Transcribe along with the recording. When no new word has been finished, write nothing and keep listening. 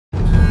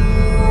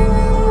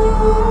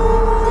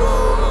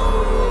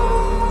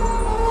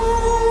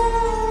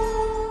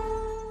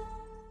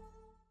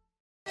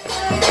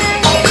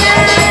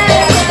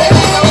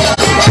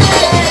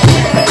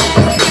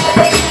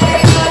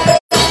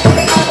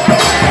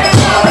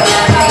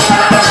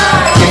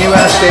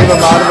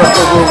Madhava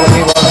Prabhu when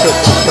he wants us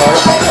to start.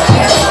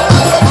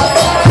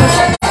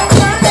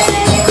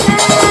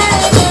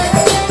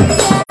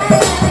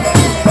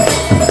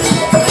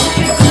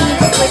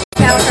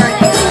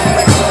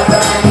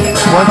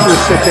 Once you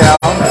sit down.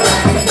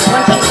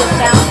 Once you sit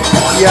down?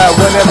 Yeah,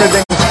 when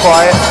everything's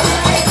quiet.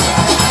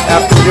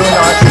 After doing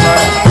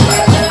Ashman.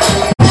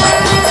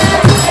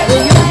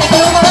 Will you take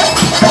over?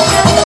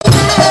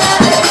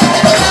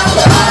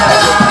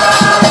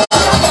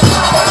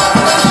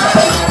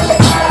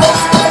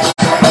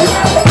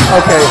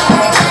 Okay,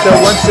 so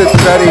once it's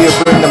ready, you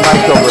bring the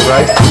mic over,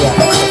 right? Yeah.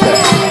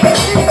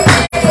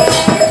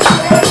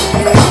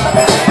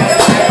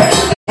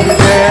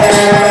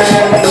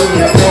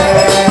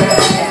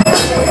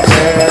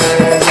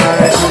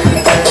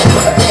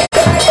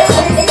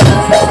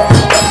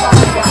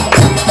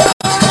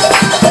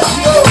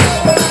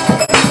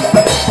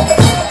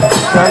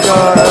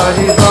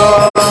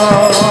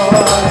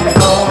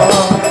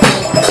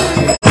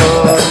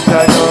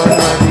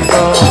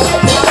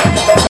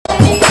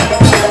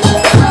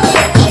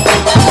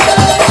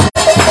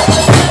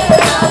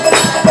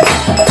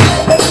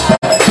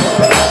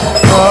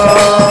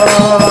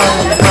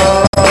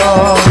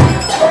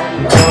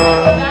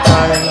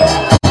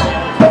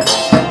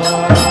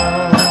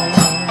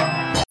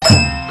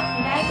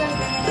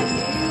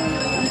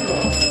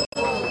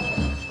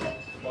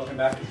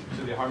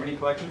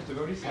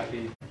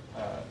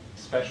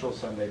 Special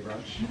Sunday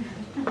brunch.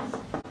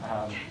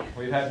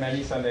 We've had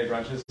many Sunday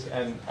brunches,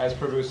 and as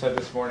Prabhu said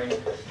this morning,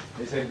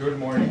 he said good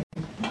morning.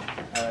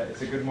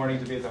 It's a good morning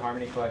to be at the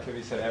Harmony Collective.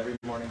 He said every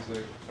morning's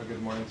a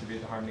good morning to be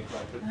at the Harmony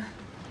Collective.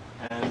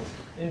 And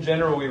in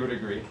general, we would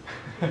agree.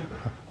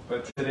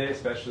 But today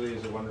especially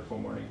is a wonderful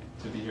morning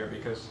to be here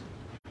because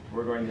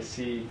we're going to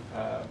see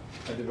a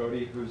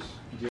devotee who's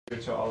dear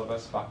to all of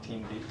us,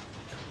 Bhakti-Deep,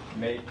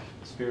 make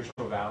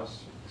spiritual vows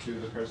to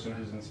the person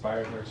who's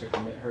inspired her to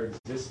commit her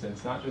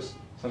existence, not just,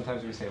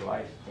 sometimes we say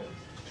life, but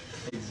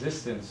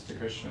existence to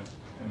Krishna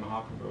and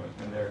Mahaprabhu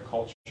and their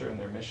culture and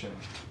their mission.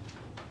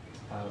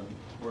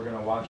 We're going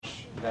to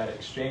watch that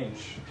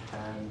exchange,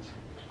 and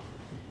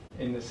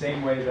in the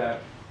same way that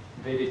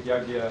Vedic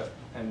yajna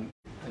and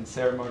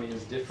ceremony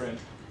is different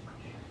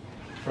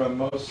from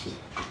most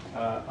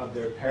of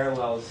their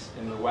parallels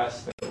in the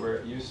West that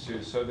we're used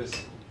to, so this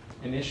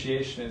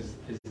initiation is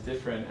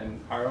different,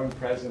 and our own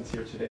presence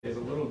here today is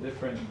a little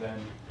different than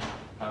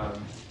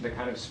the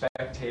kind of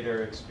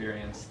spectator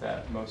experience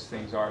that most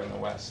things are in the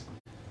West.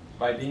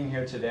 By being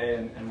here today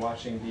and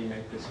watching Dee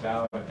make this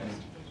vow, and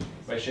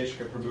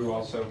Vaisheshika Prabhu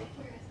also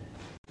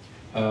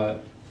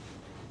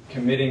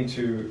committing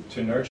to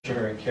nurture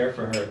her and care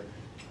for her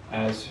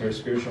as her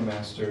spiritual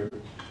master,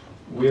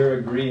 we're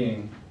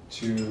agreeing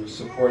to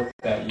support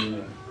that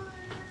union.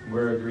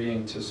 We're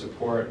agreeing to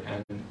support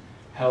and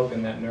help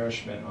in that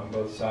nourishment on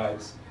both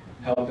sides,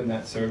 help in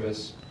that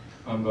service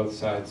on both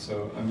sides.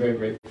 So I'm very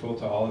grateful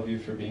to all of you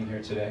for being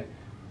here today.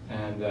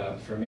 And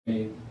for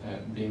me,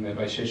 being that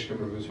Vaisheshika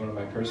Prabhu is one of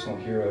my personal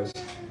heroes,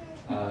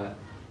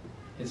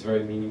 it's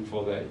very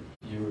meaningful that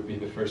you would be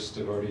the first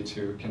devotee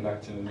to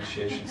conduct an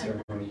initiation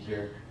ceremony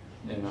here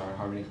in our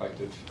Harmony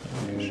Collective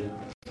community.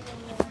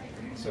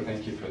 So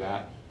thank you for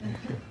that.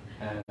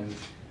 And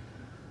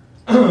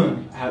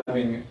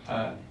having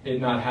it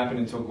not happen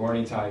until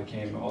Gaura-Nitai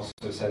came also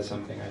says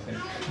something, I think.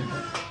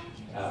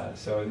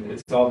 So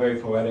it's all very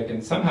poetic,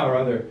 and somehow or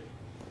other,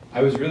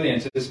 I was really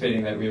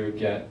anticipating that we would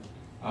get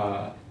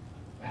I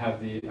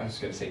was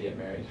going to say get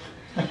married.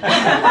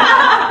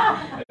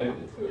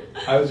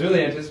 I was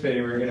really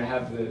anticipating we were going to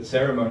have the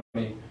ceremony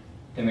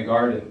in the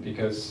garden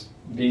because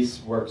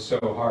Bees worked so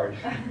hard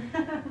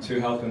to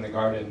help in the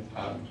garden.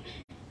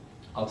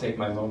 I'll take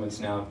my moments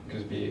now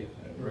because Bee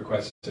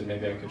requested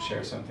maybe I could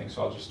share something,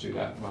 so I'll just do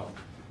that while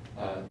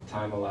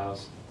time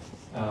allows.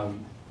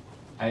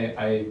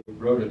 I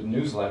wrote a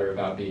newsletter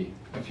about Bee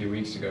a few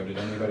weeks ago. Did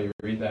anybody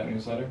read that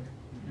newsletter?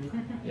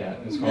 Yeah,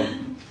 it's called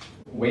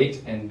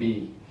Wait and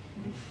Be,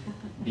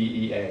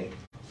 B-E-A.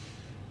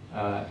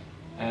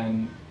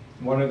 And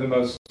one of the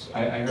most,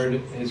 I heard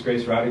His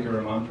Grace Radhika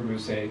Raman Prabhu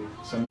say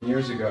some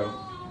years ago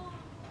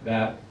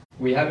that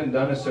we haven't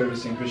done a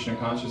service in Krishna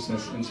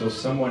consciousness until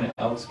someone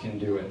else can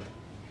do it.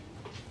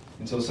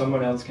 Until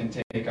someone else can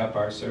take up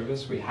our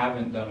service, we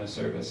haven't done a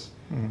service.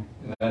 Mm-hmm.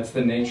 And that's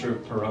the nature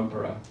of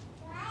parampara,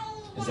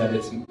 is that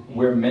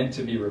we're meant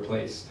to be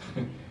replaced.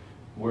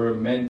 We're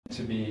meant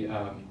to be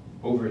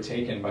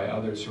overtaken by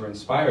others who are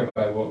inspired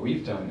by what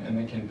we've done and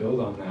then can build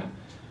on that.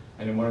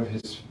 And in one of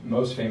his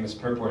most famous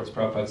purports,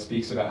 Prabhupada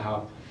speaks about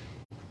how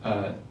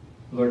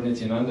Lord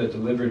Nityananda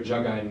delivered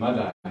Jagai and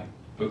Madai,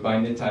 but by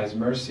Nitai's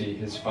mercy,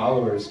 his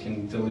followers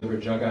can deliver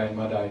Jagai and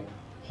Madai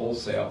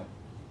wholesale,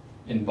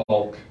 in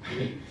bulk,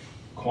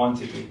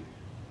 quantity.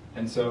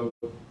 And so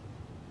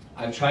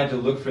I've tried to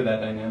look for that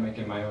dynamic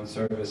in my own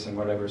service in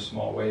whatever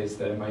small ways,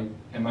 that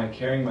am I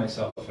carrying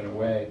myself in a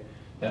way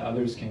that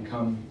others can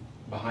come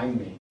behind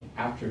me,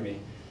 after me,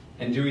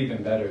 and do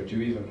even better,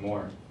 do even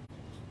more.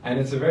 And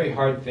it's a very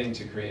hard thing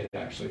to create,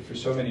 actually, for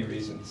so many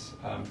reasons,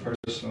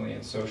 personally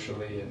and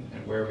socially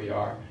and where we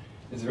are.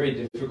 it's a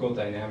very difficult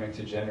dynamic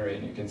to generate,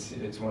 and you can see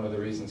it's one of the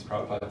reasons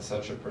Prabhupada is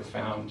such a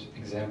profound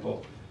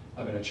example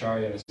of an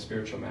acharya and a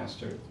spiritual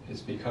master,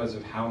 is because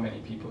of how many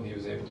people he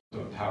was able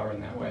to empower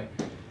in that way.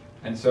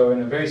 And so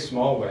in a very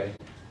small way,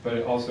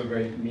 but also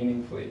very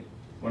meaningfully,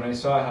 when I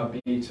saw how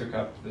B took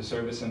up the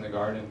service in the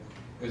garden,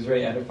 it was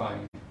very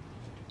edifying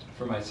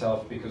for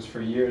myself, because for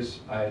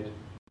years I'd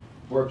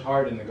worked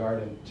hard in the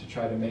garden to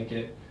try to make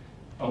it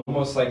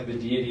almost like the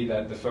deity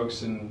that the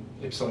folks in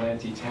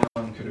Ypsilanti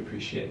town could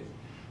appreciate,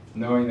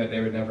 knowing that they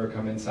would never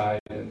come inside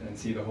and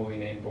see the holy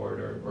name board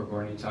or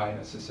Gornitai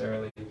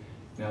necessarily,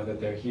 now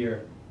that they're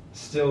here.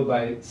 Still,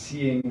 by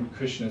seeing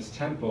Krishna's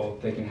temple,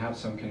 they can have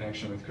some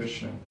connection with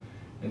Krishna.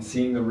 And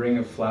seeing the ring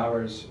of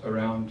flowers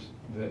around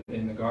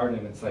in the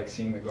garden, it's like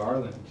seeing the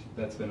garland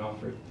that's been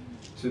offered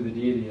to the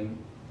deity. And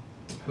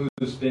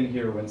who's been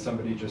here when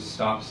somebody just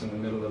stops in the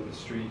middle of the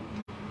street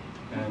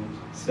and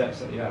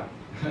steps? Yeah,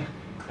 it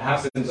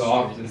happens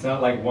often. It's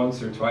not like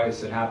once or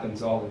twice. It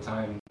happens all the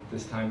time.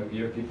 This time of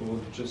year, people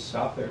will just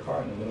stop their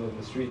car in the middle of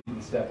the street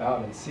and step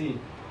out and see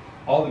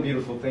all the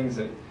beautiful things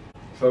that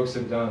folks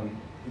have done.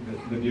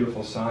 The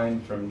beautiful sign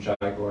from Jai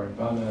Gaur and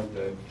Bana,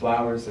 the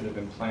flowers that have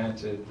been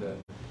planted, the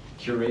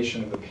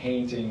curation of the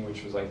painting,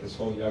 which was like this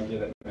whole yajna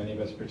that many of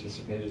us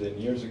participated in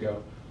years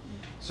ago.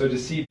 So to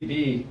see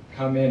B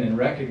come in and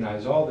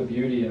recognize all the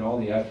beauty and all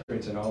the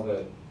efforts and all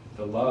the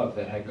love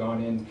that had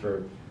gone in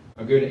for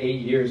a good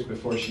 8 years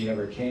before she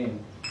ever came,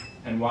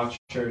 and watch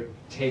her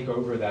take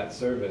over that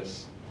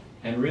service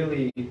and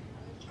really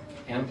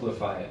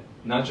amplify it,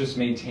 not just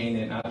maintain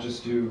it, not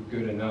just do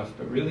good enough,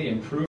 but really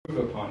improve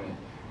upon it,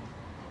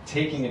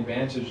 taking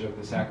advantage of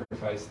the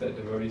sacrifice that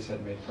devotees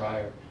had made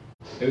prior.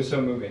 It was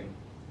so moving.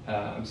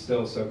 I'm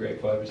still so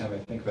grateful every time I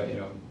think about,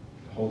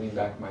 holding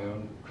back my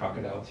own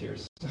crocodile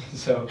tears.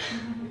 So,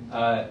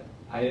 and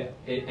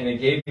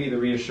it gave me the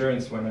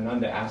reassurance when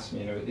Ananda asked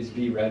me, is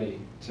B ready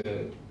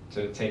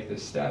to take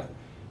this step?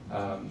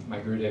 My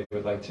Gurudev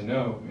would like to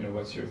know,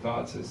 what's your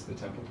thoughts as the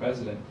temple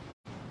president?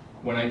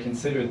 When I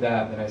considered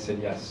that, then I said,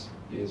 yes,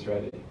 B is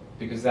ready.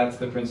 Because that's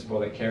the principle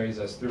that carries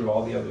us through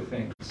all the other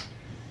things.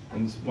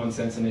 In one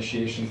sense,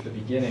 initiation is the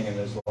beginning, and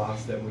there's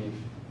lots that we've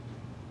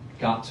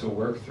got to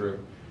work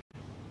through.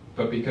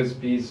 But because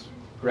B's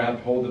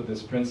grabbed hold of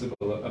this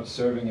principle of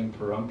serving in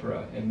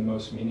parampara in the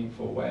most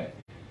meaningful way,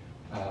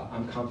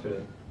 I'm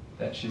confident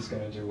that she's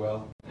going to do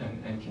well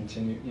and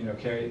continue,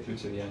 carry it through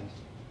to the end.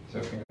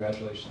 So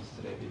congratulations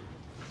today, B.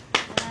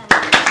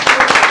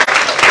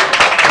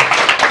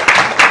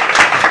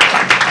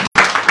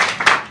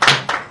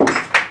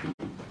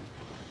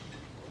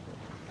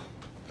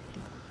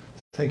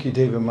 Thank you,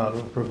 David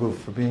Madhav Prabhu,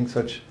 for being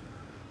such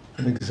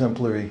an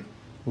exemplary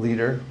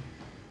leader.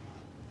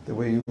 The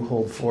way you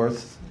hold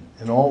forth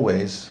in all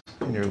ways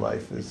in your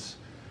life is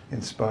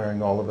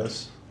inspiring all of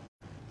us.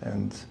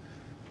 And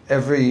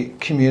every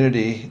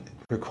community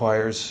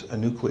requires a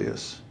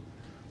nucleus,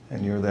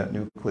 and you're that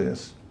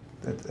nucleus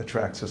that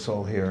attracts us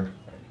all here.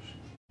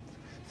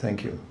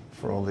 Thank you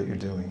for all that you're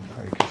doing.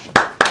 Hare Krishna.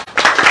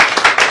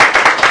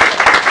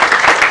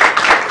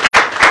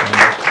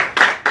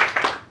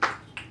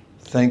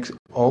 Thanks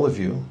all of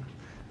you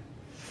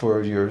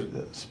for your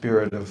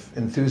spirit of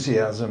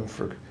enthusiasm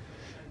for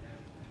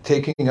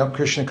taking up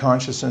Krishna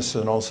consciousness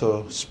and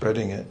also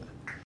spreading it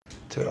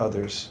to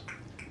others.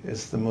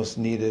 It's the most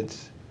needed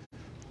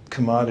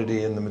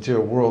commodity in the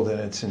material world, and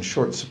it's in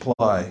short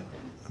supply.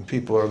 And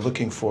people are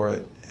looking for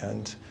it,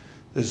 and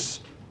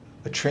there's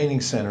a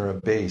training center, a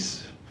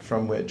base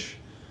from which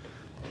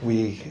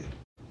we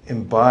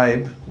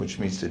imbibe, which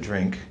means to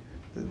drink,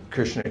 the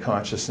Krishna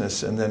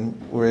consciousness, and then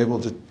we're able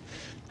to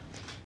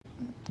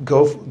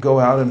go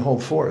out and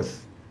hold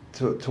forth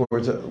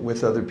towards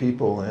with other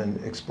people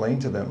and explain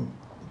to them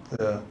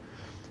the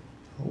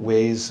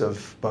ways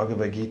of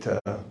Bhagavad Gita,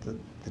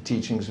 the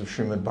teachings of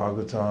Srimad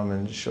Bhagavatam,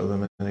 and show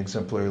them an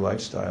exemplary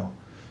lifestyle.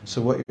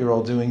 So what you're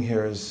all doing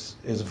here is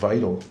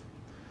vital.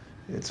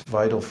 It's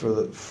vital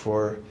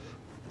for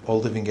all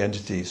living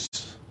entities.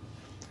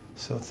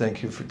 So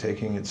thank you for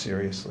taking it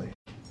seriously.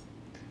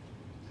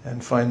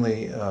 And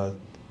finally,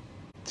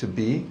 to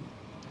B,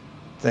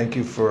 thank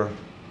you for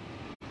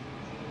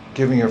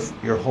giving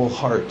your whole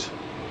heart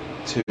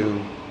to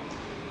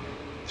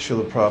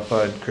Srila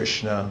Prabhupada,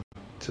 Krishna,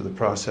 to the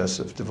process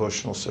of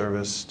devotional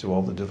service, to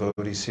all the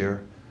devotees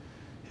here,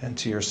 and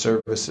to your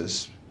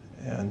services.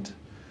 And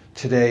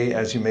today,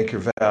 as you make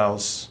your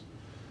vows,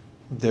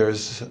 there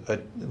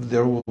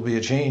will be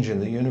a change in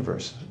the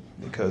universe,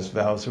 because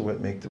vows are what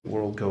make the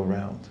world go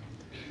round.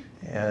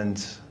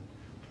 And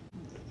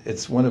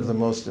it's one of the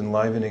most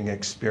enlivening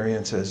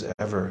experiences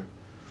ever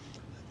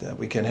that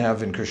we can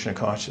have in Krishna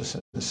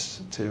consciousness,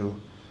 to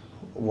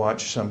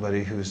watch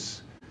somebody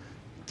who's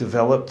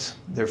developed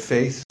their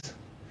faith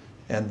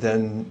and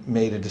then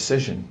made a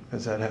decision,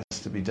 because that has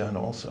to be done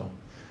also,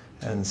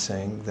 and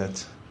saying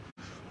that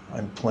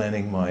I'm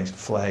planting my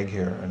flag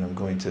here and I'm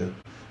going to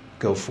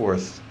go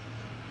forth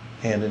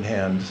hand in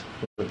hand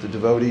with the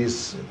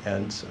devotees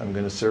and I'm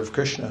going to serve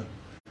Krishna.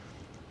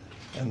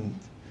 And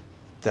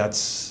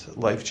that's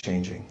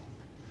life-changing.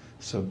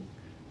 So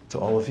To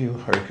all of you,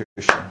 Hare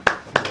Krishna.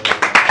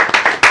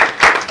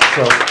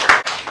 So,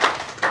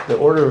 the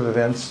order of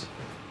events,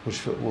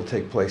 which will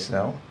take place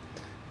now,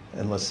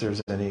 unless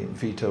there's any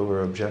veto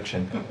or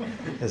objection,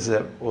 is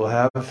that we'll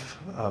have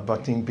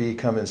Bhakti B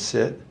come and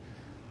sit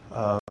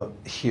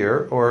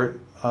here, or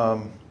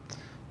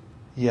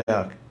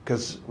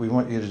because we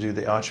want you to do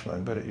the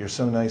Achman, but you're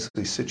so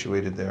nicely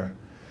situated there.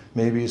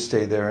 Maybe you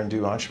stay there and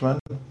do Achman.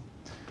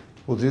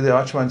 We'll do the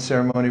Achman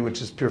ceremony,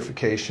 which is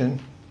purification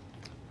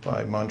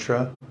by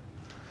mantra,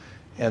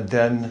 and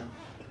then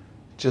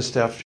just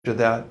after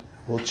that,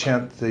 we'll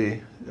chant the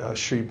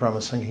Sri Brahma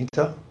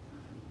Samhita.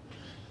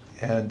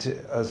 And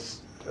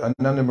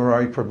Ananda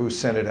Murari Prabhu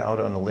sent it out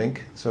on a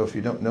link, so if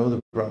you don't know the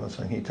Brahma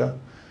Samhita,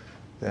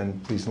 then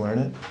please learn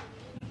it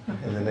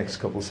in the next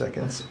couple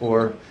seconds.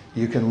 Or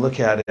you can look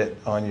at it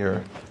on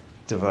your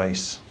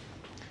device.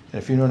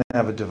 And if you don't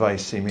have a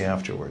device, see me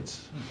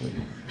afterwards. We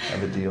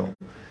have a deal.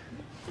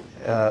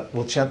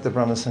 We'll chant the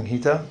Brahma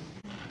Samhita,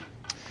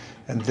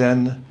 and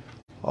then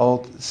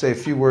I'll say a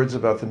few words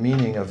about the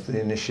meaning of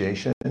the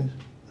initiation,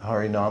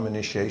 Harinam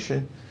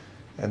initiation,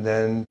 and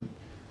then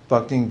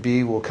Bhakti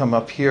B will come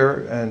up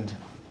here and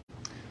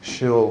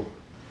she'll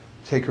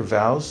take her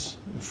vows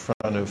in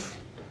front of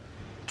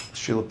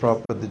Srila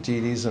Prabhupada, the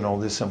deities, and all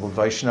the assembled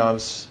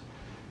Vaishnavas,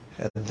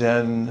 and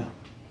then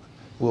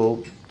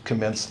we'll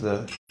commence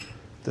the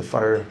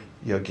fire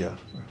yajna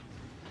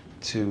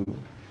to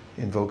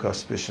invoke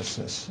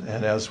auspiciousness.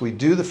 And as we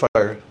do the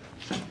fire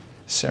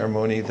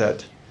ceremony,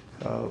 that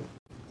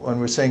when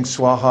we're saying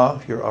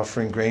Swaha, you're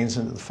offering grains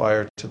into the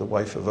fire to the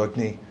wife of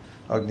Agni.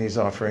 Agni's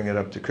offering it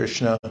up to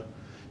Krishna.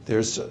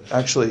 There's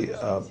actually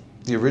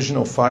the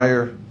original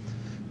fire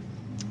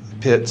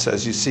pits,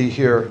 as you see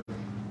here,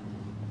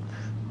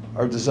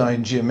 are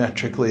designed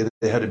geometrically.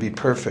 They had to be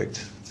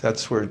perfect.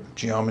 That's where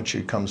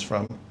geometry comes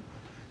from.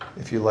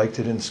 If you liked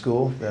it in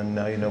school, then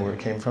now you know where it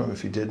came from.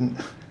 If you didn't,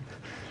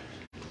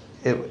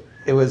 it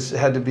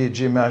had to be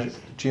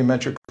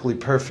geometrically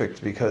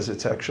perfect because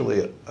it's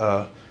actually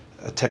a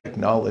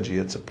technology.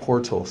 It's a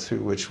portal through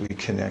which we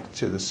connect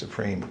to the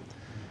Supreme.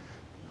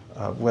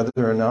 Whether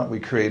or not we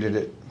created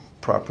it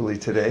properly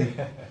today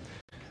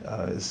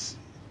is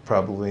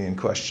probably in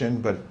question,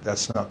 but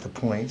that's not the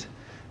point.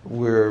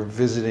 We're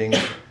visiting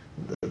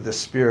the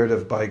spirit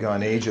of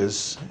bygone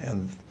ages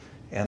and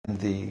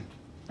the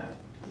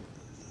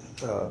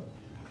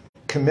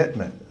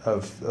commitment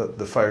of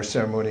the fire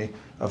ceremony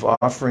of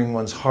offering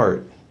one's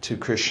heart to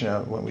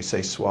Krishna when we say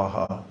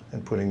Swaha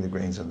and putting the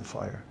grains in the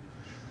fire.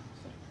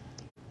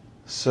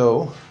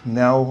 So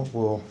now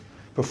we'll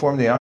perform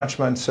the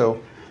Achman. So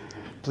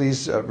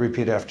please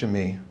repeat after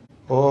me.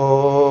 Om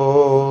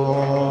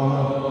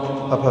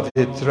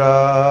Apavitra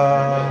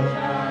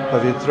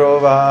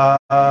Pavitrova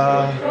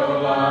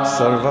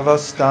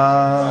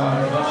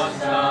Sarvavastam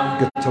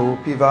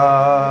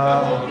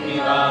Gatopiva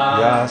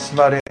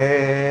Yasmare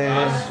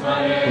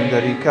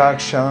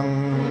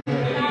Pundarikaksham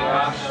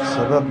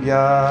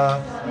Sababhya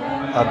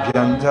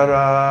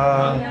Abhyantara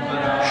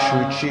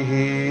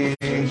Shuchihi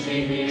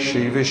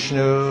Shri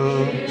Vishnu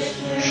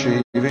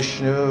Shri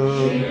Vishnu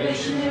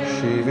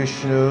Shri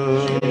Vishnu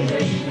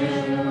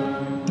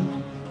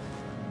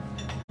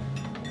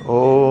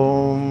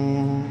Om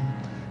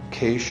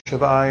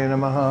Keshavaya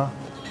Namaha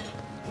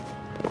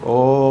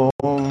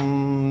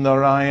Om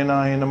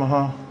Narayanaya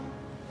Namaha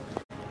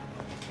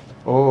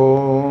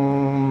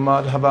Om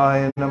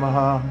Madhavaya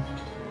Namaha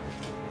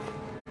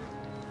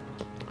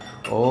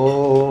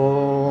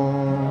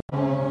Om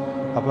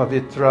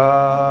Apavitra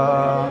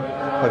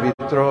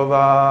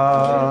Pavitrova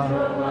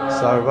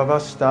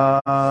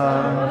Sarvavastam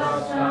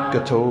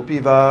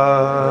Gatopiva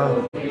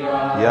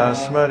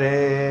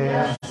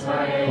Yasmare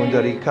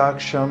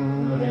Pundarikaksham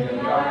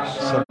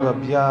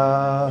Sababhya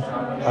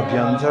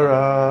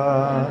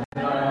Abhyantara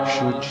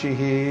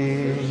Shuchihi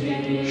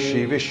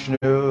Shri Vishnu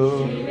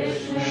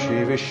Shri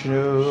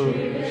Vishnu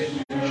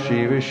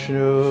Shri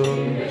Vishnu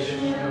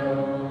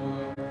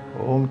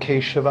Om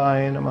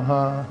Keshavaya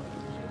Namaha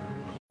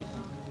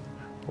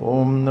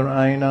Om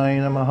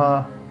Narayanaya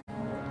Namaha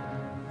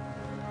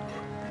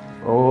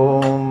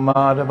Om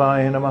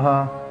Madhavaya Namaha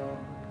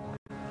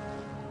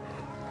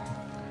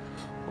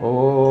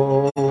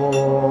Om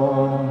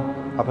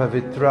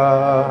Apavitra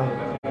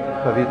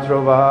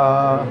Pavitrova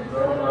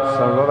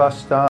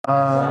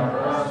Sarvavastam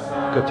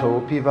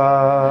Gatopiva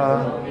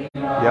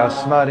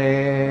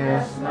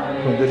Yasmare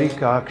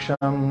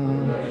Pundarikaksham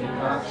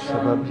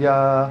Sababhya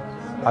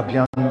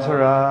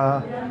Abhyantara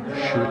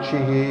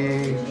Shuchihi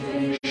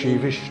Shri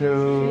Vishnu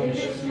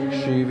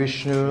Shri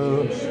Vishnu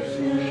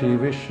Shri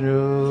Vishnu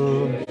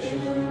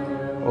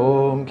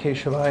Om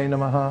Keshavaya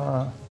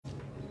Namaha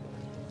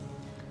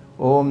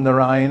Om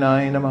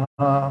Narayanaya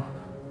Namaha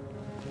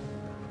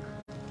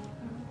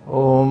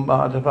Om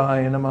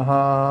Madhavaya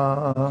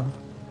Namaha.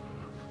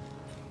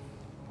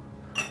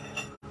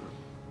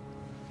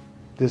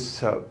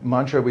 This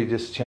mantra we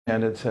just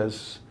chanted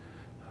says,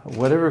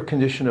 whatever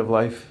condition of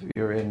life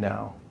you're in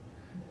now,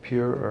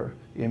 pure or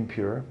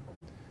impure,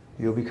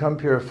 you'll become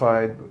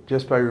purified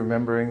just by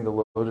remembering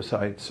the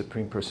lotus-eyed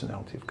Supreme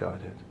Personality of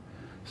Godhead.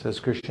 So as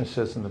Krishna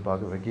says in the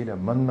Bhagavad Gita,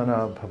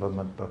 Manmana bhava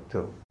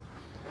madbhakto.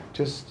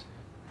 Just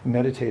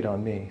meditate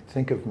on me,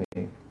 think of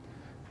me.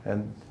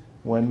 And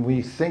when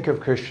we think of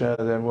Krishna,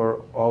 then we're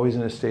always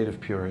in a state of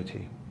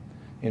purity,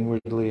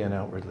 inwardly and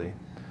outwardly.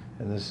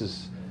 And this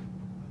is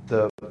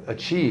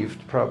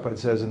achieved, Prabhupada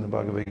says in the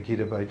Bhagavad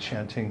Gita, by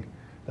chanting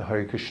the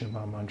Hare Krishna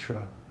Maha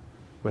Mantra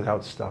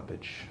without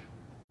stoppage.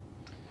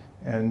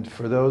 And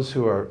for those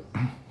who are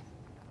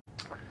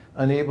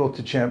unable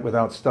to chant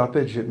without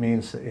stoppage, it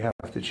means that you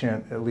have to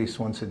chant at least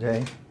once a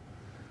day.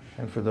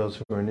 And for those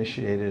who are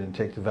initiated and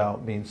take the vow,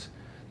 it means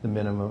the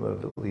minimum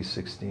of at least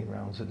 16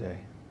 rounds a day.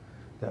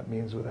 That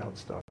means without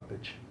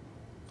stoppage.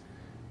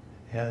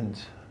 And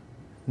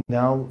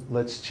now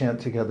let's chant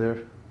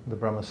together the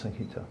Brahma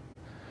Samhita.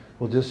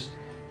 We'll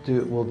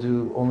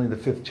do only the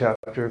 5th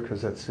chapter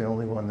because that's the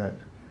only one that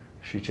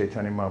Sri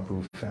Chaitanya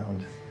Mahaprabhu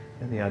found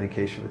in the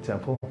Adikeshava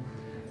temple.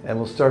 And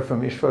we'll start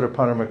from Ishvara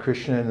Parama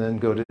Krishna and then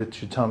go to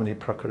Chitamani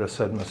Prakara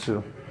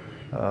Sadmasu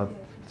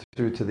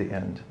through to the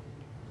end.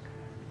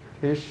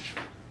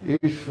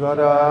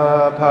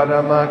 Ishvara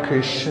Parama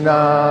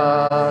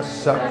Krishna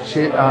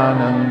Sakchi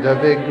Ananda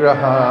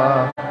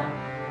Vigraha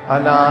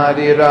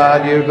Anadi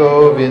Radhir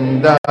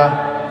Govinda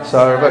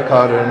Sarva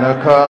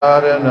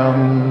Karanam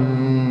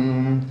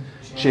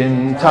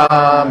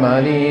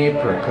Chintamani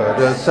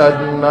Prakara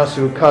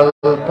Sadmasu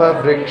Kalpa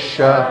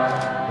Vriksha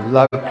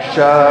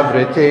Laksha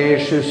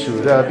Vriteshu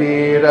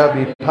Surabira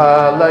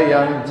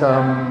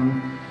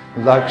Vipalayantam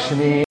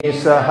Lakshmi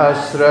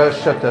Sahasra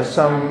Shata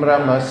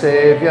Samrama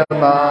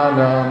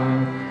Sevyamanam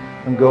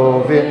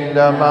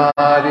Govinda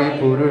Mari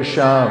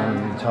Purusham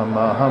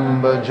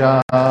Tamaham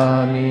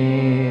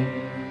Bhajami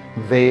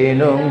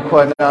Venum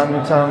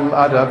Kwanantam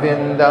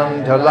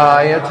Aravindam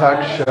Talaya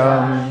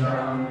Taksham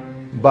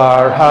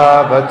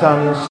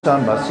Barhavatam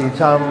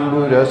Samasitam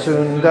Buddha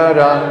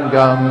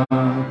Sundarangam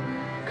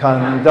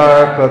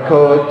Kandarpa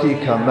Koti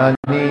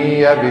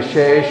Kamaniya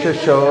Vishesha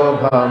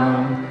Shobham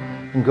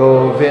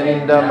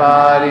Govinda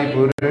Mari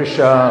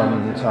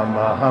Purusham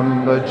Tamaham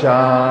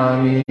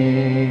Bhajami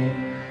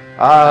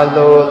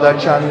Alola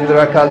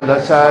Chandra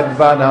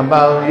Kalasadvana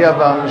Malya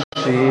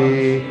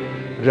Vamshi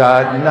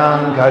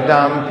Radnam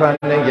Kadam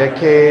Pranaya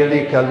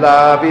Keli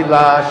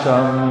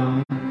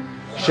Kalavilasham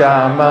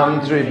Shamam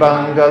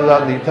Tribanga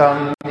Lalitam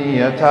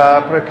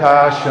Niyata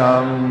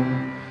Prakasham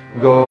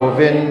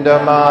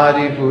Govinda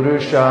Mari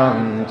Purusham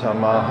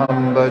Tamaham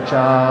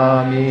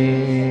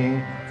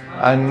Bhajami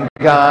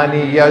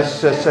Angani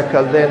Yassa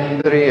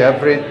Sakalendriya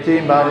Vritti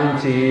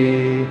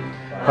Manti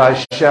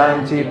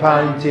Pashyanti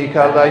Panti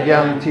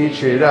Kalayanti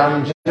Chiram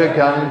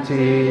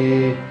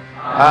Jaganti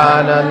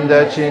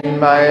Ananda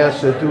Chinmaya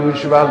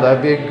Sadujvala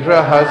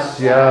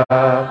Vigrahasya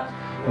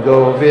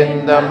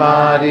Govinda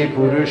Mari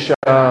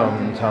Purusham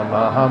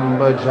Tamaham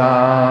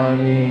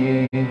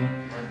Bhajami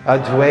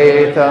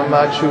Advaitam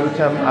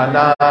Achutam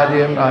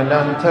Anadim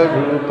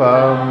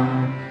Anantarupam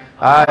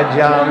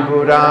Adyam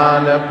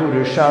Purana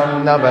Purusham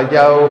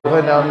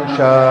Navayauvanam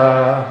Cha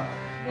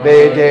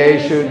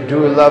Vedeshu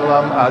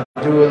Dulavam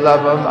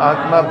Adulavam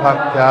Atma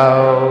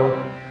Bhaktau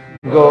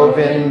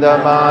Govinda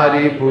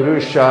Mari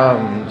Purusham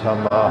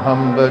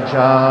Tamaham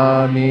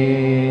Bhajami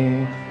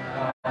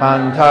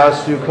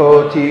Antasu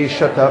Koti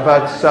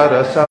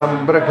Shatavatsara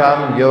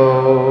Sambragamyo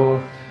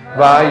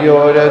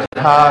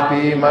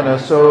Vayoradhapi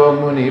Manaso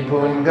Muni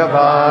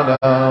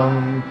Pungavanam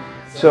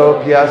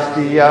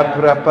Sopyastya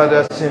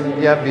Prapada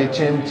Simya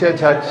Vichintya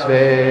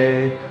Tatsve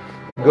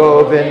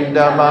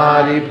Govinda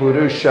Mari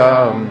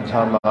Purusham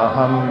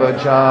Tamaham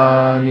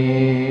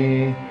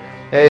Bhajami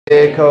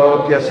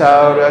Ekopya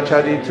Saura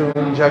Charitum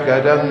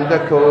Jagadanda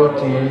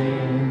Kotim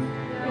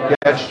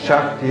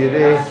Yashakti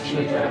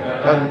Rechi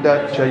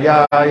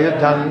Kandachayaya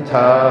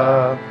Danta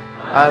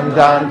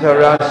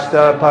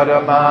Andantarasta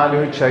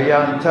Paramanu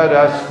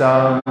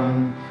Chayantarastam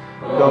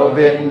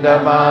Govinda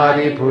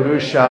Mari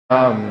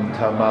Purusham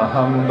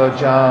Tamaham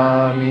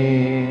Bhajami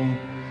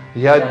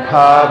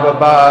Yadbhava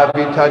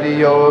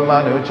Bhavitadiyo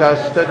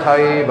Manuchasta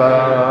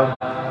Taiva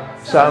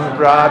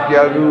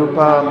Samprapya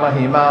Rupa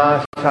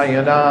Mahima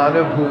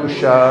Sayanana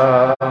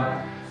Bhusha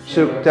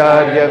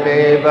Suktarya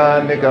Meva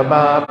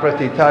Nigama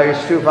Pratitai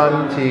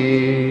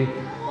Suvanti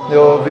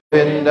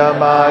Govinda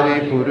Mari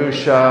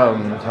Purusham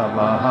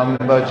Tamaham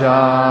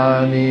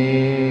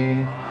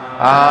Bhajami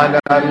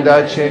Ananda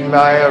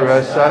Chinmaya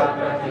Rasa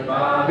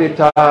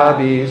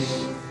Vitabis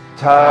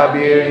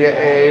Tabirya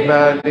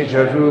Eva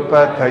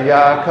Nijarupa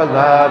Kaya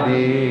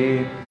Kalabi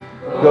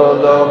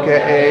Goloka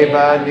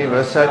Eva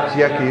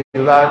Nivasatya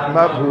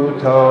Kilatma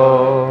Bhuto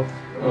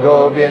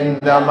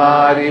Govinda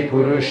Mari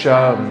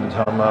Purusham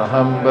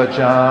Tamaham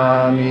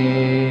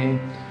Bhajami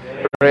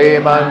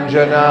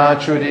Premanjana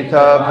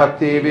Chudita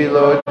Bhakti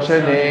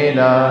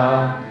Vilochanena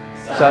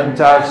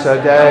Santak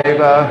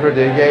Sadeva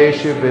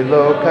Hridayeshu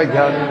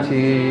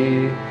Vilokayanti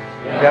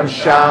Yam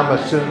Shama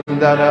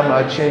Sundaram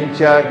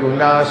Achintya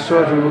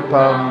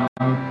Gunaswarupam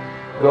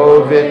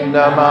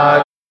Govinda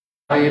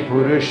Mari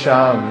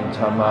Purusham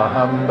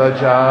Tamaham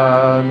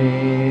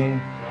Bhajami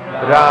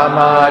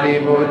Ramari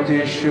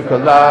Muti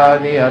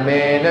Shukalani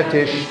Amena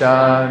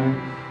Tishtan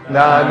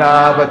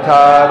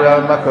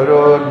Nanavataram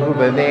akarod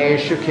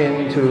bhuvaneshu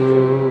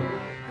kintu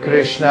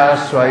Krishna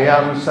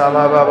swayam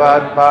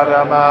samabhavat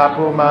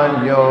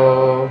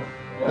paramapumanyo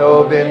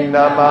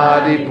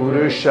Govindamadi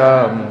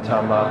purusham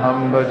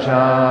tamaham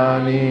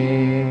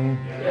bhajami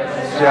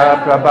Sya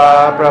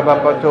prabha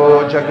prabhapato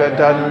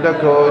jagadanda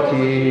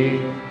koti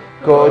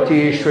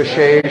Koti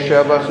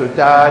shvashesha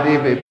vasudadi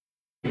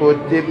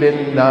vibhuddhi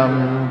bindam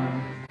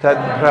Tad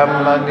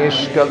brahma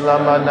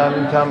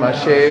nishkalamanantam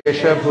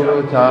ashesha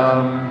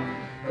bhutam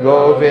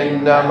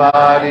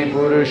Govindamadi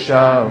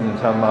purusham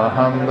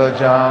tamaham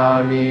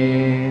bhajami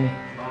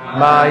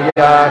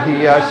Maya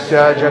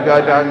hiyasya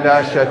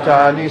jagadanda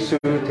shatani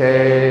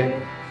sute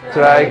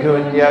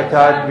Traigunya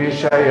tad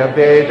vishaya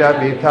veda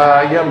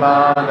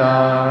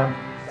vitayamana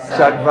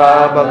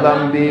Sattva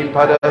balambi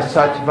pada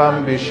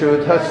sattvam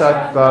vishuddha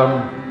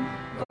sattvam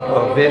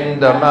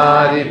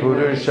Govindamadi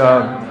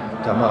purusham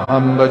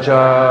tamaham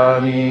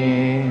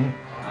bhajami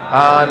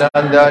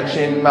Ananda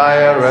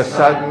chinmaya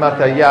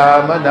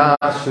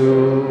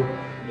rasadmatayamanasu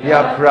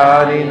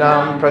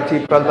Yapraninam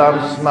pratipalam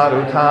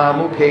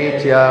smarutam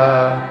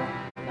upetya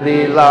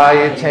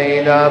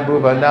Lilayatena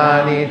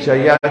bhuvanani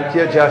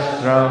jayatya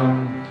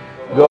jastram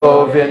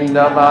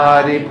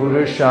Govindamadi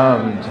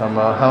purusham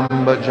tamaham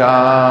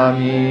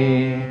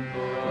bhajami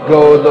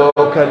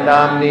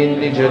Golokanamni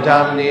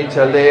nijadamni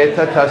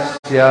taleta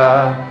tasya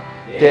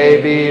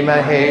Devi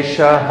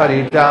mahesha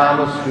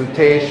haridamastu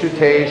teshu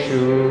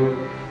teshu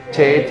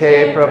Te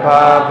te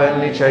prabhava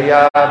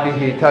nichaya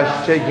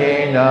vihitasya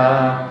yena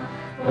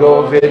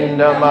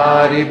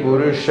Govindamadi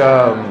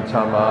purusham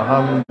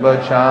tamaham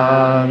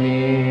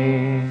bhajami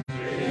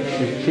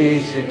Shruti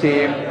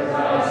siti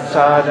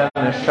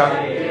sadhana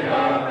shakti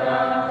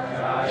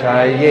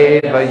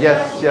Jayeva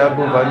yasya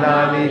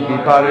bhuvanani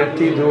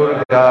viparti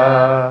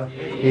durga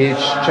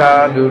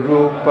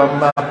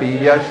Ischadurupam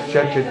api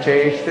yasya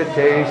chacheshta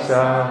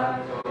tesa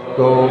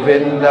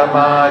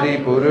Govindamadi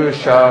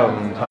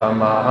purusham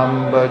tamaham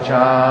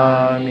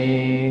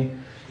bhajami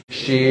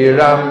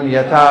Shiram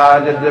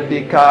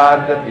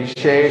yatadadabhikada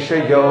vishesha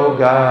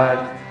yogat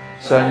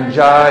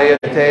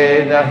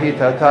Sanjayate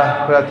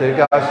nahitatah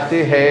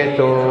pratigasti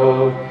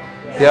heto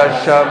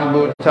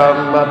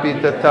Yashambhutam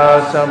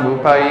apitata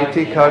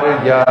samupaiti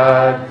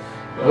karyad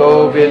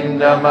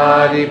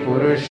Govindamadi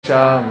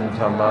purusham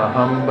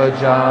tamaham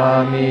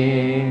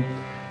bhajami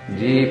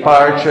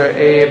Diparcha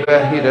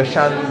eva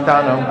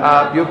hidashantanam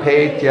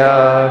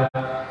abhyupetya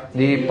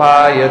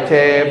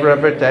Dipayate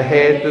pravrta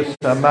hetu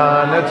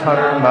samana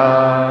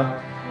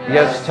dharma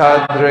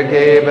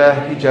Yastadrageva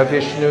hija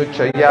vishnu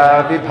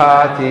chaya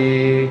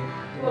vibhati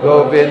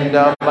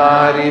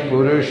Govindamadi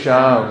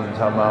purusham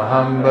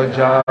tamaham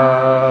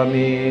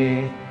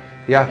bhajami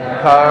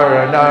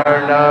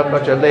Yakaranarna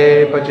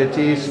bhajale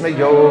bhajati sma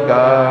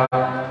yoga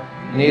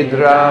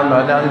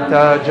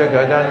Nidramananta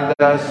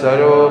jagadanda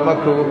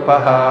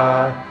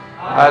saromakrupaha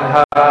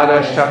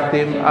Adhara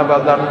shaktim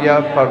avalamya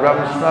param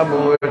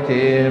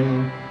smamurtim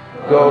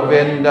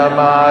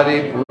Govindamadi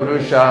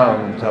purusham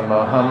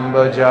tamaham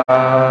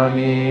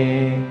bhajami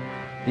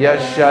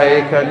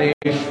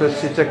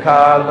Yashaikhanishvasita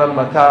kala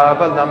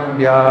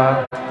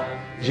matavalambya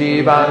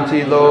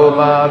Jivanti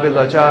loma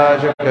vilaja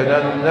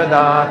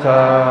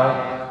jaganandanata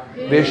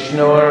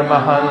Vishnur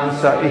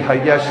mahansa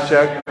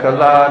ihayasya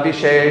kala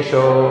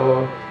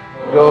vishesho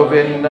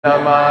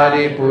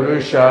Govindamadi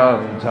purusham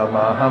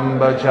tamaham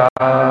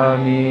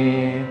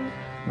bhajami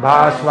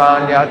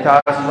Bhasvanya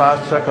tasma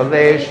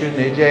sakaleshu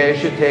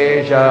nijeshu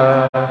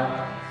teja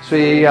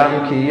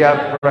Swiyam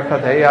kiya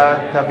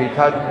prakadaya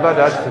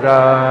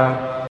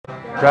tabitadvadatra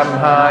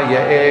Brahma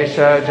ya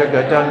esha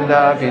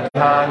jagadanda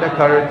vidhana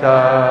karta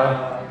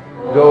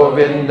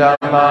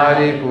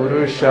Govindamadi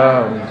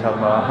purusham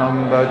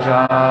tamaham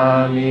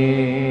bhajami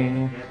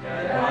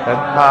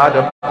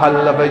Tatpada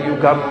pallava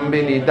yugam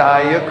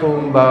vinidaya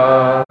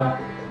kumbha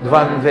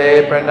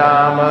Dvanve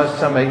pranama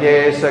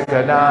samaye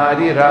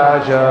sakanadi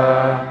raja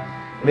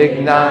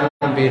Vignan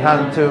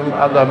vihantum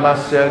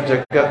alamasya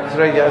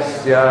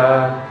jagatrayasya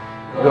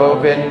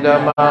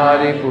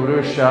Govindamadi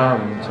purusham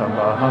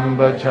tamaham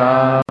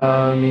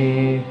bhajami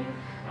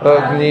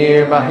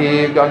Agnir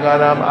mahi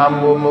ganganam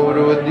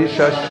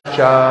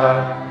amumurudishascha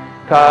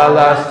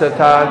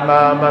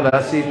Kalastatadma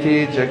manasiti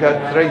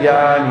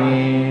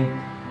jagatrayani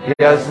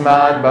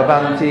Yasmad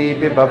bhavanti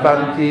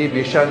vibhavanti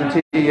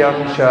vishanti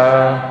yamsha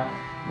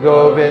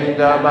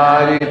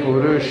Govindamadi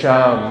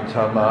purusham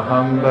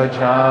tamaham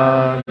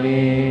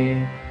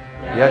bhajami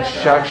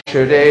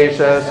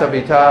Yachakshudesa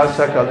savita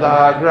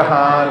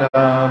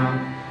sakalagrahanam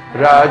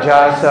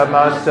Raja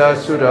samasta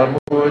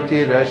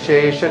suramurti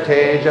rashesha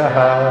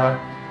tejaha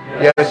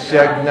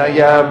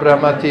Yasyagnaya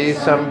brahmati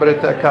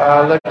sambrita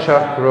kala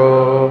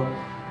chakro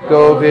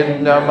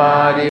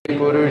Govindamadi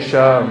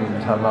purusham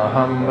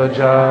tamaham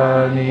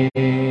bhajami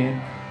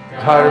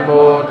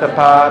Dharmo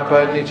tapapa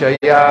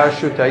nichaya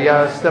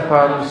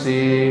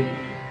shutayastapamsi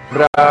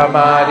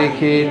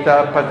Brahmadikita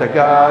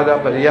patagada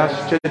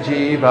paryascha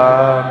jiva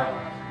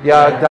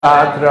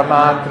Yadatra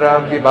matra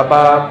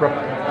vibhava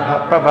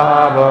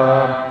prabhava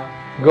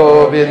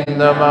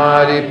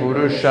Govindamadi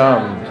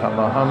Purusham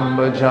Tamaham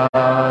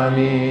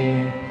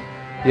Bhajami.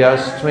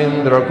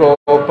 Yastvindra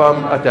Gopam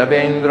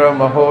Atavendra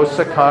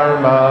Mahosa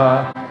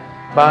Karma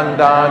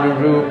Bandhanu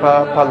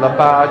Rupa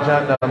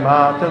Palabhajana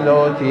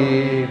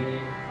Matanoti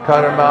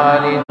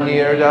Karmani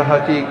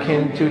Nirdahati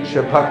Kintu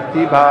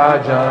Chapakti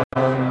Bhajam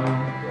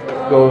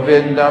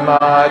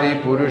Govindamadi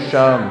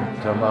Purusham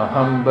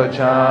Tamaham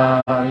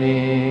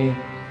Bhajami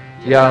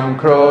Yam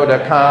Krodha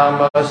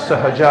Kama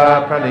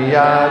Sahaja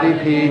Pranayadi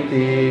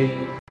Piti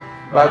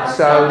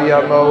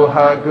Vatsalya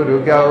Moha Guru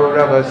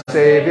Gaurava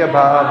Sevya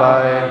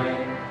Bhavai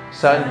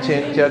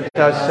Sanchintya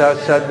Tassa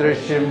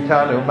Sadrishim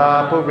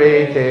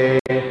Tanumapurete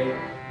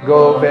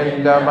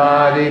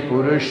Govindamadi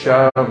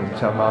Purusham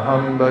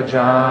Tamaham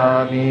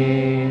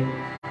Bhajami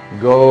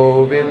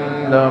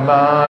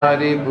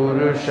Govindamadi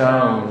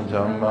Purusham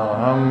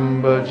Tamaham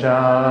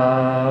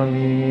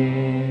Bhajami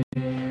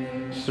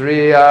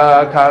Sriya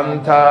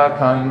Kanta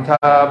Kanta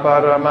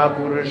Parama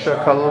Purusha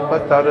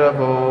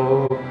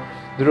Kalpataravo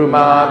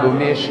Druma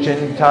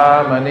Bhumishchinta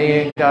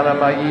Mani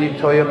Ganamayi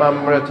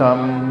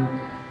Toyamamratam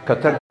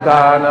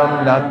Kataganam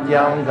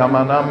Natyam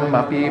Gamanam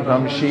Api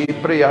Vamshi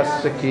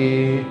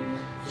Priyasaki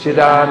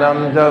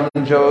Chidanandam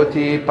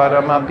Jyoti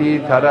Paramapi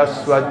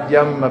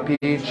Taraswadyam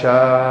Api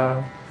Cha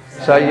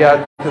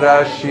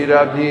Sayatra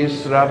Shirabhi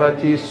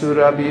Sravati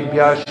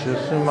Surabhibhyasha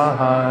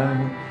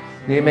Sumahan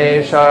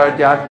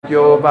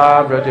Nimeshardhyakyo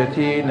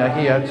Vavrajati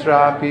Nahi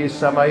Atrapi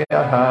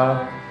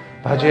Samayaha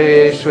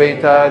Bhaje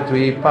Shweta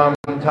Dvipam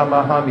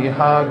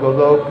Tamahamiha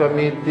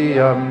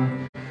Golokamidyam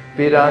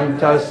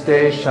Vidantaste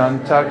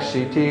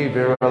Shantakshiti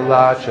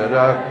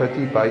Viralachara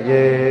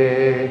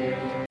Katipaye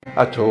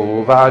Ato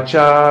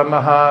Vacha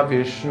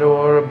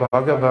Mahavishnur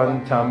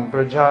Bhagavantam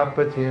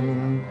Prajapatim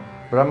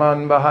Brahman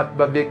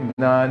Mahatma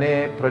Vignane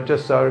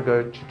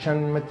Prajasarga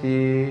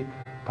Chichanmati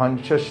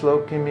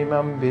Panchashlokim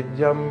Imam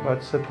Vidyam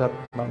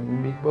Vatsatapam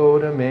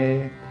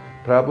Vibodame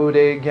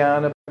Prabhude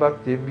Jnana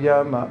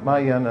Bhaktivya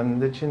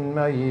Mayananda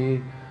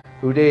Chinmayi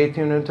Ude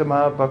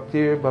Tunutama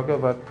Bhaktir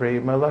Bhagavat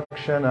Prema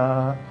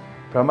Lakshana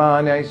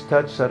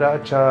Pramanaistat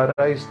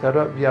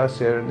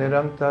Saracharaistaravyasir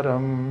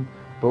Nirantaram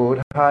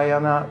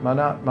Bodhayanat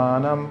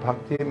Manatmanam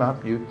Bhakti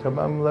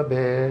Mapyutamam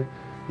Labed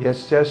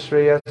Yasya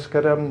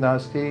Shreyaskaram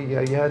Nasti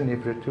Yaya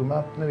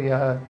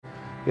Nivritumapnuyat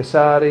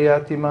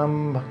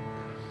Yasariyatimam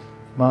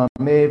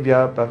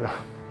Mamevya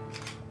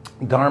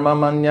Dharma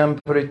Manyam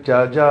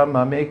Prityaja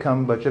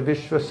Mamekam Vacha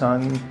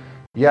Vishwasan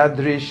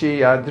Yadrishi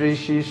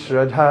Yadrishi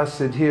Shraddha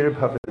Siddhir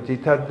Bhavati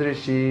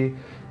Tadrishi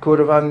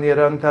Kurvan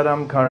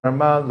Nirantaram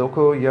Karma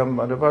Loko Yam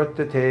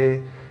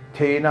Adavartate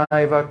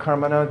Tenaiva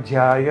Karmana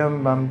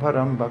Dhyayam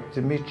Vamparam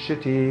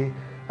Bhaktimichiti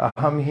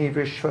Aham Hi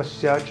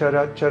Vishwasya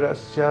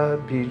Characharasya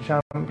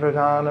Bijam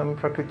Pradhanam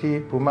Prakriti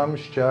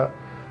Pumamscha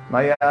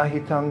Maya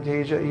Hitam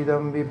Teja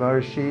Idam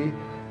Vivarshi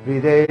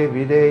Vide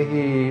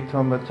Videhi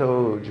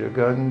Tomato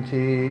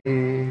Jaganti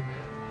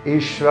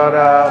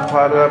Ishvara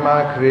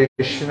Parama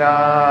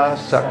Krishna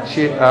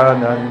Sakchit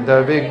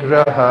Ananda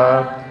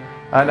Vigraha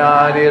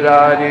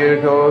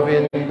Anadiradir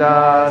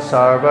Govinda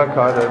Sarva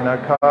Karana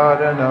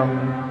Karanam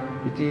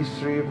Iti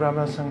Sri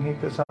Brahma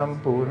Sanghita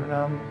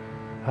Sampurnam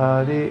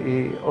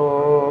Hari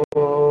Om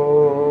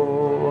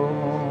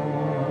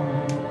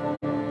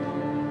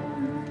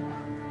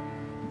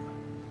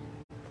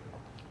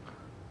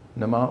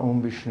Nama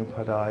Om Vishnu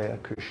Padaya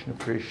Krishna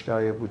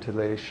Prishtaya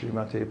Bhutale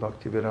Srimate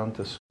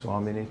Bhaktivedanta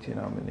Swamini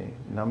Tinamini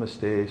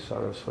Namaste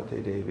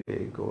Saraswate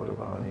Devi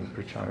Gauravani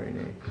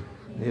Pracharine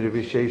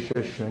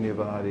Nirvishesha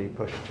Shunyavadi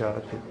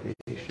Paschati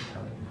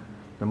Shitani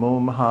Namo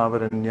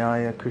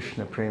Mahavaranyaya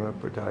Krishna Prema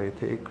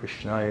Pradayate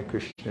Krishnaya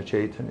Krishna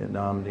Chaitanya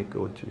Namni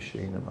Gotu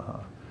Shri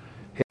Namaha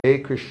Hey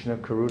Krishna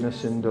Karuna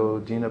Sindho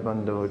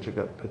Dinabandho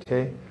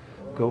Jagatpate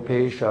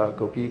Gopesha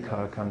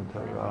Gopika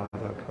Kanta Radha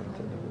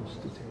Kanta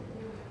Namustate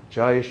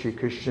Jai Shri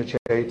Krishna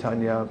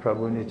Chaitanya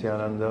Prabhu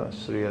Nityananda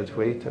Sri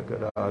Advaita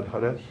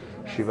Gadadhara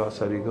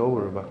Shivasari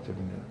Gaura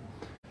Bhaktivinoda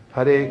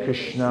Hare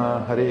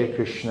Krishna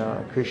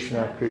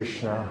Krishna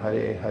Krishna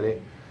Hare Hare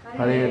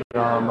Hare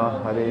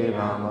Rama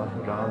Rama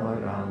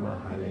Rama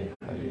Hare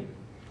Hare.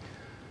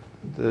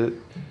 The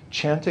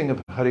chanting of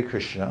Hare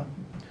Krishna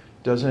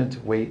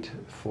doesn't wait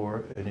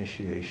for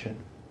initiation.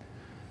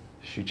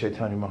 Sri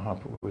Chaitanya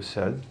Mahaprabhu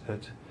said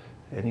that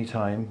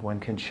anytime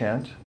one can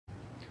chant,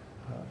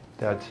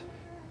 that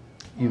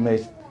you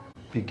may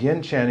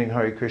begin chanting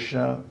Hare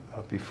Krishna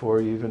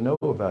before you even know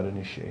about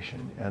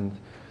initiation. And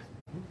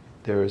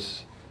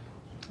there's,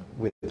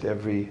 with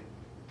every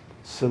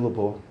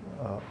syllable,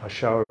 a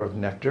shower of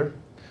nectar,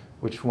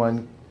 which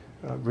one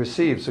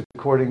receives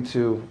according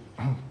to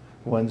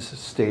one's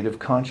state of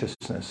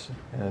consciousness.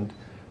 And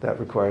that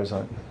requires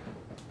a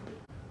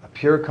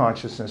pure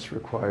consciousness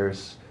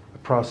requires a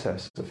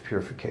process of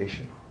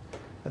purification.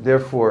 And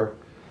therefore,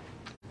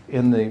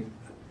 in the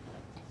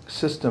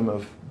system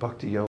of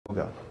Bhakti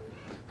Yoga,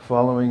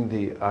 following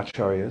the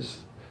acharyas,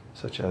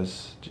 such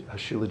as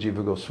Srila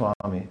Jiva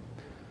Goswami,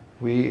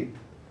 we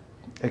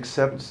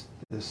accept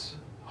this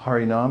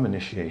Harinam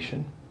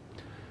initiation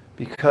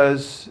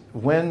because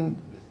when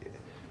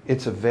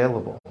it's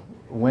available,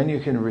 when you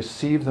can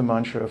receive the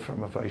mantra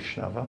from a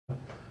Vaishnava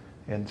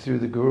and through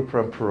the Guru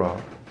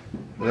Parampara,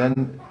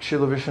 then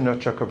Srila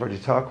Vishwanath Chakravarti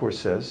Thakur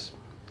says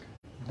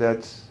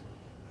that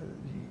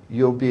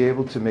you'll be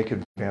able to make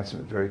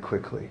advancement very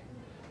quickly.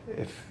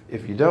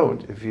 If you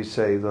don't, if you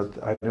say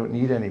that I don't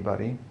need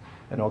anybody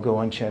and I'll go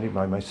on chanting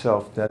by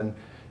myself, then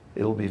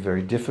it'll be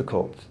very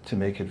difficult to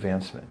make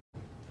advancement.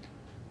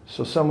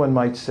 So someone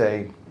might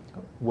say,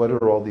 what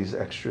are all these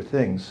extra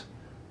things?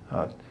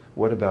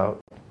 What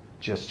about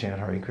just chant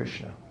Hare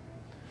Krishna?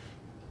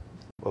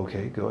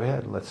 Okay, go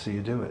ahead, let's see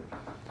you do it.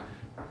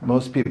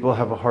 Most people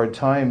have a hard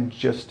time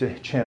just to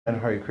chant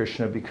Hare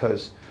Krishna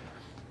because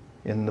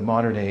in the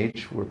modern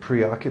age we're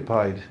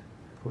preoccupied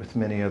with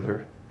many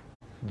other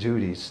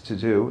duties to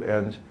do,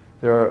 and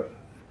there are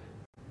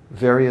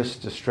various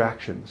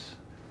distractions.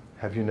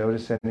 Have you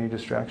noticed any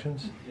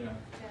distractions?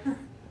 Yeah.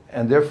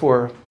 And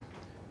therefore,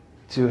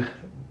 to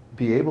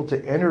be able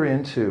to enter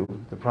into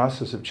the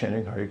process of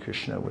chanting Hare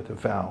Krishna with a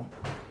vow,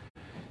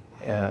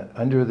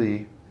 under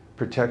the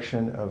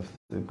protection of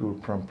the Guru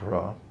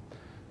Parampara,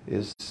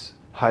 is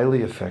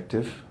highly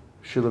effective.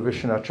 Srila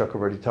Vishwanath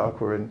Chakravarti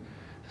Thakur, in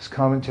his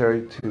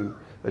commentary to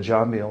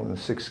Ajamil in the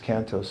 6th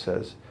canto,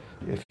 says,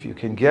 if you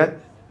can get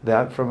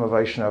that from a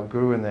Vaishnava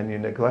Guru and then you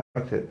neglect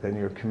it, then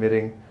you're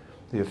committing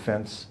the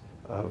offense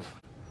of,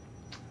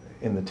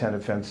 in the 10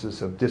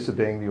 offenses of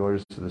disobeying the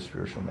orders of the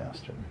spiritual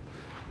master,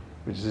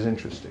 which is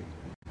interesting.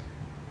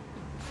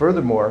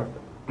 Furthermore,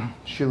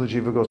 Srila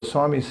Jiva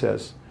Goswami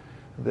says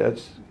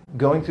that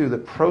going through the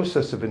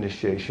process of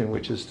initiation,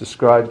 which is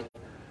described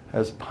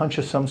as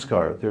Pancha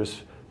Samskar,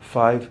 there's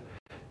 5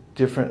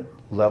 different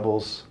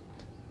levels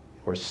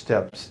or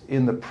steps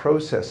in the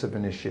process of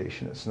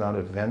initiation. It's not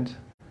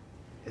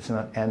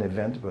an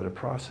event, but a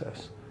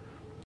process.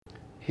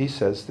 He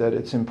says that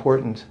it's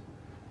important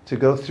to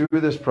go through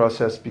this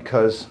process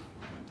because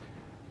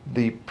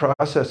the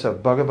process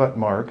of Bhagavat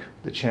Marg,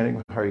 the chanting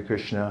of Hare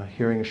Krishna,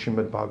 hearing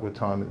Srimad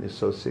Bhagavatam, and the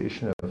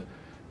association of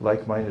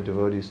like-minded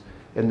devotees,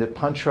 and the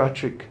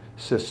Panchatric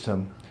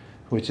system,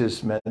 which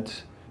is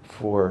meant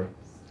for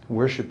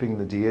worshipping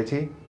the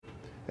deity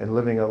and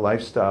living a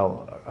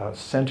lifestyle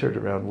centered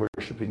around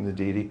worshipping the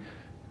deity,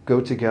 go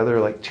together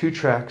like 2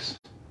 tracks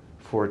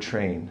for a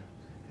train,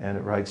 and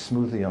it rides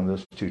smoothly on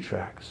those 2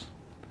 tracks.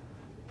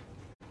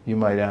 You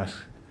might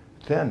ask,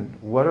 then,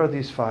 what are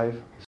these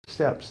 5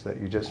 steps that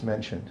you just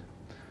mentioned?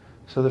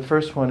 So the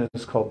first one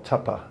is called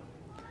tapa.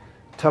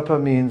 Tapa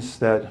means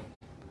that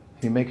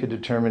you make a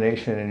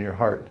determination in your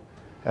heart,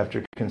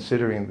 after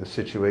considering the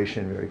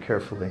situation very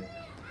carefully,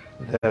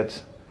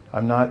 that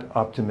I'm not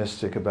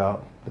optimistic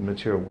about the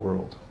material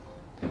world.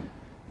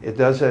 It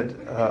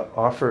doesn't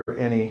offer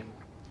any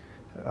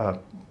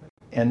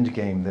end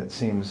game that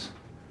seems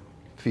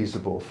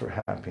feasible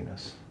for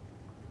happiness.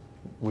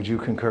 Would you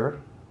concur?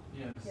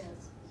 Yes.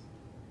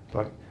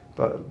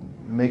 But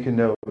make a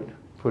note,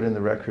 put in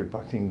the record,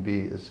 Bhakti B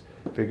is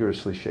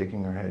vigorously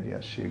shaking her head.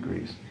 Yes, she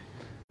agrees.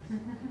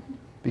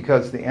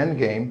 Because the end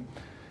game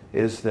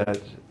is that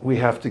we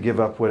have to give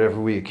up whatever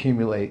we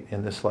accumulate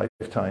in this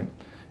lifetime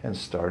and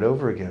start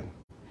over again.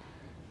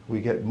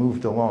 We get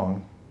moved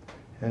along,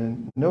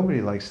 and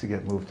nobody likes to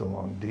get moved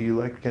along. Do you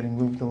like getting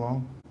moved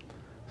along?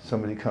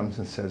 Somebody comes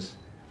and says,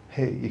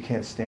 hey, you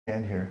can't stand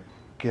here,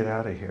 get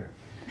out of here.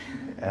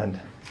 And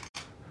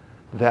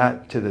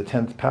that, to the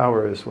 10th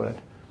power, is what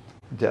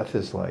death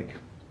is like.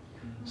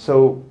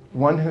 So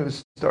one who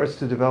starts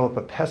to develop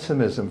a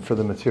pessimism for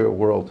the material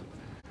world,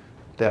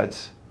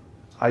 that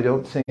I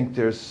don't think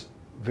there's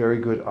very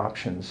good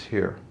options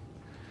here.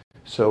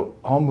 So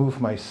I'll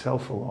move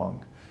myself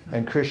along.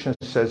 And Krishna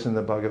says in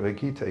the Bhagavad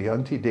Gita,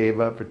 Yanti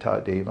deva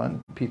vrta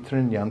devan,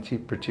 pitrin yanti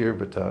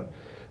pratirvata,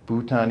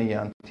 bhutani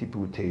yanti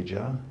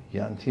bhuteja,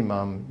 yanti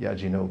mam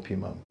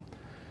yajinopimam.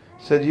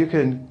 Said you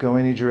can go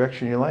any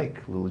direction you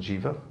like, little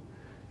jiva.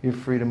 You're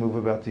free to move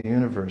about the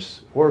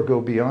universe or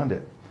go beyond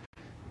it.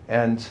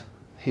 And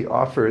he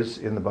offers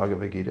in the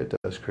Bhagavad Gita,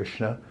 does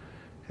Krishna,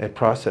 a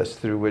process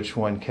through which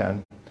one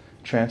can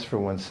transfer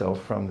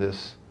oneself from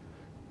this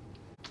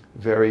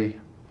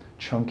very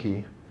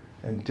chunky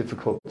and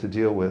difficult to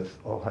deal with,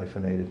 all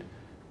hyphenated,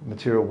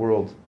 material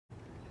world,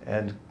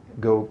 and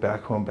go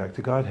back home, back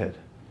to Godhead.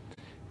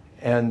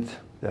 And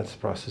that's the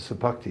process of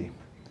bhakti.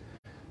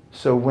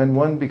 So when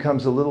one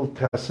becomes a little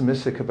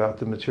pessimistic about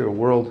the material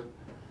world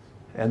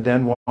and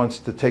then wants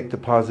to take the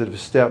positive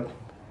step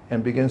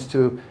and begins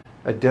to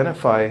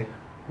identify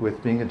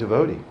with being a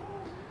devotee,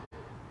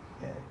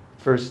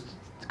 first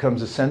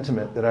comes a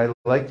sentiment that I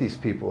like these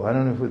people. I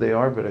don't know who they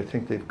are, but I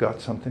think they've got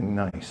something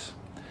nice.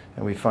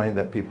 And we find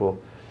that people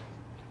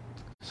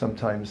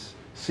sometimes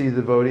see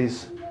the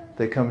devotees,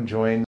 they come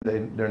join,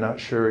 they're not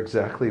sure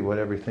exactly what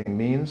everything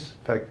means.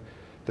 In fact,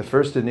 the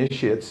first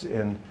initiates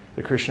in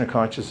the Krishna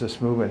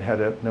consciousness movement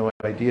had no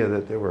idea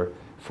that there were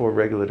 4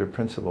 regulative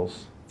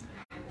principles.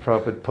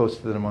 Prabhupada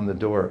posted them on the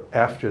door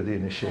after the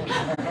initiation.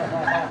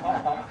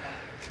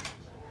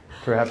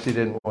 Perhaps he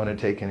didn't want to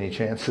take any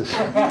chances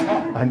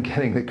on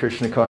getting the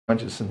Krishna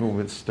consciousness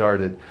movement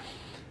started.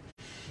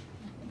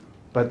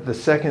 But the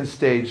second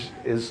stage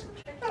is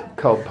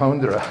called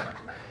Pondra.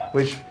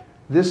 which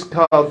this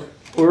called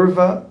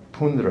Urva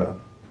Pundra,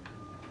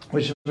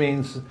 which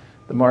means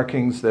the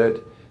markings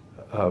that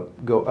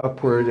go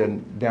upward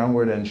and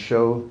downward and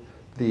show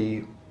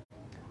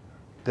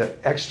that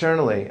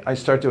externally I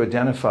start to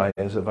identify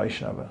as a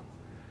Vaishnava.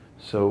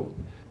 So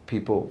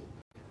people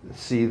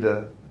see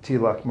the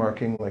tilak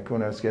marking, like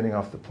when I was getting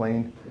off the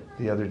plane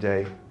the other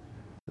day,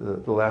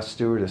 the last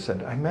stewardess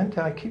said,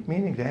 I keep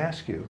meaning to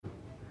ask you,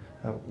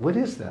 what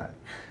is that?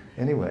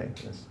 Anyway,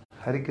 it's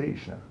Hare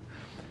Krishna.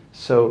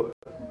 So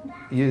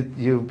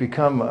you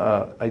become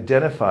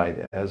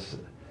identified as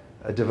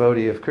a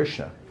devotee of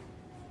Krishna.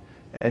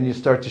 And you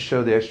start to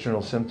show the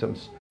external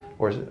symptoms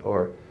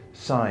or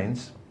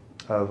signs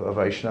of a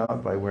Vaishnava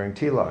by wearing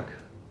tilak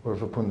or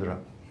vapundra.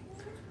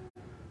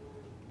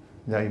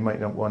 Now you might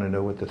not want to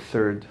know what the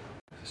third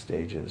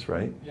stage is,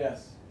 right?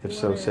 Yes. If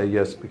so, say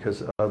yes,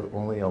 because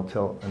only I'll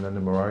tell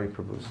Ananda Murari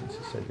Prabhu since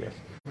he said yes.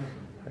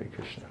 Hare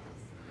Krishna.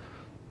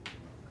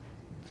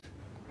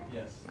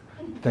 Yes.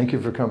 Thank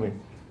you for coming.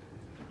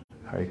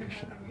 Hare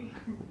Krishna.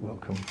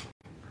 Welcome.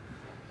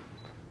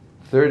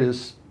 Third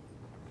is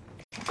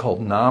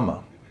called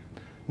Nama.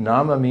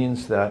 Nama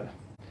means that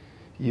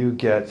you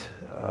get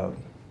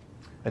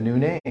a new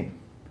name,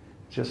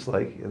 just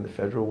like in the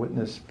Federal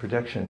Witness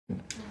Protection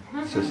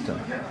System.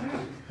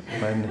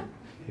 When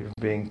you're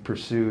being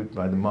pursued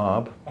by the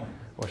mob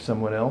or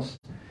someone else,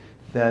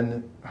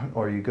 then,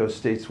 or you go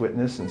state's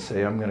witness and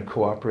say, I'm going to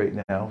cooperate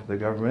now with the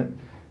government,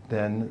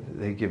 then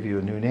they give you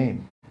a new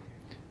name.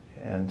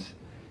 And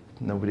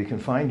nobody can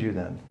find you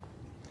then.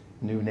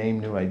 New name,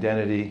 new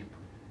identity,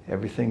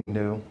 everything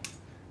new.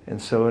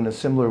 And so in a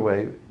similar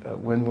way,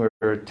 when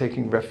we're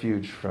taking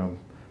refuge from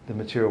the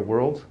material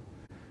world,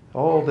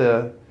 all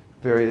the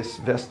various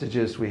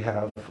vestiges we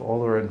have,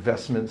 all our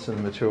investments in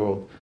the material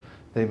world,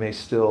 they may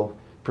still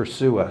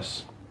pursue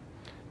us.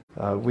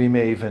 We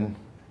may even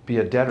be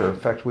a debtor. In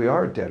fact, we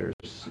are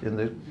debtors. In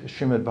the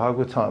Srimad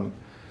Bhagavatam,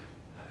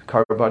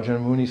 Karabhajana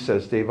Muni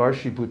says,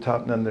 Devarshi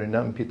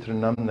bhutapnandrinam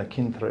pitranam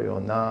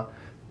nakintrayo na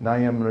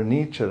nayam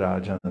ranicha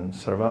rajan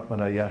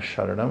sarvatmanaya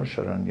sharanam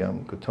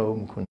sharanyam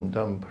kutom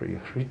kundam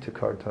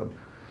prihritakartam,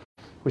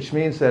 which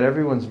means that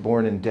everyone's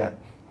born in debt.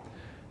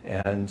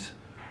 And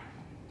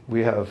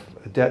we have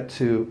a debt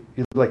to,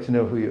 you'd like to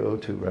know who you owe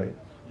to, right?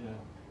 Yeah.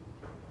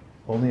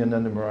 Only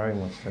Ananda Murari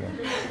wants to know.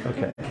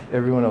 Okay,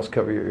 everyone else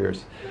cover your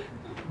ears.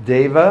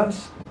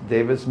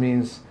 Devas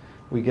means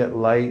we get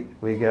light,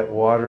 we get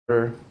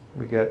water,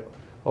 we get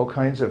all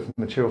kinds of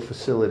material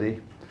facility.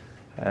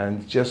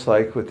 And just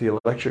like with the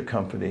electric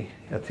company,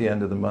 at the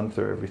end of the month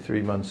or every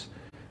 3 months,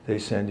 they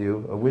send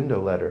you a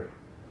window letter,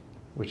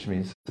 which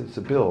means it's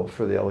a bill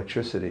for the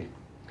electricity.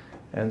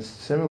 And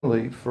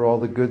similarly, for all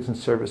the goods and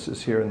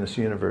services here in this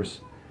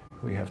universe,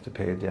 we have to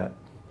pay a debt.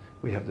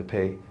 We have to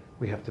pay,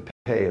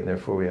 and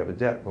therefore we have a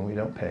debt when we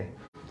don't pay.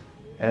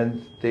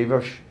 And the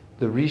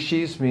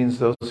rishis means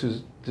those who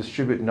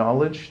distribute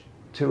knowledge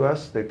to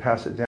us. They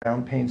pass it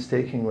down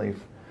painstakingly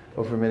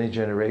over many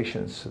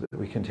generations so that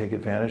we can take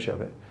advantage of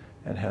it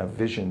and have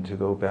vision to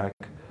go back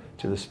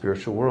to the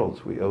spiritual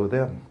world. We owe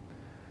them.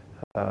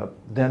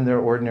 Then there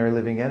are ordinary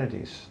living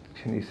entities.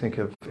 Can you think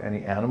of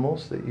any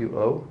animals that you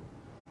owe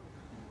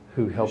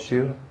who helped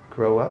you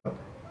grow up?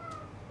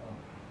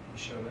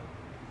 Yashoda.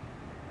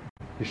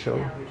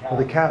 Yashoda? Oh,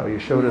 the cow.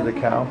 Yashoda the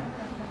cow.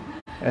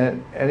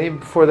 And even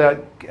before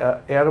that,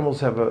 animals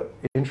have an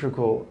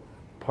integral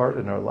part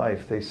in our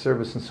life. They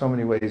serve us in so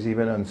many ways,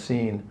 even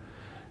unseen.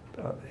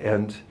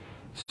 And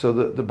so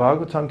the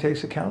Bhagavatam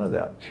takes account of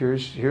that.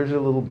 Here's a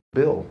little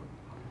bill.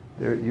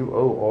 There, you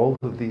owe all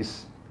of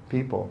these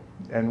people.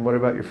 And what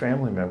about your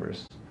family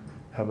members?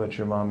 How about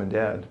your mom and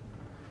dad?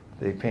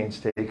 They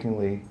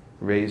painstakingly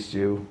raised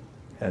you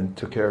and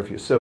took care of you.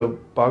 So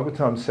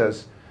Bhagavatam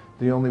says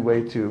the only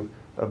way to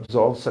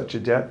absolve such a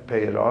debt,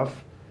 pay it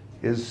off,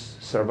 is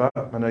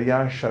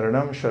sarvatmanaya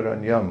sharanam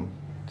sharanyam.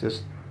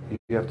 Just,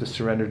 you have to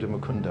surrender to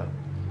Mukunda.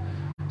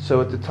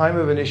 So at the time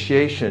of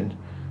initiation,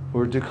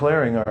 we're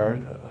declaring our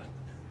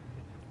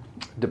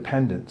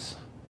dependence.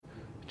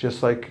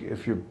 Just like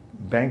if you're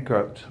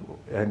bankrupt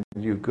and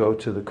you go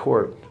to the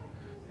court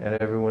and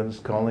everyone's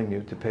calling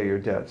you to pay your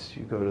debts,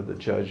 you go to the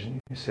judge and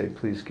you say,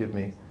 please give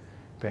me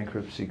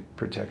bankruptcy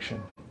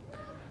protection,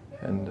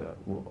 and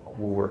we'll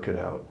work it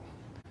out.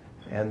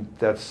 And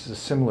that's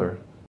similar.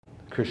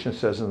 Krishna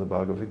says in the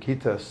Bhagavad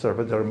Gita,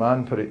 Sarva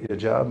dharman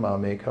parityaja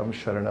mamekam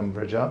sharanam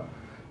vraja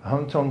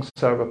aham tong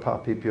sarva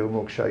papibhyo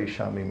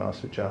mokshayishami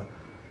masuja.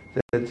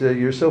 That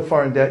you're so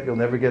far in debt you'll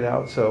never get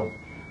out, so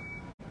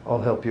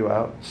I'll help you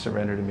out.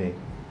 Surrender to me.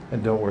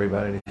 And don't worry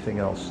about anything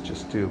else.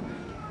 Just do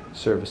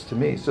service to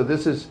me. So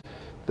this is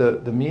the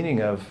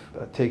meaning of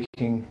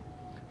taking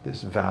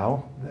this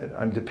vow that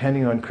I'm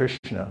depending on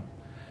Krishna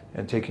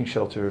and taking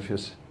shelter of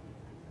his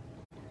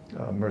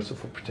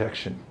merciful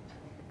protection.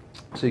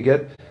 So you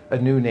get a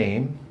new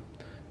name,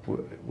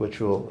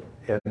 which will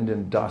end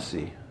in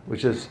Dasi,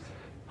 which is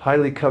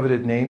highly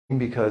coveted name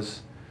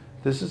because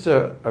this is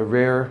a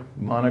rare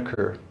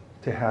moniker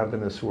to have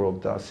in this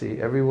world, Dasi.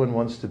 Everyone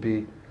wants to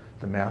be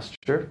the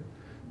master,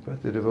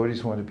 but the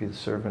devotees want to be the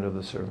servant of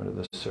the servant of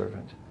the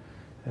servant.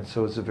 And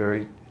so it's a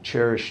very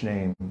cherished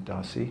name,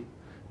 Dasi.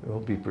 It will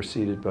be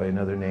preceded by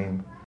another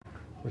name,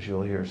 which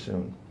you'll hear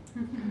soon.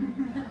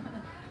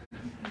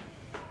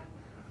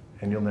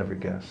 And you'll never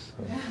guess.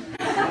 So.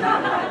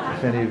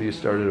 If any of you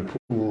started a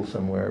pool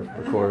somewhere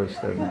for chorus,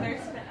 then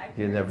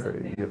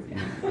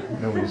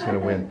nobody's going to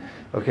win.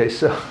 Okay,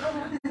 so,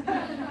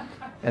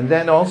 and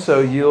then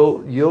also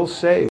you'll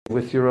say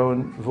with your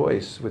own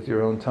voice, with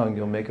your own tongue,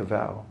 you'll make a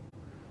vow.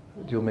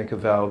 You'll make a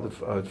vow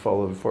to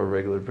follow the 4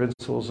 regular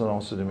principles and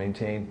also to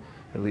maintain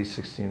at least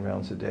 16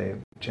 rounds a day of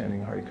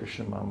chanting Hare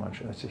Krishna Maha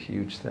Mantra. That's a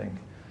huge thing.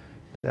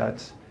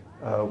 That's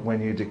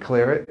when you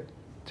declare it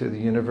to the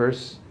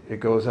universe, it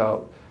goes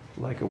out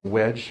like a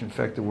wedge. In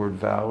fact, the word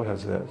vow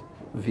has a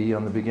V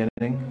on the beginning.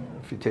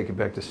 If you take it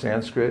back to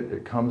Sanskrit,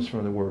 it comes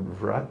from the word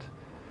vrat,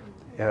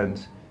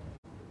 and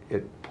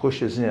it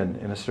pushes in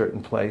a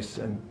certain place,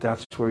 and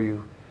that's where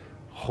you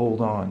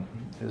hold on,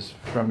 is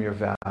from your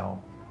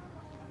vow.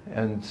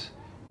 And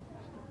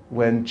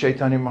when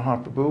Chaitanya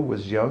Mahaprabhu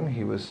was young,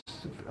 he was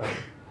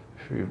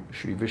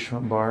Sri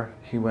Vishwambar.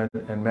 He went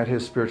and met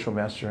his spiritual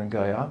master in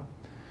Gaya,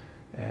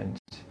 and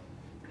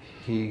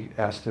he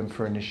asked him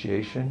for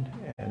initiation,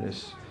 and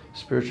his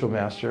spiritual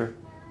master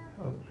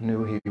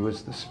knew he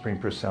was the Supreme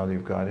Personality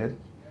of Godhead,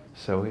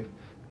 so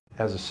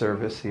as a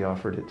service he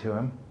offered it to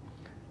him.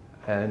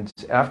 And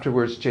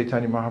afterwards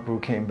Chaitanya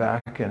Mahaprabhu came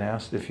back and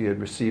asked if he had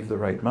received the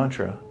right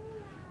mantra,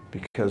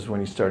 because when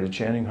he started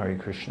chanting Hare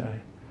Krishna,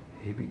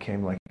 he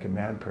became like a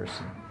mad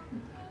person.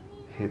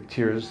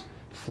 Tears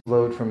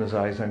flowed from his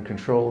eyes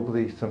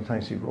uncontrollably.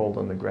 Sometimes he rolled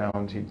on the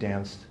ground, he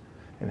danced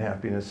in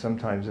happiness,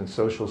 sometimes in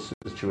social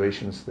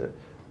situations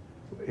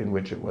in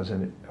which it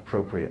wasn't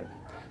appropriate.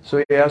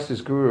 So he asked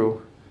his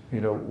guru,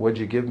 what'd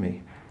you give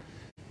me?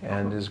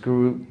 And his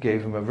guru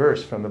gave him a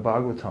verse from the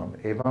Bhagavatam.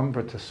 Evam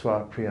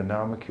vratasva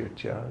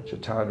priyanamakyutya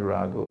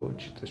chatanurago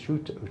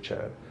chitashuta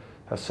uchar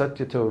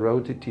hasatyato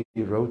rotiti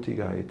roti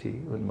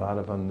gayati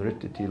unmadavan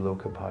nrititi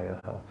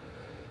lokabhayaha.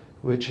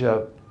 Which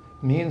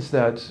means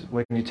that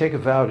when you take a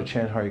vow to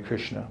chant Hare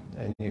Krishna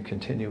and you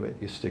continue it,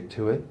 you stick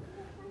to it,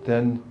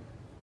 then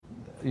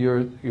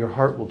your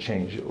heart will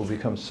change. It will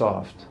become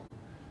soft.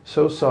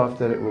 So soft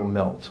that it will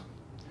melt.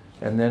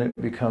 And then it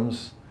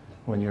becomes,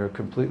 when you're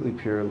completely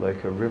pure,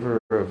 like a river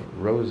of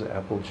rose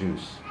apple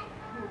juice.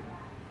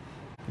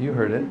 You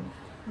heard it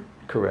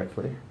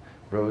correctly.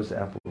 Rose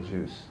apple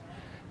juice.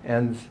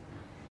 And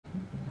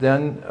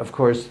then, of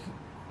course,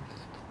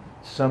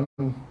 some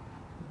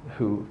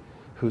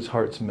whose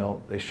hearts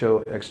melt, they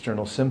show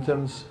external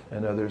symptoms,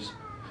 and others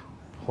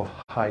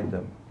hide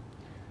them.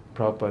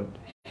 Prabhupada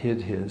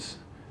hid his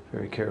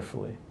very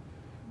carefully.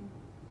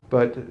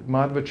 But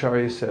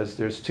Madhvacharya says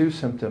there's 2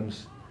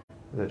 symptoms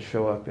that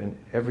show up in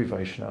every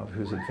Vaishnava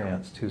who's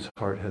advanced, whose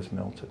heart has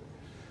melted.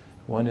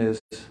 One is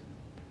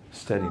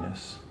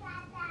steadiness,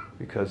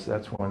 because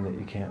that's one that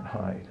you can't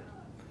hide.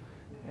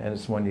 And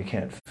it's one you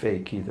can't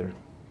fake either,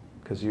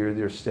 because you're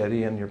either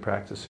steady in your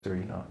practice or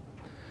you're not.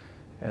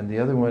 And the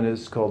other one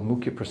is called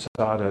Mukhya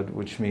Prasada,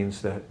 which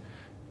means that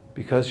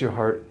because your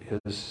heart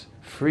is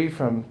free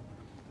from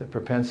the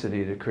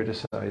propensity to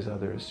criticize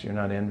others, you're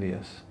not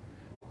envious,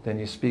 then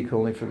you speak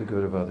only for the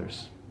good of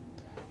others.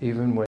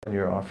 Even when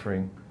you're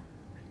offering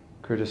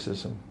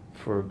criticism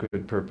for a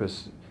good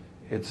purpose,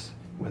 it's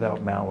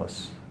without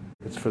malice.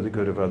 It's for the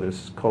good of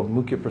others. It's called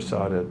Mukhya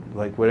Prasada,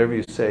 like whatever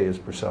you say is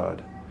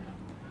prasad,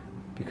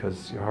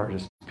 because your heart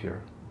is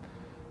pure.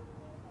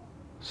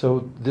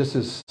 So this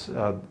is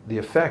the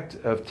effect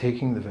of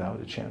taking the vow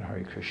to chant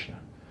Hare Krishna.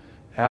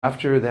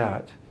 After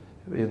that,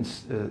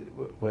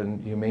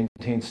 when you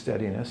maintain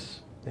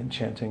steadiness in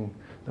chanting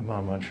the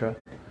Maha Mantra,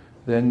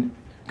 then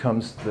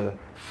comes the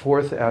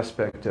 4th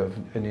aspect of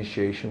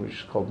initiation, which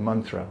is called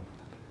mantra.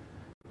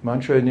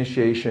 Mantra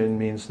initiation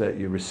means that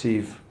you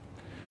receive,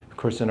 of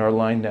course in our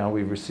line now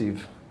we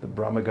receive the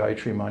Brahma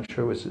Gayatri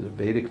mantra, which is a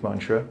Vedic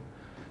mantra.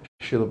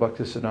 Srila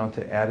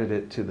Bhaktisiddhanta added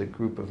it to the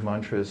group of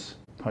mantras,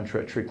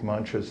 Pancharatrik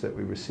mantras that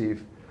we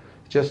receive,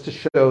 just to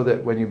show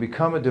that when you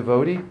become a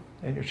devotee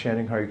and you're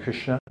chanting Hare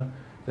Krishna,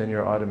 then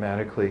you're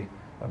automatically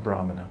a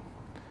Brahmana.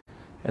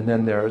 And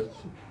then there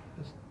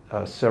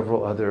are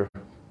several other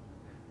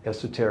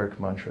esoteric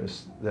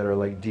mantras that are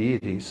like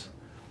deities,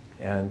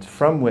 and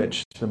from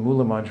which the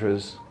Mula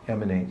mantras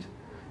emanate.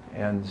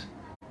 And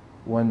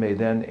one may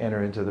then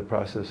enter into the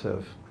process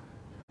of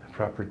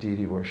proper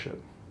deity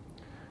worship.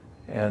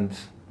 And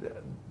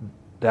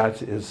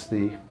that is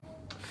the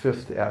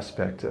 5th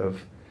aspect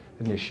of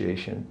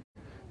initiation,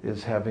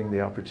 is having the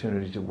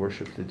opportunity to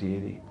worship the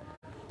deity.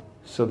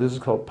 So this is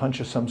called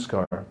Pancha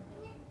Samskar.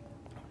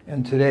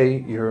 And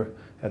today you're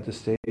at the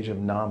stage of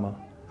Nama,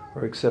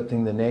 or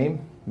accepting the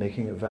name,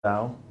 making a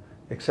vow,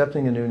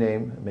 accepting a new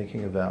name,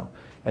 making a vow.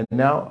 And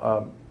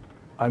now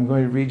I'm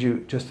going to read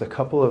you just a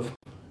couple of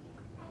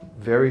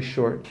very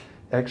short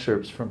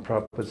excerpts from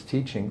Prabhupada's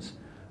teachings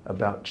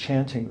about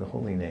chanting the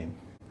holy name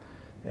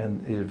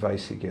and the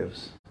advice he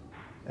gives.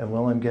 And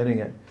while I'm getting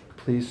it,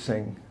 please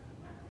sing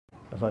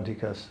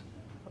Avantikas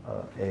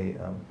a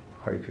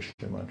Hare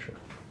Krishna mantra.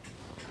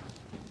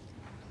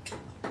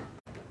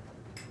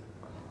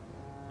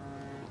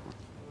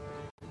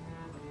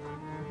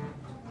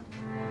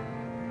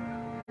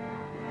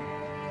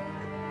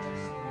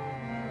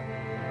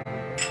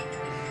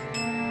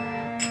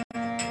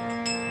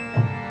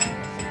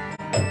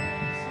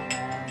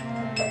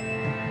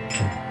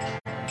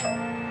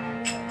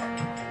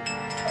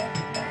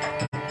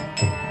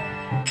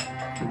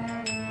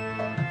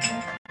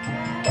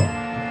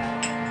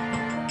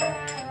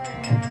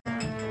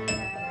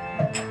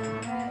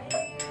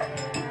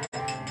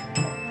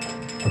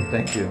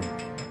 Thank you.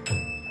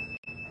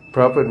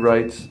 Prabhupada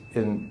writes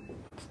in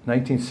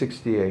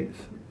 1968,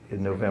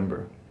 in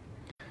November,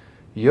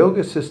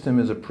 yoga system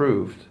is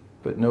approved,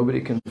 but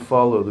nobody can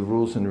follow the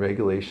rules and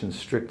regulations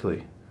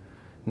strictly.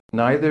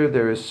 Neither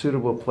there is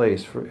suitable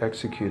place for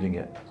executing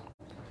it.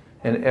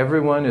 And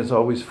everyone is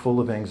always full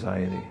of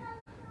anxiety.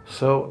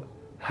 So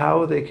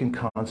how they can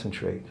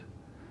concentrate?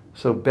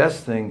 So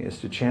best thing is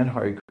to chant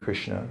Hare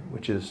Krishna,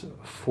 which is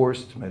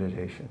forced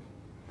meditation.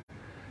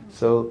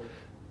 So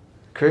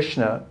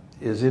Krishna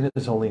is in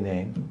his holy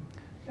name,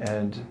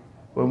 and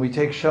when we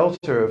take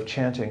shelter of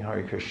chanting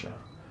Hare Krishna,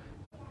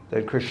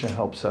 then Krishna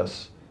helps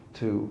us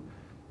to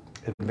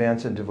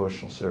advance in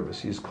devotional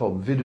service. He's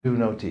called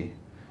Vidunoti.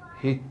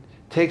 He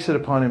takes it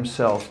upon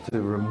himself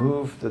to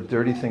remove the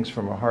dirty things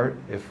from our heart.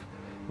 If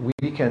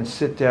we can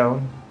sit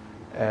down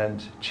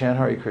and chant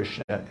Hare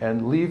Krishna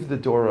and leave the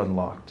door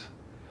unlocked.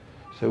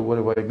 So what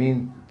do I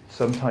mean?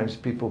 Sometimes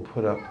people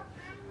put up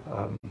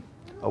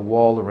a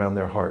wall around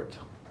their heart.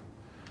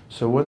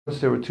 So once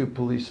there were two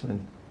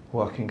policemen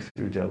walking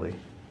through Delhi,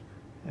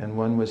 and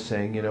one was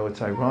saying, you know,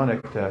 it's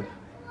ironic that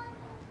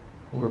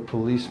we're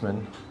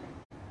policemen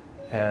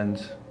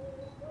and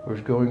we're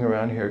going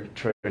around here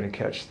trying to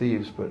catch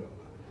thieves, but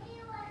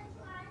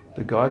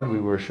the God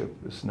we worship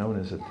is known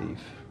as a thief.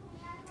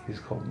 He's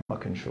called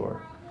Makanshore.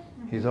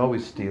 He's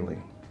always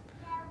stealing.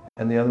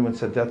 And the other one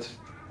said, that's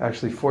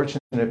actually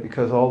fortunate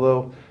because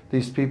although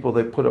these people,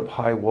 they put up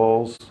high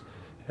walls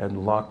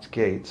and locked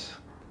gates,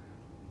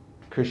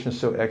 Krishna's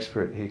so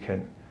expert, he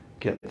can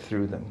get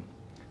through them.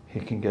 He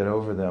can get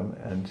over them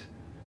and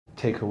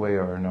take away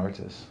our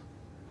anarthas.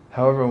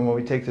 However, when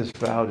we take this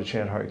vow to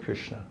chant Hare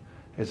Krishna,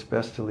 it's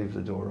best to leave the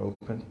door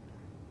open,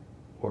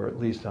 or at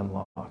least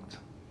unlocked,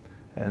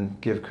 and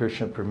give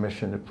Krishna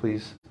permission to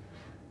please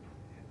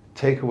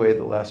take away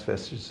the last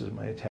vestiges of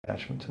my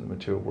attachment to the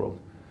material world.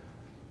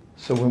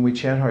 So when we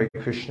chant Hare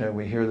Krishna and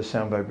we hear the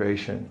sound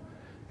vibration,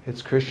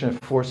 it's Krishna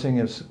forcing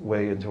his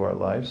way into our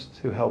lives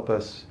to help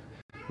us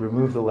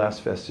remove the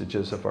last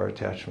vestiges of our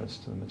attachments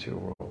to the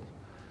material world.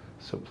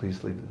 So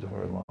please leave the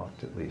door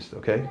unlocked at least,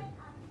 okay?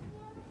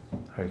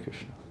 Hare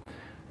Krishna.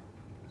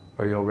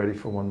 Are you all ready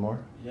for one more?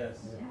 Yes.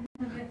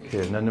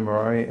 Okay, Nanda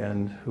Murari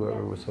and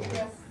whoever was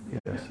over.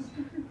 Yes.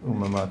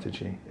 Uma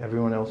Mataji.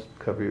 Everyone else,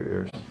 cover your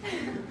ears.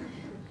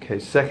 Okay,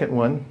 second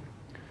one.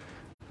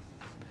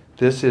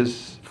 This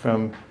is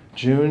from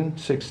June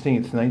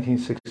 16th,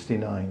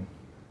 1969.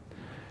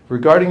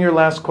 Regarding your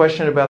last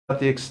question about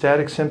the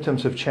ecstatic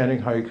symptoms of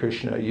chanting Hare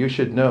Krishna, you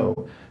should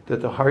know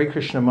that the Hare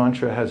Krishna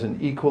mantra has an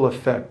equal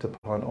effect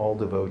upon all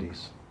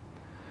devotees.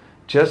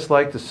 Just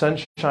like the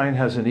sunshine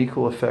has an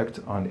equal effect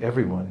on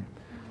everyone,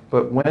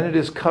 but when it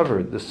is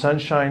covered, the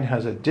sunshine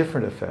has a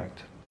different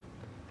effect.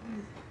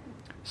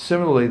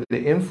 Similarly,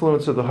 the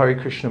influence of the Hare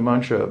Krishna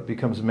mantra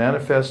becomes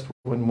manifest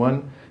when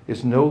one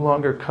is no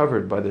longer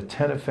covered by the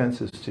 10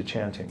 offenses to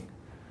chanting.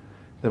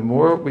 The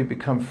more we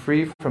become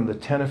free from the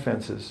 10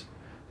 offenses,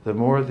 the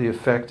more the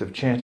effect of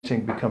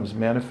chanting becomes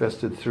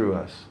manifested through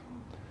us.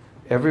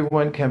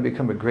 Everyone can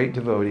become a great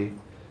devotee,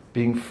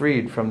 being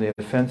freed from the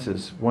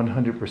offenses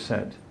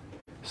 100%,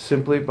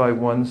 simply by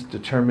one's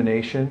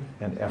determination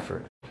and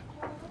effort.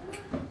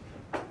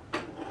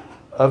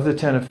 Of the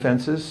 10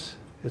 offenses,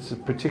 it's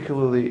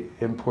particularly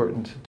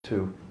important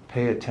to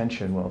pay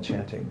attention while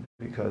chanting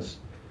because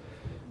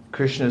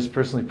Krishna is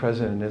personally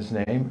present in his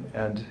name,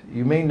 and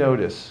you may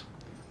notice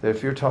that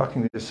if you're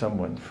talking to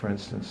someone, for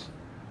instance,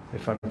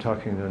 if I'm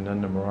talking to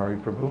Nanda Murari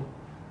Prabhu,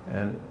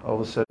 and all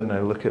of a sudden I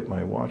look at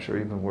my watch, or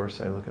even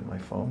worse, I look at my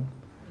phone,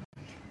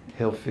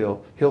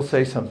 he'll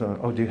say something,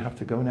 oh, do you have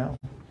to go now?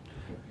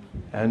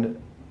 And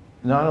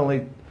not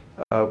only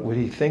would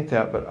he think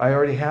that, but I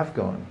already have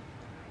gone.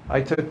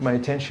 I took my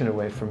attention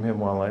away from him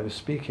while I was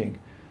speaking.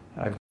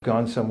 I've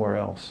gone somewhere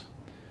else.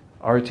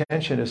 Our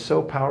attention is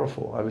so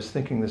powerful. I was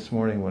thinking this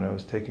morning when I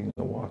was taking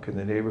a walk in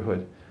the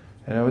neighborhood,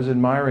 and I was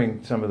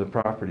admiring some of the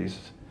properties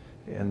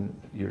in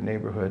your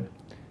neighborhood.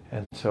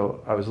 And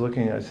so I was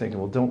looking and I was thinking,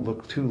 well, don't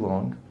look too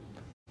long,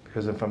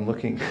 because if I'm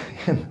looking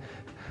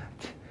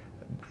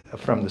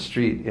from the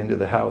street into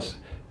the house,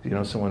 you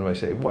know, someone might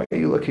say, why are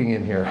you looking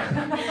in here?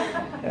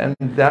 And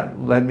that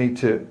led me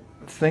to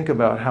think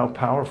about how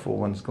powerful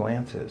one's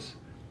glance is.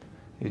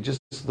 You just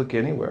look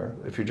anywhere.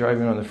 If you're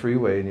driving on the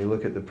freeway and you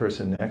look at the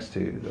person next to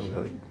you, they'll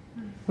be like,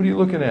 what are you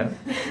looking at?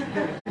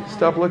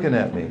 Stop looking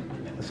at me.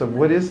 So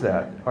what is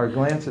that? Our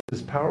glance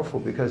is powerful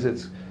because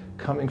it's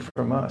coming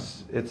from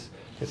us.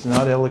 It's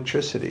not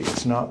electricity,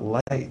 it's not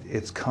light,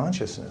 it's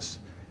consciousness.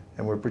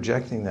 And we're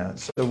projecting that.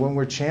 So when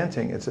we're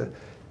chanting, it's an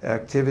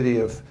activity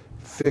of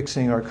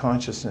fixing our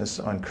consciousness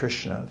on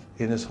Krishna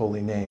in his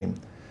holy name.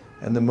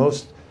 And the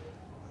most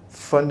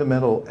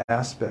fundamental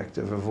aspect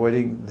of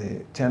avoiding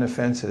the 10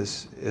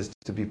 offenses is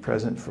to be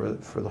present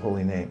for the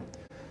holy name.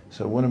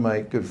 So one of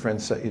my good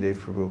friends, Satyadev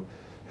Prabhu,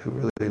 who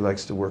really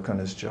likes to work on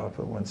his japa,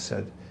 once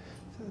said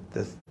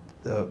that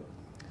the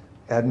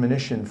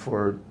admonition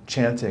for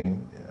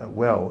chanting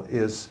well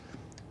is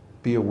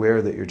be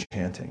aware that you're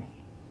chanting.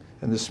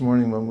 And this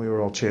morning when we were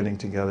all chanting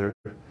together,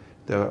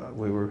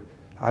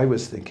 I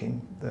was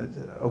thinking that,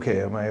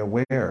 okay, am I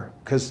aware?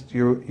 Because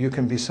you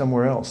can be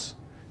somewhere else.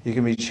 You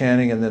can be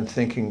chanting and then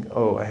thinking,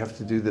 oh, I have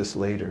to do this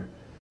later.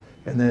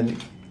 And then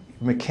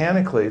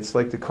mechanically, it's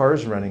like the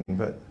car's running,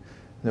 but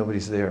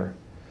nobody's there.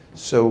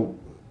 So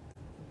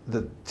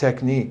the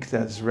technique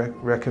that's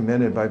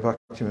recommended by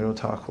Bhaktivinoda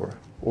Thakur,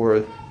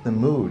 or the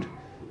mood,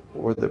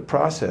 or the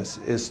process,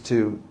 is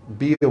to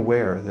be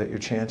aware that you're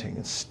chanting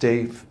and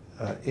stay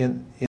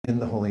in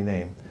the holy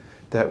name.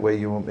 That way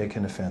you won't make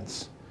an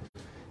offense.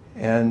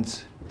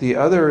 And the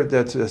other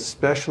that's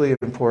especially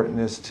important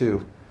is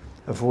to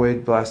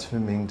avoid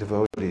blaspheming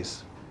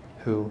devotees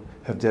who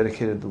have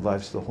dedicated their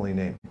lives to the holy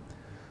name.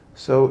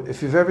 So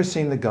if you've ever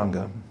seen the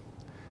Ganga,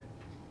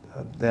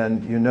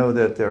 then you know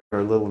that there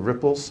are little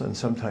ripples and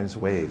sometimes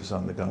waves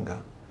on the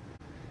Ganga.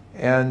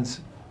 And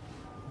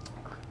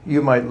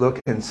you might look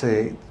and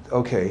say,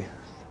 okay,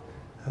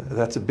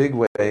 that's a big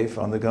wave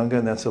on the Ganga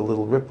and that's a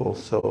little ripple,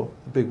 so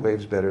the big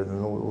wave's better than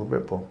the little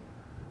ripple.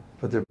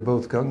 But they're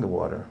both Ganga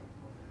water.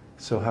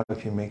 So how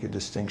can you make a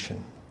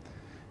distinction?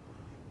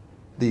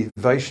 The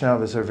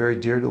Vaishnavas are very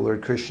dear to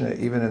Lord Krishna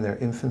even in their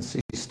infancy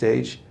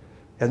stage,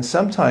 and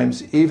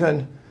sometimes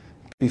even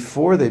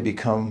before they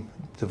become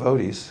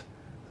devotees,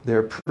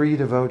 they're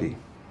pre-devotee.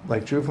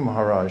 Like Dhruva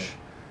Maharaj,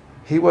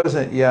 he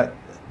wasn't yet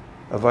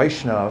a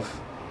Vaishnav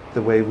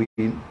the way we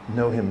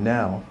know him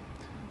now,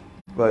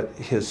 but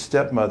his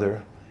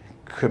stepmother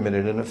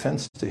committed an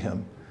offense to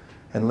him.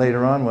 And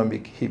later on,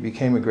 when he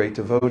became a great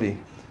devotee,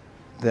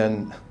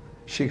 then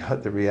she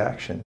got the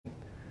reaction.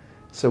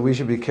 So we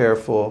should be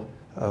careful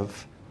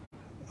of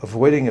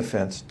avoiding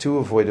offense, to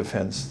avoid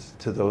offense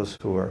to those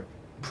who are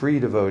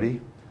pre-devotee,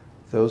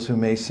 those who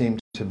may seem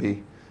to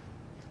be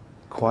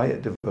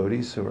quiet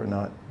devotees who are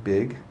not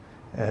big,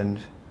 and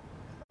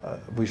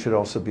we should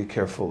also be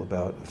careful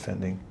about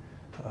offending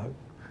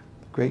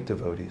great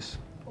devotees,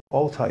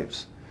 all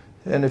types.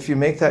 And if you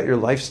make that your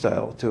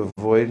lifestyle, to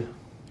avoid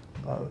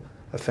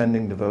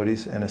offending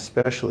devotees, and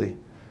especially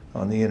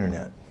on the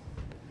internet,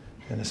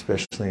 and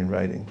especially in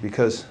writing,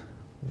 because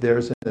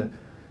there's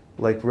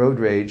like road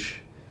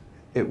rage,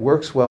 it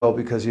works well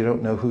because you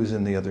don't know who's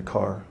in the other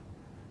car.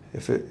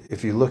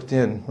 If you looked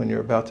in when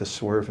you're about to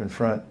swerve in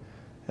front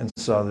and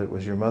saw that it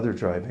was your mother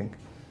driving,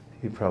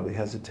 you'd probably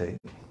hesitate.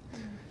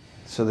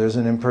 So there's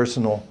an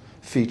impersonal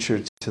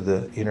feature to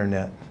the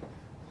internet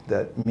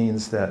that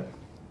means that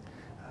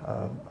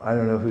I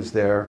don't know who's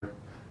there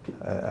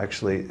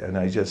actually, and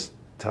I just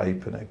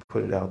type and I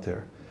put it out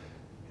there.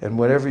 And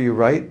whatever you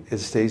write, it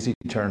stays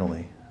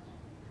eternally.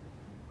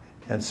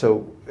 And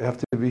so you have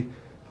to be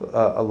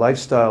a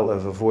lifestyle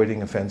of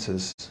avoiding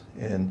offenses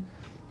in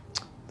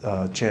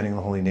chanting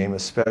the holy name,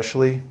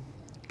 especially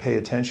pay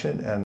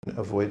attention and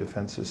avoid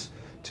offenses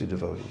to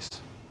devotees.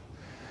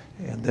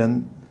 And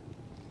then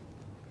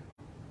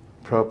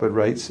Prabhupada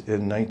writes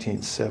in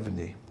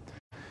 1970,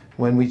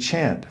 when we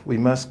chant, we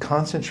must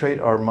concentrate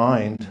our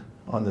mind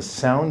on the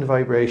sound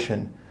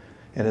vibration,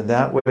 and in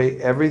that way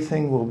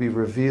everything will be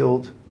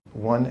revealed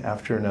one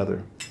after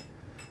another.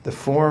 The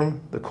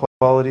form, the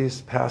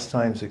qualities,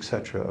 pastimes,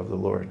 etc. of the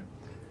Lord.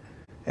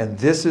 And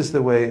this is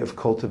the way of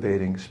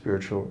cultivating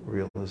spiritual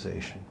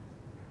realization.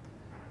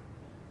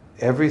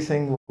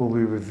 Everything will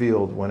be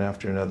revealed one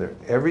after another.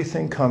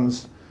 Everything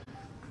comes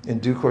in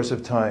due course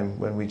of time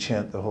when we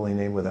chant the holy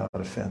name without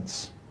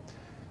offense.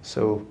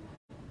 So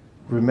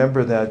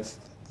remember that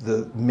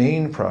the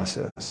main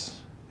process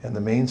and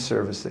the main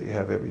service that you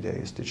have every day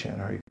is to chant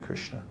Hare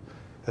Krishna.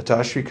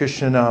 Atashri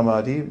Krishna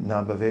namadi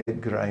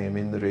nabhaved grayam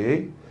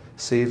indriye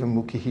seva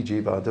mukhi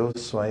jivado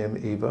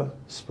swayam eva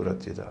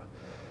spuratyada.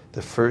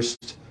 The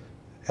first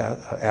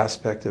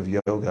aspect of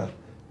yoga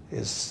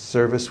is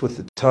service with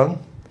the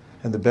tongue,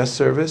 and the best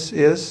service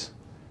is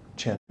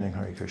chanting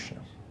Hare Krishna.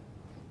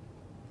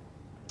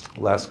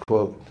 Last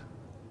quote.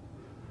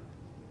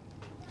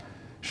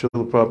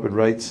 Srila Prabhupada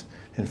writes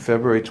on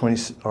February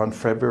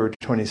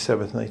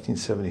 27th,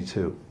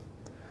 1972,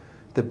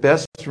 the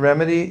best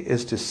remedy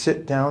is to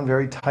sit down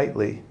very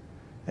tightly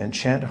and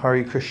chant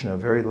Hare Krishna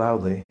very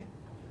loudly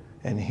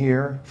and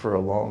hear for a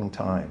long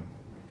time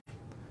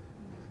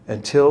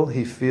until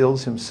he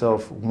feels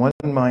himself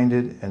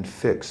one-minded and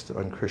fixed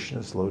on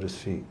Krishna's lotus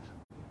feet.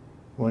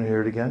 Want to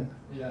hear it again?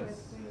 Yes.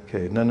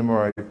 Okay,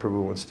 Nandamari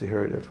Prabhu wants to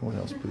hear it. Everyone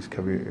else, please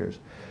cover your ears.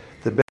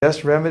 The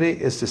best remedy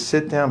is to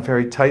sit down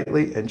very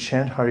tightly and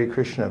chant Hare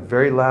Krishna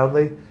very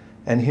loudly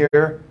and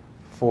hear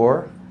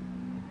for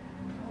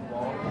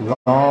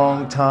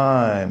long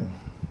time.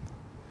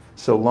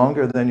 So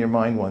longer than your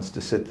mind wants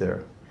to sit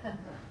there.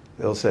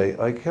 They'll say,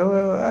 like,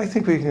 oh, I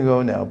think we can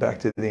go now back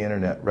to the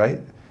internet, right?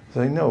 It's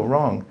like, no,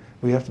 wrong.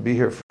 We have to be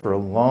here for a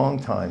long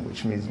time,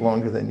 which means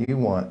longer than you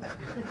want.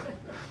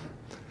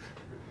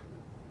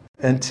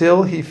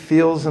 Until he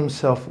feels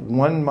himself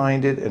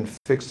one-minded and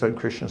fixed on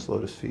Krishna's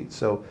lotus feet.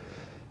 So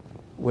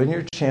when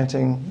you're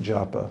chanting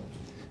japa,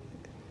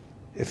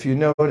 if you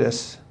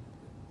notice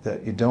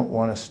that you don't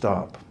want to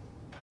stop,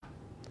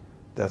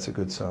 that's a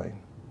good sign.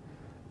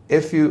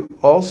 If you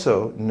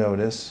also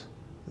notice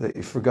that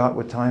you forgot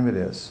what time it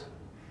is,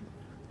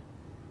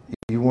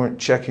 you weren't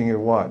checking your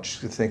watch,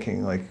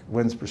 thinking like,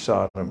 when's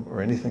prasadam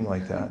or anything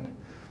like that.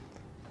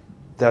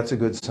 That's a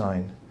good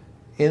sign.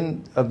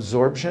 In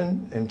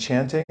absorption and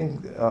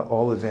chanting,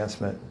 all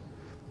advancement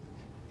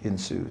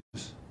ensues.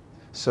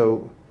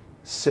 So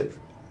sit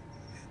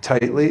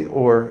tightly,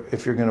 or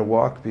if you're going to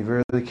walk, be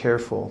really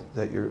careful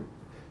that you're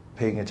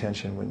paying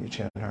attention when you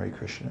chant Hare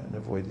Krishna and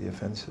avoid the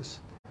offenses.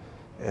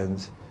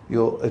 And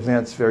you'll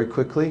advance very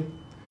quickly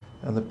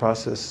in the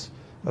process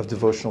of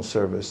devotional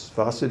service.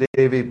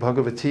 Vasudevi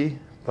Bhagavati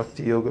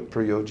Bhakti Yoga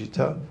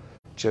Prayojita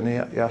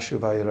Janaya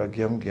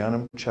Yashuvairagyam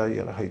Gyanam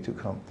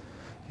Chayalahaitukam.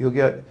 You'll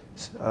get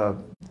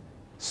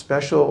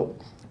special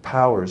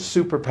powers,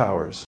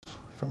 superpowers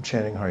from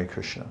chanting Hare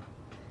Krishna.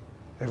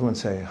 Everyone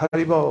say,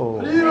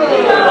 Haribo!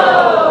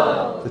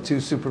 Haribo! The two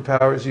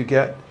superpowers you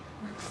get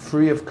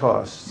free of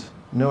cost,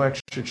 no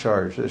extra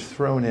charge. They're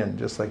thrown in,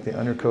 just like the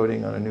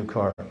undercoating on a new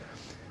car.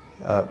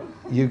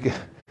 You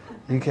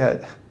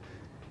get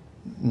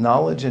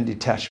knowledge and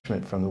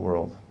detachment from the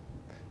world.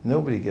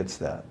 Nobody gets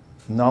that.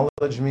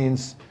 Knowledge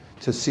means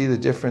to see the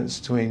difference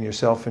between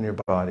yourself and your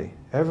body.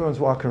 Everyone's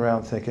walking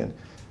around thinking,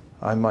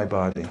 I'm my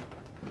body.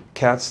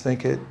 Cats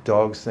think it,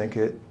 dogs think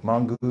it,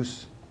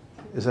 mongoose.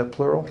 Is that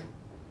plural?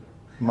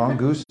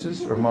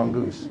 Mongooses or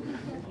mongoose?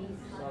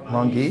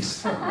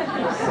 Mongoose?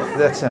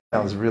 That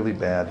sounds really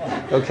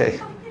bad. Okay.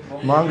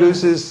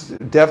 Mongooses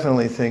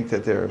definitely think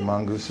that they're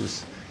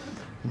mongooses,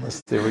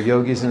 unless they were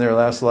yogis in their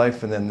last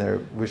life and then they're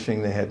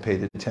wishing they had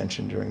paid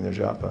attention during their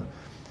japa.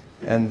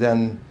 And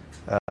then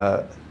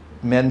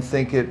men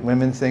think it,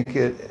 women think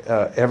it,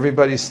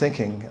 everybody's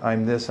thinking,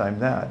 I'm this, I'm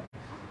that.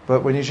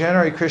 But when you chant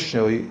Hare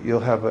Krishna, you'll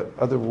have an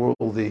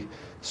otherworldly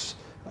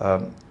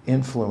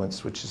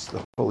influence, which is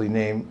the holy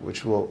name,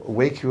 which will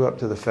wake you up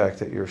to the fact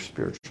that you're a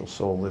spiritual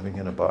soul living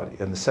in a body.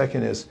 And the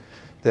second is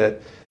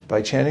that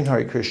by chanting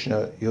Hare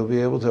Krishna, you'll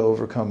be able to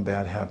overcome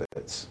bad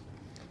habits.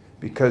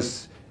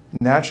 Because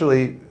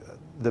naturally,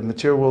 the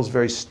material world is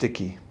very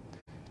sticky,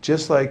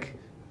 just like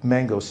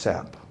mango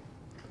sap.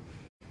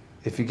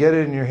 If you get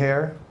it in your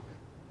hair,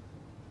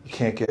 you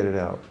can't get it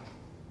out.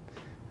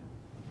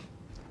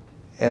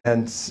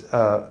 And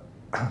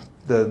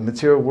the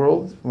material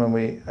world, when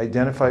we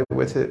identify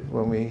with it,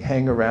 when we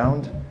hang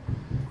around,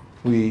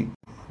 we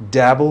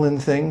dabble in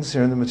things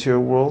here in the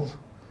material world.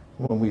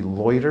 When we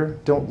loiter,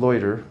 don't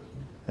loiter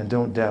and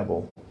don't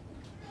dabble.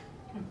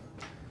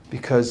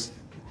 Because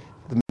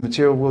the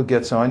material world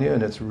gets on you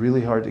and it's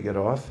really hard to get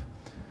off.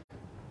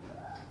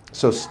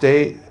 So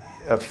stay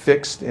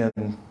fixed in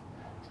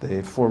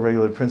the four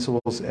regular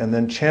principles and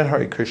then chant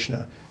Hare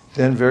Krishna.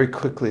 Then very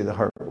quickly the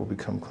heart will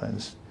become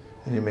cleansed.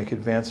 And you make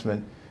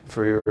advancement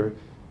for your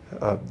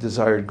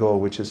desired goal,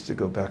 which is to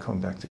go back home,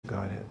 back to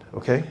Godhead.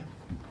 Okay?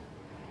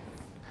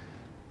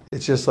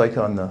 It's just like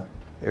on the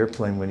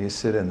airplane when you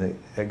sit in the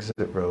exit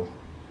row,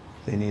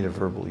 they need a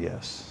verbal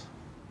yes.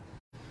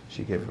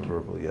 She gave a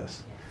verbal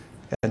yes.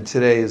 And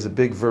today is a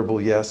big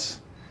verbal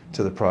yes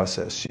to the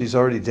process. She's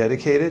already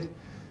dedicated,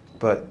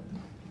 but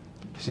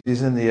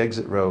she's in the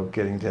exit row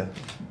getting to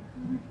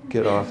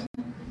get off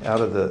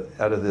out of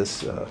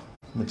this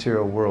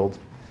material world,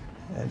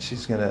 and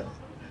she's going to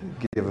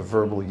give a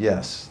verbal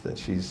yes that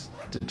she's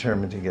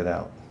determined to get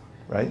out,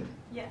 right?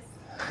 Yes.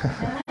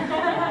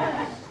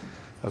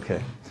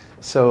 Okay.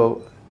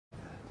 So,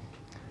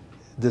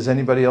 does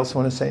anybody else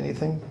want to say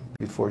anything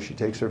before she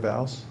takes her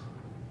vows?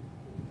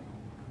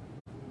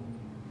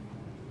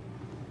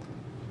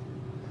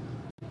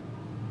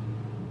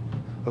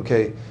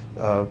 Okay.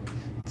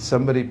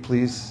 Somebody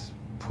please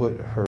put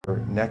her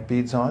neck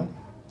beads on.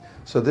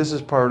 So this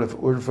is part of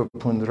Urva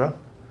Pundra.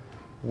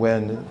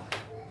 When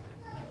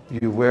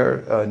you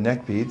wear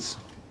neck beads,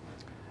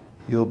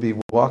 you'll be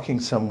walking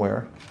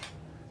somewhere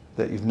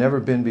that you've never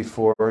been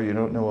before. You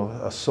don't know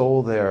a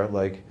soul there,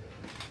 like,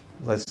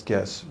 let's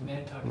guess,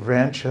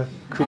 Rancha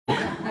Cook.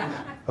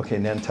 Okay,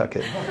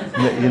 Nantucket.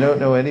 You don't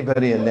know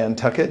anybody in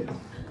Nantucket,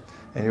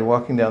 and you're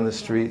walking down the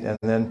street, and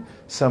then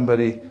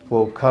somebody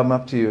will come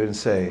up to you and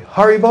say,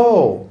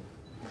 Haribo!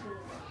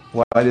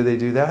 Why do they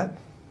do that?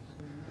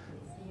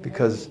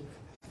 Because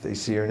they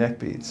see your neck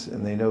beads,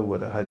 and they know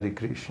what a Hare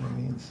Krishna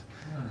means.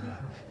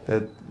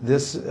 That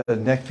this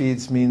neck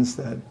beads means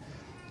that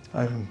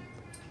I'm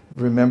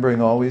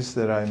remembering always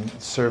that I'm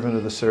servant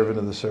of the servant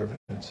of the servant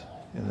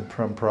in the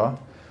parampara.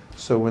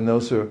 So when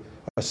those are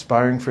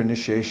aspiring for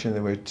initiation, they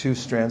wear 2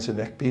 strands of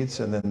neck beads,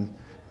 and then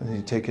when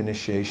you take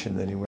initiation,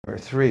 then you wear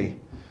 3.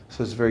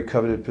 So it's a very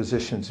coveted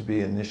position to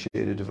be an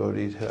initiated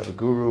devotee, to have a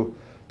guru,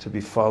 to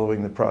be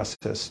following the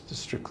process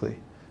strictly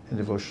in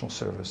devotional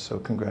service. So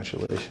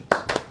congratulations.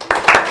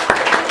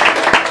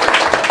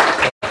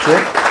 That's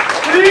it?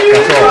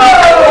 That's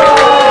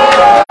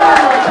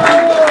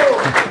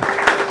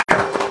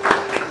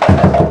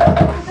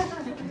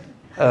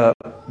all.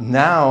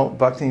 Now,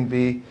 Bhakti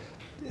B,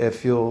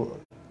 if you'll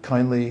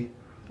kindly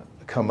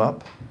come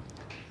up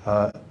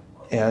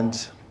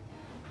and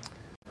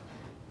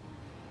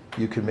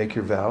you can make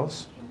your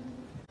vows.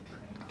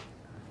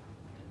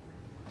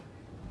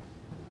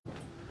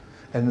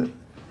 And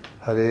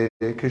Hare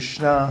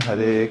Krishna,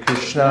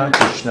 Krishna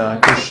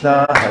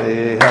Krishna,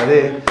 Hare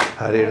Hare,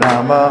 Hare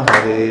Rama,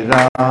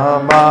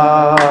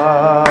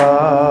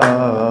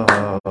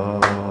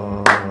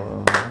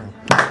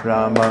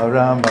 Rama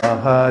Rama,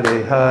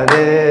 Hare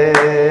Hare.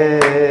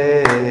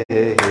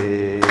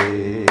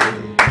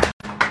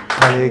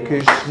 Hare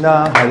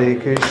Krishna,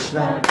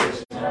 Krishna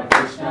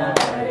Krishna,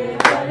 Hare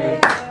Hare,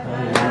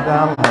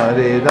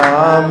 Hare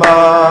Rama,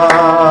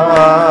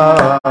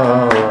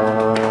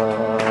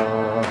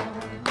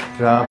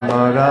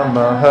 Rama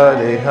Rama,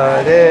 Hare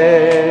Hare.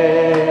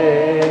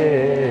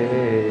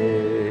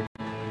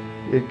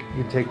 You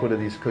can take one of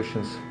these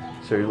cushions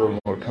so you're a little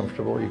more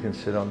comfortable. You can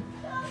sit on,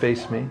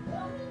 face me,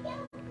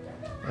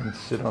 and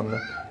sit on the,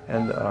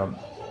 and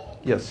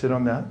sit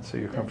on that so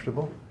you're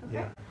comfortable.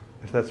 Yeah,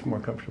 if that's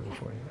more comfortable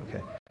for you.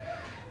 Okay.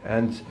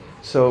 And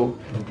so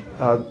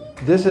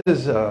this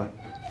is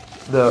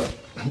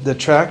the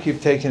track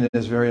you've taken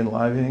is very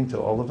enlivening to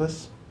all of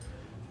us,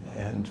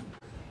 and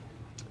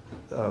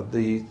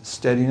the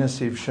steadiness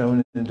you've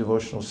shown in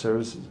devotional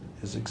service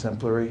is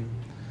exemplary,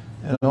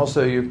 and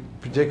also your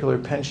particular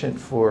penchant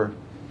for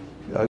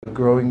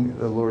growing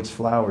the Lord's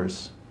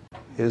flowers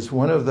is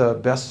one of the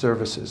best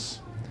services.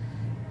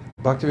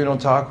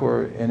 Bhaktivinoda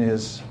Thakur in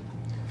his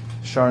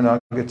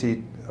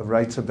Sharanagati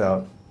writes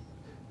about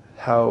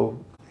how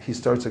he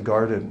starts a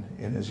garden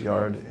in his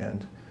yard,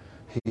 and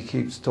he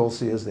keeps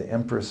Tulsi as the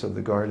empress of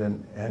the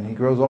garden, and he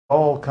grows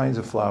all kinds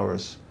of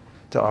flowers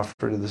to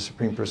offer to the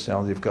Supreme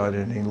Personality of God,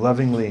 and he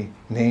lovingly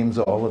names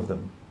all of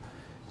them,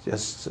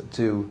 just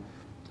to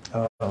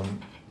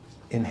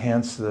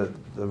enhance the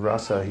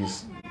rasa.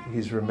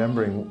 He's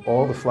remembering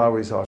all the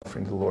flowers he's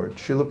offering to the Lord.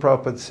 Srila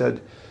Prabhupada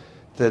said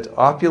that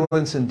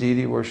opulence in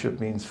deity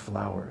worship means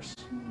flowers.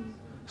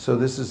 So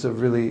this is a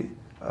really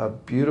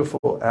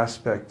beautiful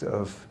aspect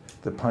of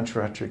the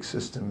Pancharatric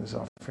system, is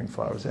offering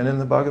flowers. And in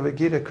the Bhagavad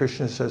Gita,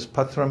 Krishna says,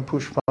 Patram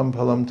pushpam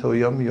palam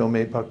toyam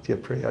yome bhaktya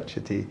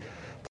prayachati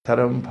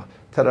taraham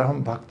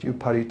bhaktyu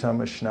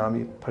paritam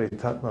ashnami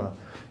paritatmana.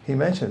 He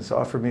mentions,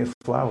 offer me a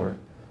flower.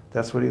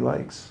 That's what he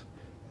likes.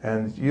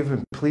 And you've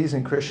been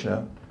pleasing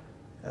Krishna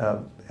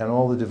and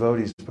all the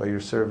devotees by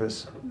your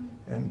service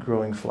and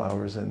growing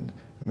flowers and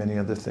many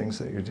other things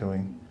that you're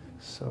doing.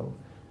 So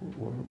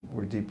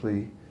we're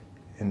deeply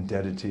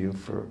indebted to you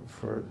for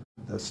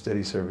the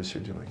steady service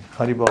you're doing.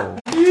 Haribol.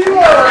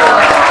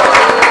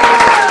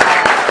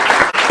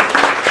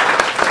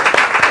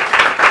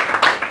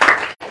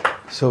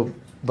 So,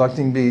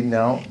 Bhakti B,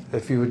 now,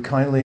 if you would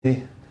kindly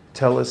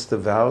tell us the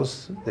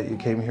vows that you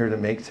came here to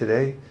make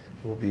today,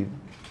 we'll be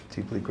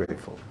deeply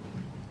grateful.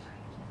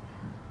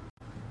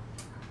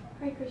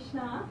 Hare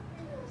Krishna.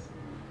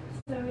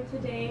 So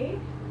today,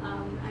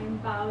 I'm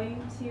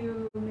vowing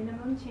to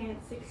minimum chant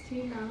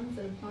 16 rounds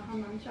of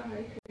Mahamantra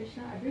Hare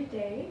Krishna every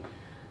day.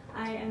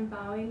 I am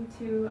vowing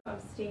to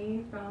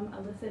abstain from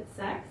illicit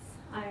sex.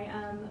 I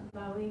am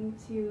vowing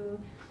to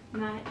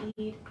not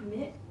eat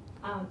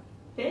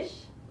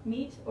fish,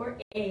 meat, or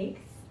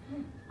eggs.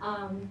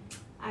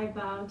 I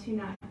vow to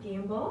not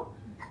gamble.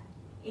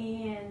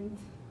 And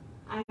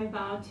I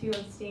vow to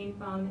abstain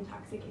from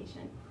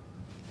intoxication.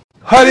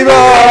 Haribol!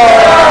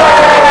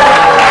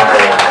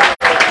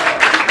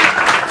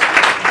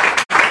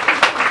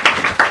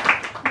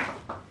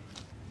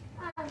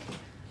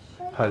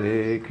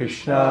 Hare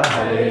Krishna,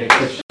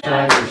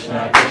 Krishna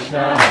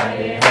Krishna,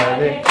 Hare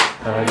Hare,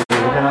 Hare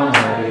Rama,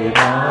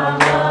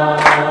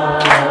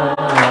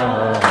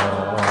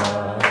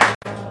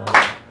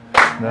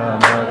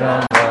 Rama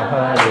Rama,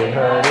 Hare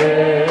Hare.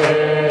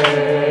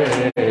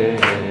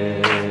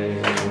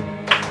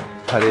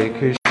 Hare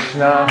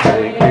Krishna,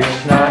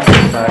 Krishna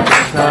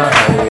Krishna,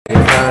 Hare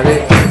Hare,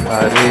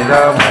 Hare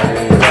Rama,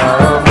 Hare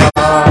Rama.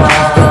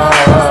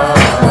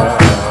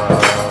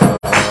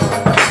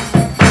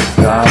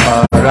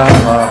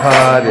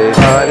 Hare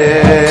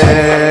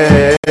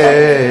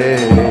Hare.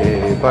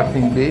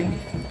 Bhakti B.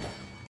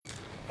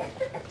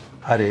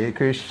 Hare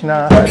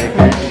Krishna,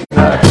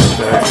 Krishna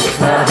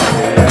Krishna,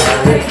 Hare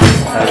Hare,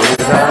 Hare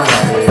Rama,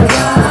 Hare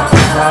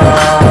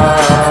Rama,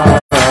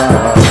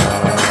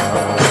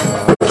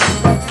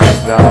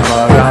 Rama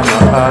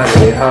Rama,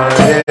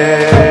 Hare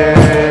Hare.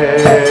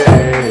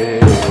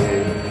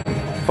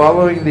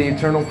 Following the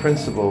eternal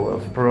principle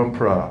of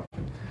Parampara,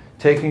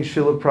 taking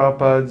Srila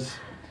Prabhupada's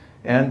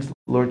and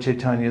Lord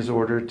Chaitanya's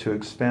order to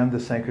expand the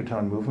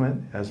Sankirtan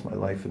movement as my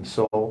life and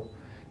soul,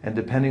 and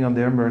depending on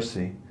their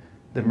mercy,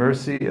 the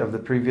mercy of the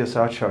previous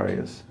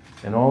acharyas,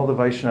 and all the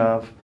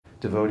Vaishnav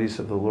devotees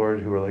of the Lord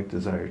who are like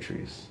desire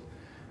trees.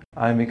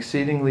 I am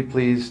exceedingly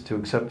pleased to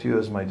accept you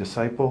as my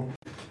disciple,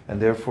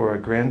 and therefore a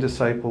grand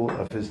disciple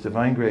of His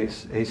Divine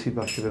Grace, A.C.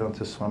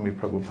 Bhaktivedanta Swami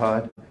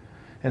Prabhupada,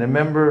 and a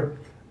member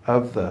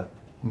of the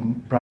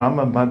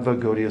Brahma Madhva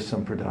Gaudiya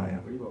Sampradaya.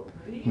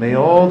 May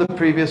all the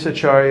previous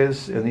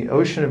acharyas and the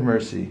ocean of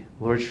mercy,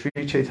 Lord Sri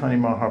Chaitanya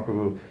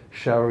Mahaprabhu,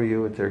 shower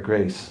you with their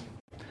grace.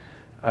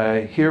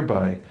 I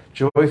hereby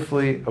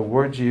joyfully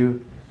award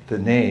you the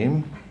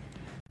name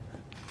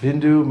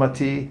Bindu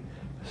Mati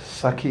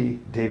Saki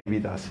Devi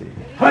Dasi.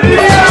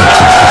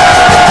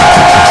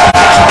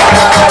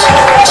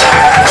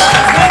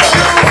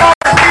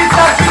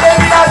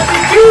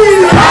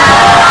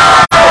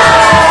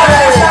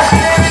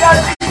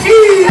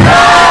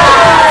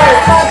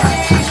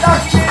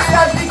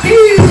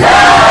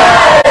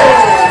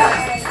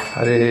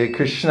 Hare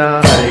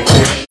Krishna, Hare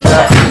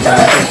Krishna, Krishna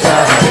Krishna,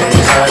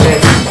 Hare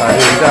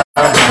Hare,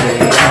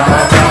 Hare Rama,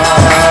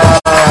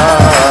 Hare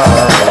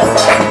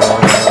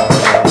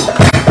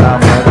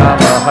Rama,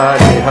 Rama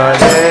Rama,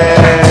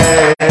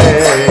 Hare Hare.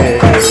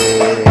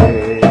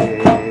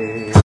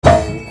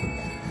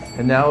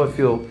 And now if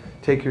you'll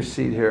take your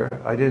seat here.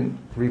 I didn't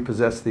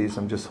repossess these,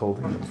 I'm just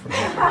holding them for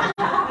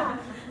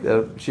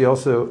her. She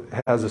also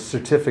has a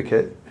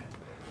certificate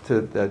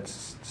that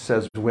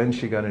says when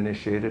she got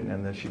initiated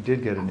and that she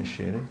did get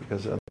initiated,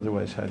 because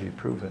otherwise how do you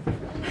prove it?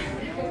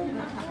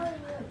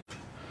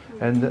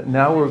 And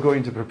now we're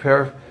going to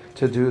prepare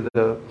to do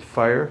the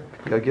fire.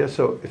 I guess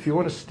so. If you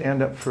want to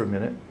stand up for a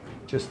minute,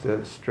 just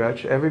to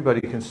stretch.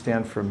 Everybody can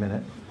stand for a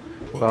minute.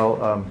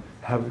 We'll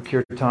have a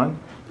kirtan,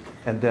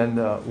 and then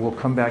we'll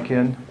come back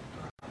in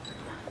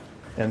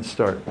and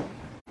start.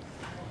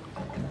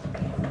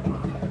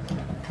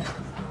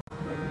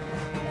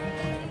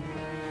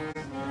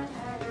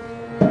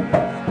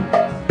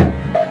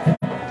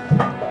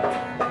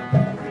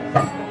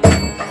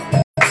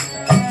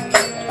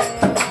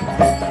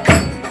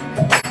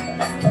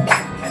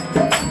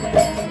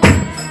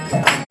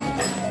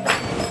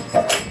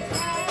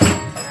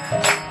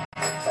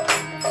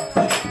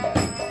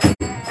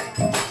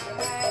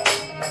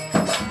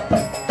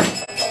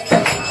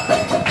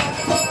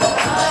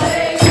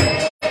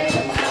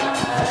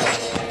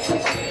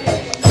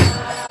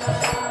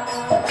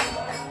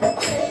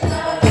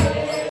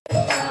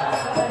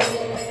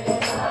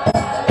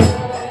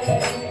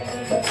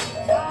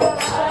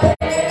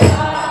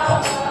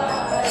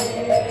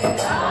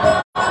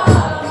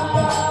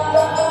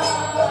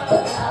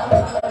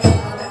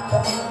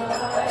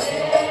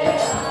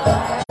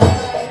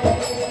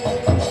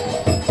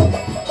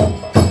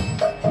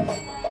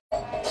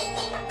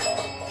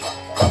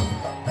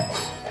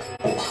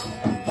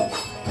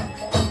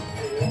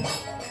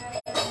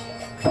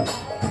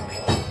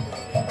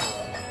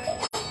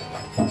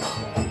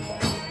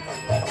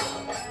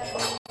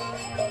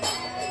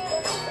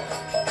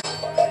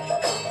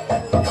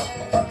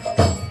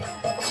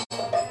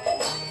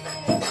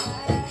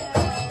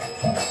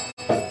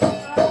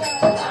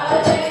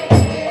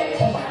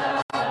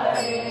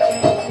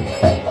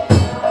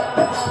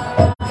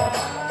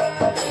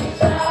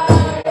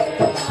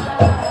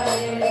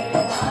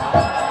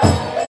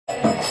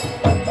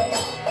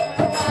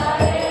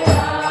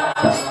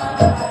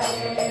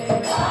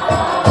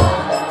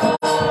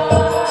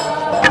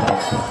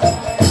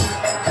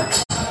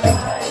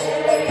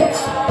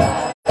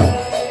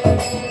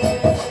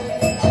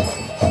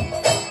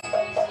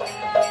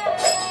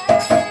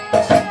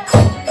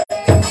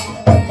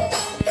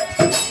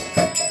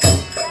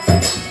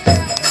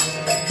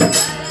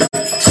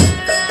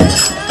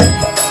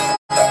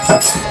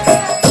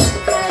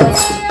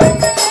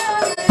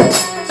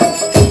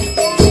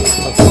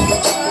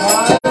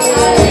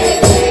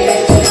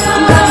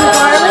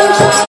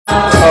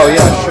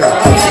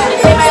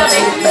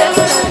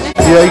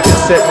 Yeah, you can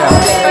sit now.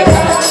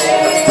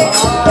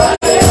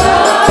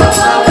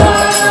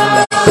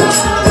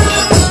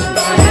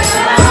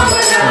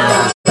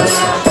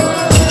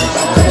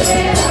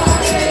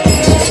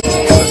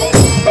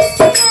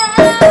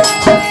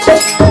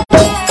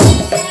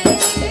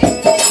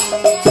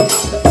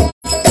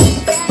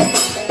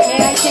 May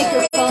I take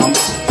your phone?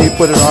 You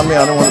put it on me,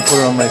 I don't want to put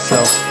it on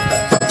myself.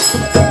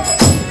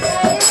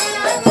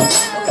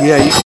 Yeah,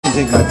 you can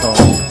take my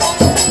phone.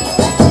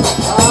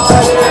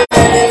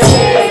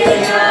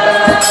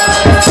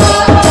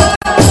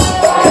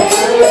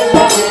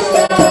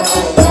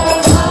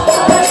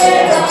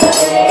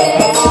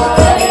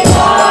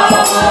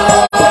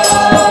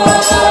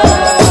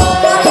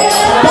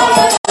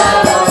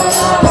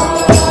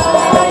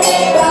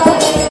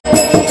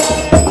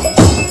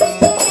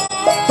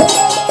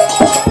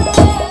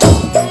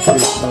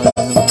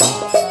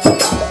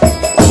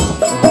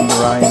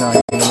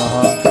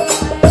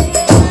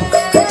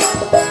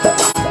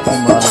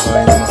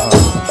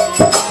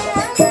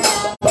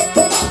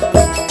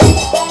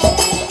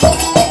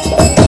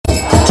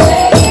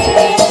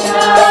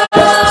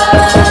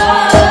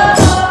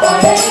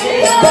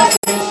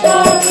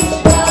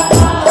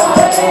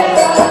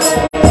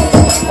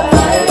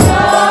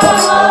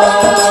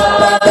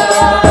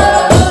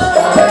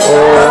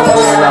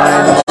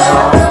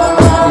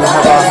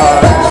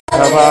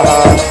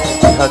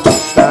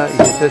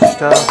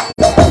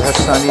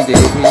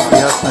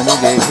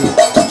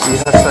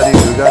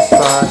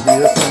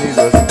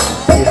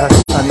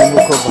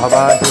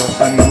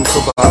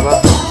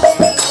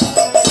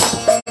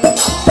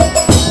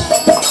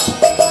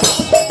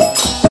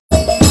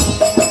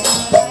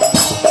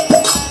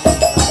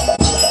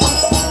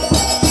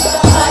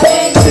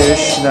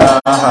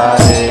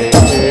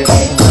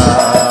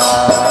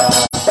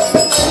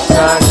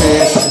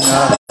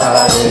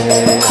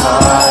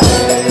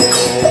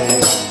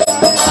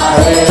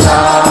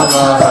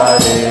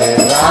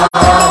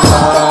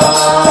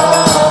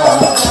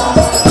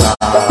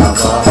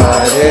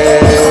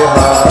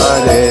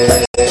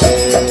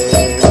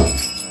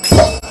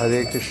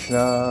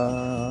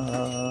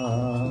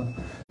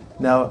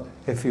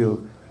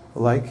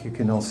 like, you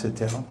can all sit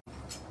down.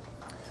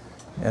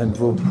 And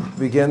we'll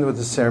begin with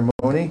the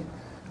ceremony.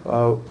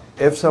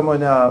 If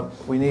someone,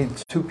 we need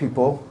two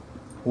people,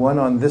 one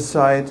on this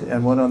side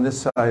and one on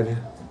this side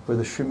for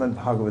the Srimad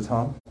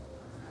Bhagavatam.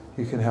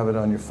 You can have it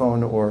on your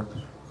phone or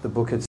the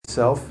book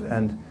itself,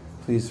 and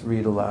please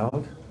read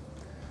aloud.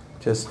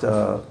 Just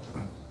to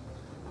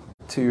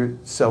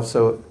yourself,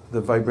 so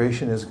the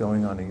vibration is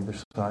going on either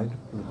side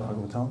of the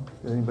Bhagavatam.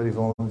 Did anybody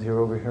volunteer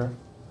over here?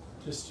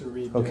 Just to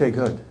read. Okay,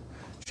 good.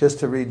 Just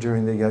to read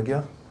during the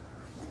yajna?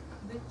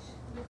 Which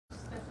specific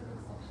section?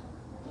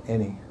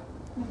 Any.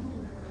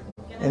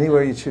 Can I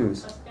Anywhere you start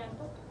choose. first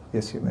canto?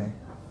 Yes, you may.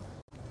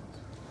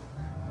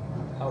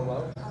 How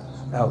loud?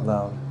 Out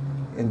loud,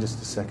 in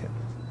just a second.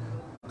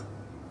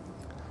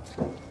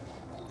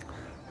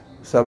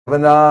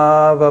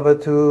 Savana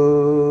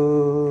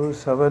vavatu,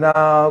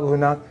 savana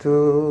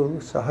bhunaktu,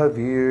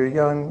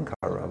 sahaviryan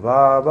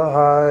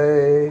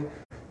karavavahai,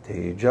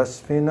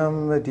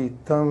 tejasvinam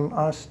vaditam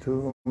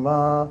astu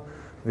ma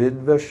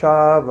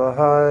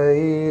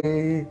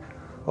vidvashavahai.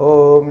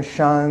 Om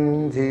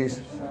shanti,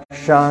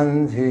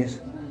 shanti,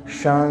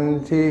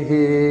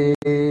 shanti.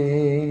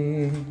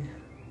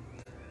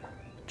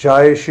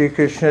 Jai Shri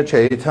Krishna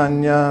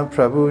Chaitanya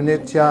Prabhu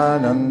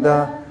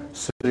Nityananda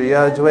Sri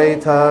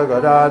Advaita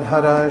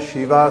Gadadhara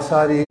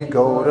Shivasari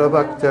Gaura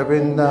Bhakta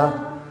Vrinda.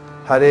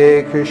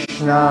 Hare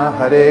Krishna,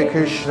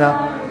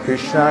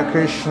 Krishna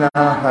Krishna,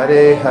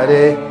 Hare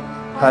Hare,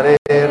 Hare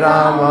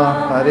Rama,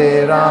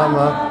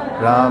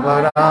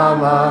 Rama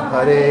Rama,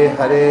 Hare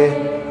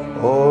Hare.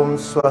 Om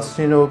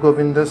Swastino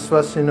Govinda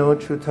Swastino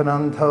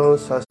Chutananto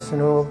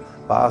Swastino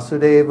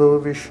Vasudevo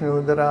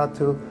Vishnu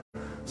Dharatu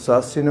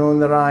Swastino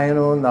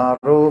Narayano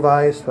Naro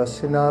Vai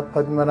Swastina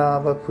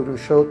Padmanava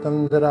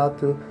Purushottam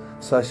Dharatu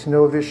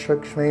Swastino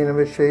Vishwakshmena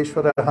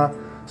Visheshwaraha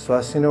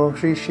Swastino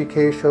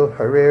Hrishikesho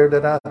Harer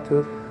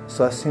Dharatu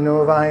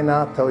Swastino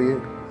Vainato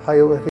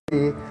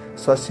Hayohi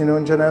Swastino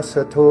Jana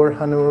Sator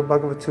Hanu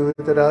Bhagavatu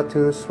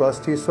Dharatu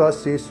Swasti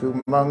Swasti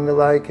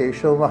Sumangalai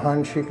Kesho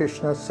Mahan Shri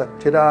Krishna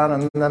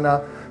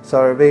Sakchidanandana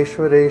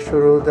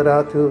Sarveshwareshwaro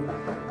Dharatu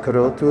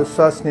Karotu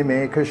Swasni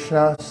Me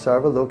Krishna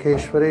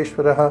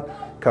Sarvalokeshwareshwaraha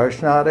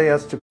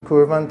Karshnadayastu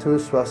Kurvantu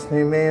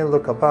Swasni Me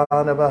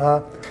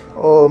Lokapanavaha.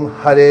 Om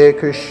Hare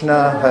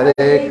Krishna,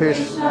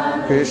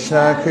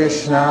 Krishna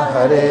Krishna,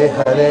 Hare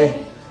Hare,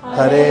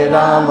 Hare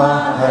Rama,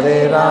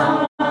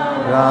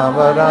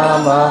 Rama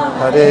Rama,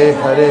 Hare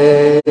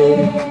Hare.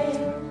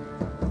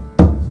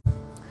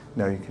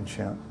 Now you can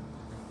chant.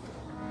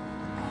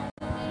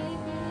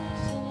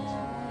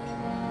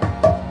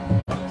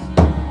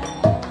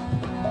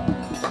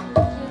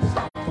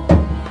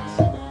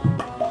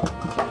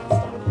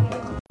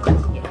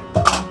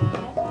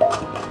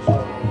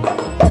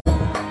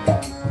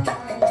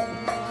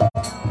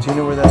 Do you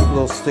know where that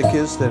little stick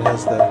is that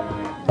has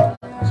the...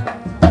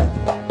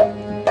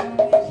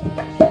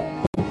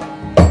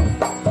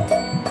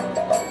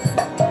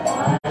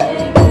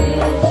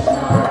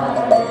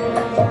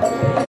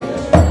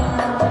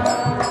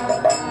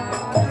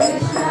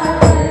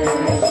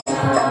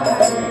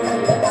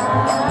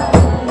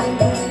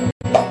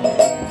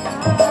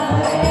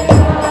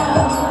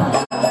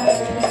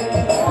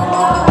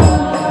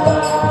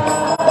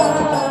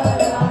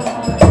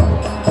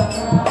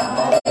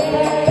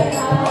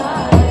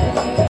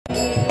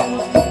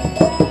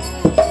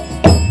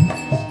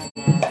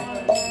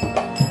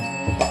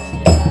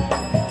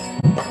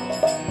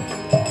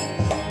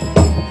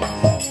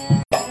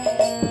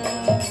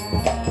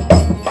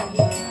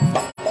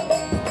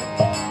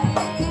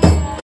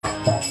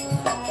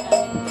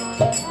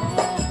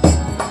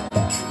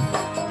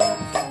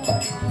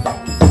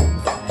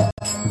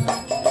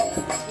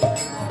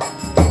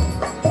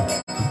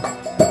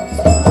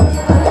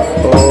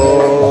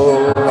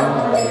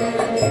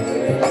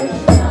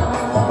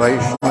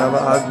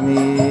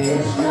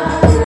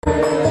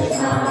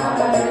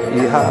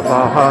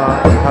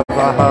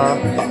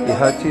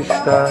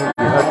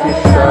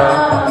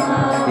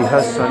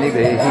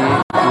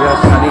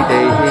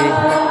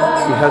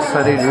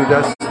 Ihasani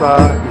Rudasva,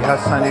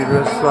 Ihasani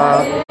Rusva,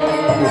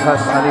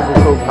 Ihasani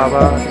Bhuko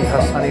Bhava,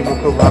 Ihasani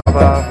Bhuko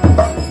Bhava.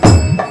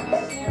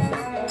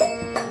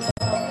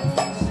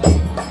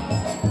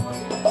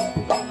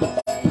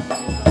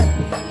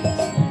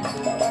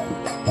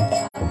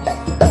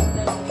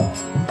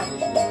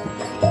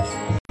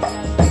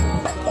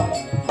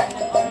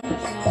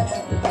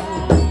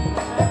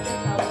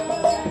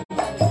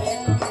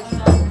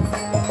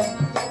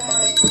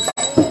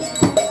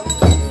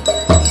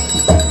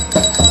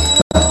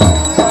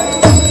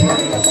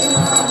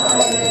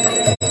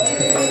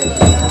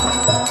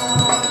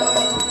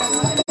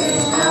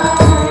 Krishna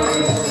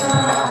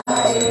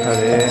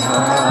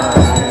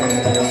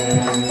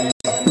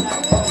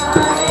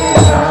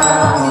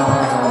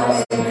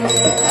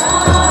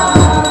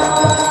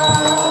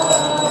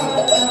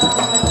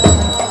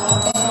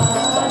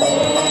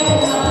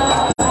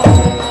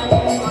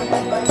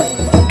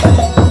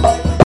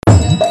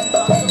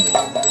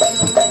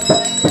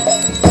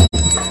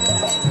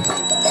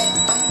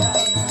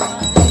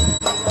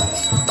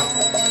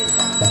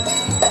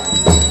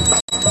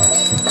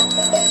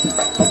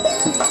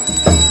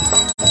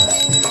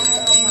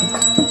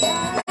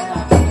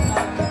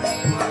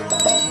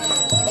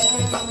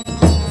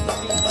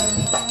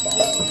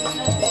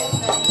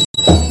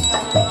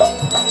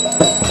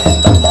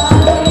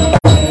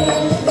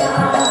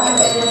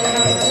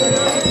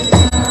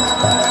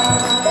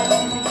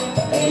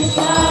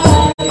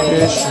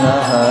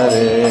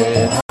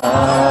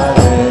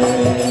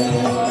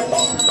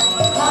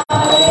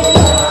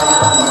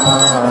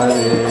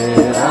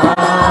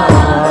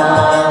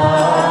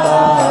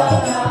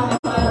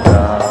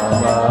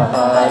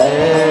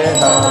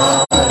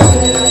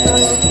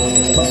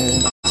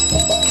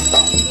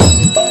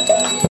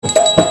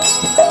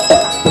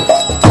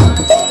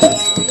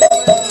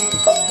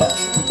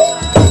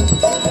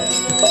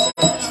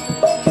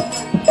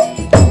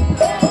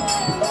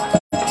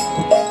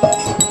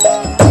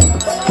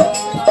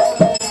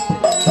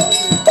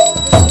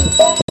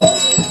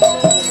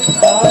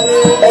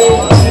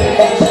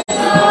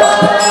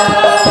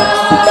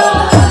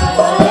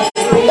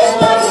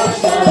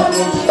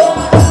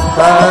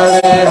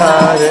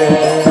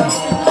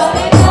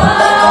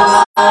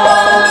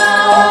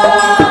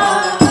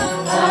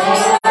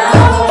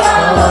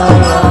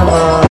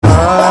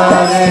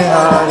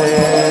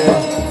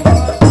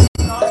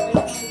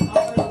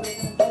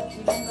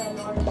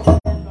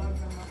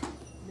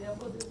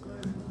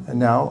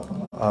now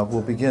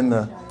we'll begin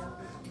the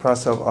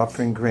process of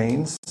offering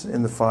grains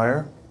in the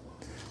fire.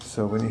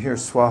 So when you hear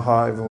swaha,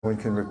 everyone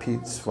can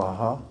repeat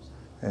swaha,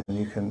 and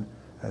you can,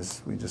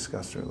 as we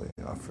discussed earlier,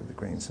 offer the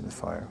grains in the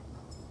fire.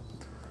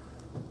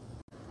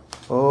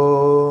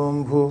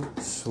 Om Bhu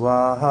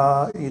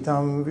Swaha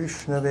Idam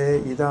Vishnave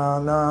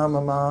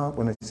Idanamama.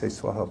 When I say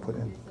swaha, put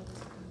in.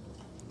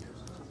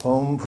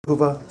 Om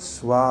Bhuva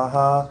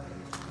Swaha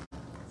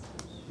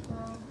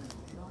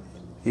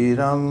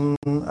Idam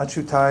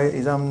Achutaya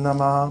Idam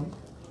Nama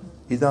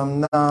Idam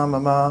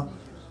Namama.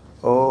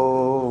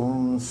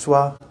 Om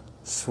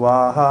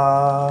Swaha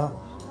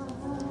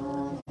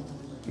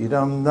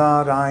Idam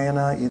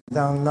Narayana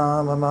Idam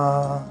Namama.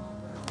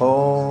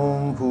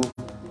 Om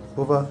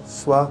Bhuva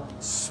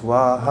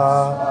Swaha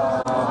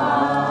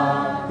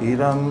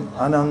Idam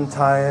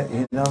Anantaya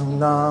Idam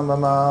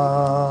Namama.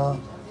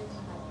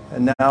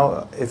 And now,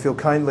 if you'll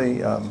kindly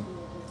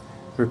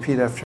repeat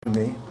after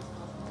me.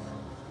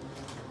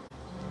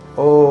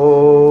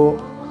 O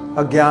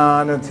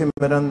Agyana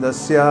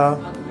Timirandasya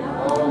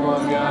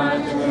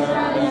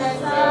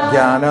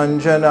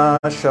Gyananjana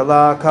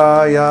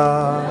Shalakaya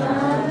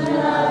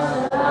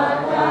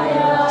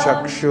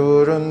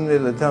Chakshurun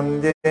Militam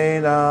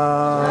Dena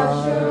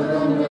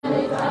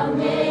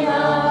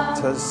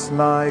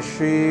Tasmai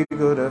Shri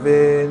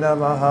Gurave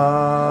Namaha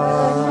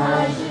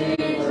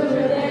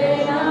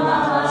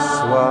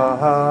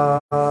Swaha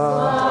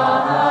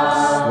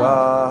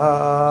Swaha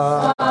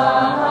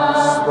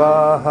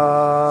Swaha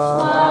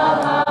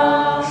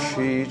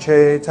Shri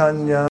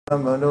Chaitanya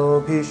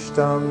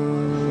Manobhishtam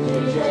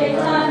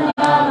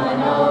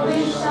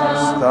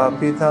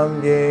Stapitam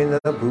Yena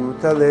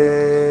Bhutale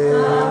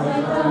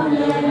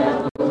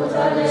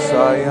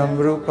Swayam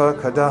Rupa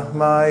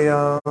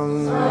Kadahmayam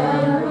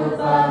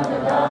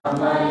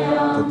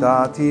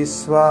Tadati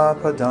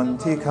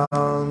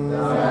Swapadantikam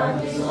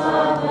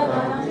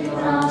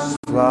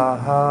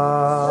Swaha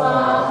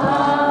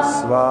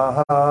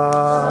Swaha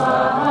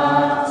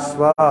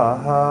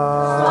Swaha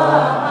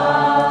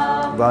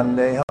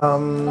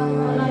Vandeham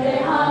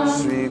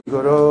Sri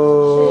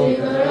Guru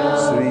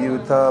Sri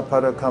Yuta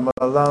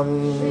Parakamalam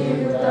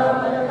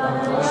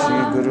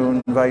Shri Gurun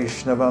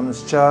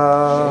Vaishnavamscha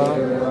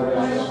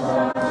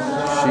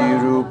Shri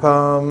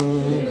Rupam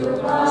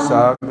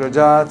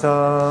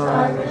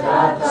Sagrajatam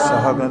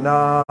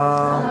Sahagana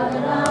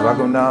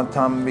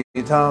Raghunatham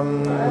Vitam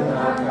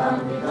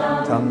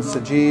Tam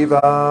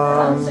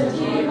Sajivam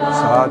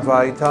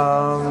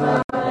Sadvaitam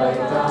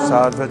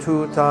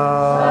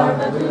Sadvatutam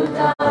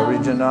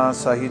Arijana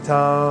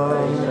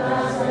Sahitam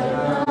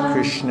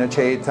Krishna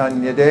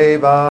Chaitanya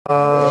Deva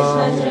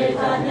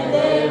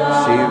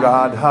Shri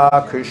Radha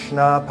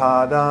Krishna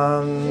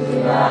Padam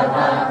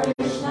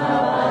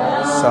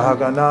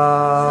Sahagana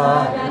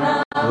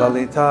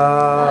Lalita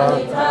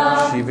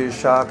Shri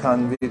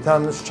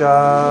Vishakhanvitamscha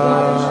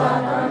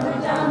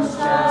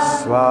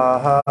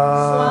Swaha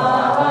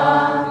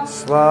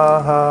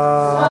Swaha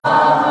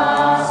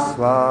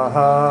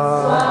Swaha.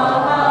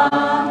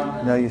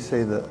 Now you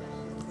say the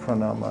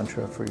pranam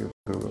mantra for your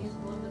guru.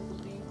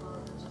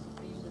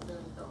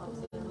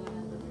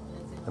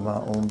 Nama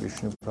Om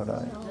Vishnu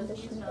Padaya.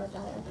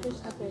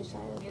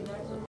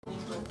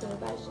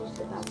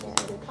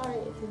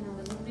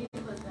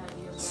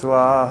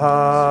 Swaha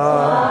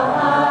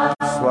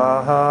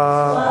Swaha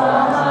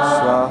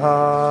Swaha.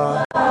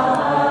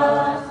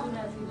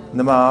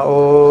 Nama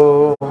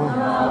Om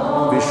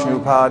Vishnu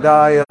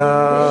Padaya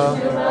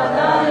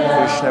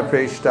Krishna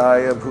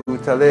Preshtaya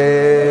Bhutale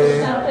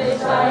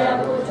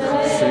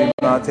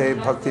Srimate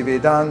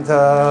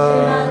Bhaktivedanta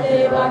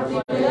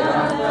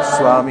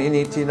Swami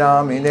Niti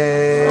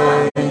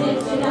Namine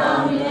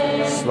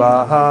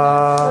Swaha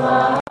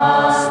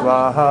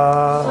Swaha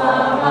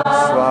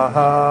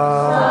Swaha.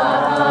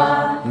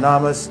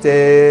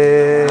 Namaste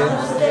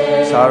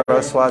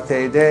Saraswate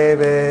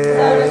Deve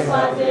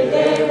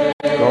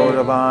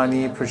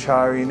Gauravani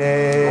Pracharine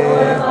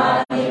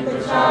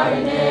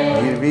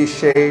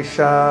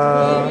Nirvishesha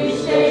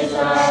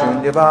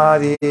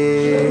Shunyavadi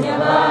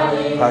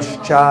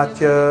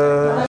Paschatya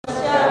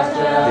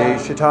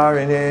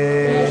Deshatarine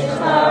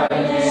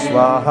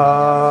Swaha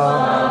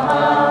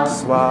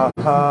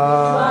Swaha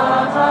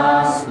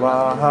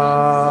Swaha.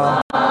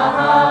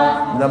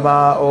 Nama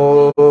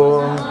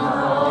Om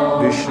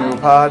Vishnu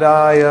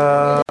Padaya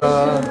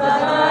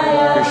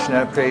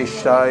Krishna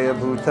Preshtaya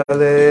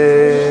Bhutale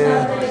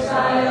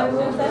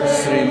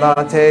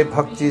Srimate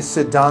Bhakti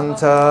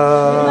Siddhanta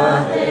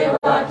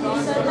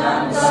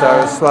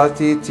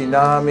Saraswati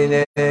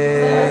Tinamine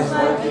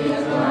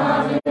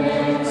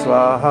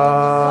Swaha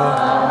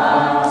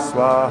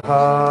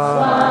Swaha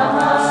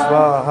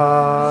Swaha.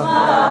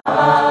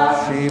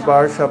 Shri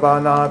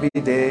Varshabhanavi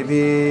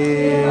Devi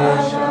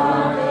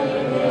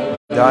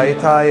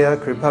Daitaya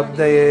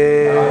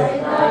Kripabdaye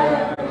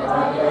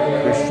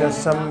Krishna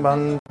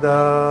Sambandha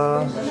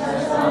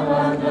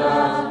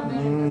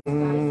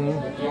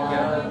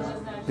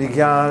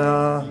Vijnana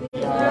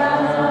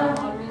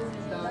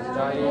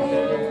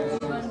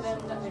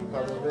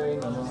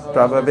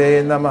Prabhave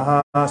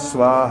Namaha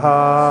Swaha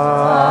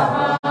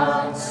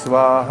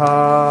Swaha,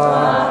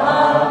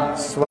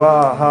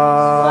 Swaha.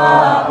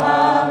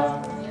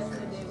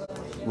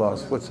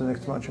 Lost. What's the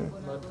next mantra?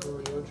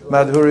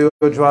 Madhuryo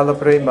Jwala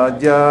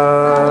Premadya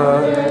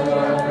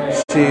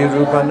Shri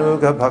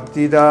Rupanuga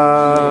Bhaktida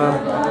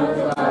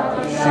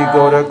Shri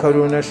Gora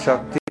Karuna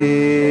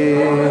Shakti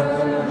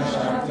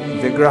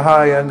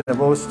Vigrahaya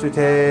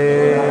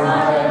Namostute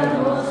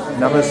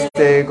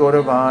Namaste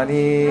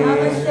Gauravani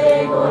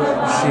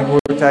Shri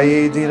Murtaye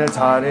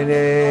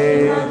Dinatarine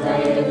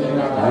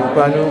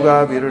Rupanuga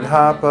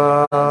Virdhapa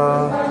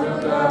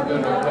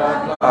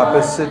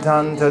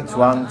Apasitanta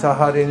Tvanta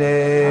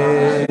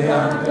Harine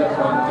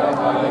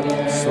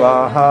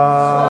Swaha,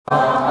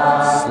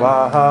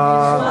 Swaha,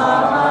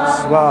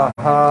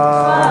 Swaha.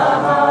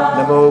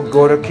 Namo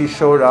Gora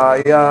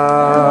Kishoraya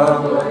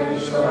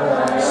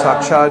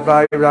Sakshad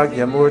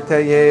Vairagya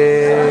Murtaye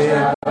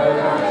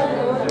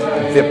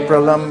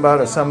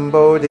Vipralambara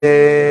Sambodhe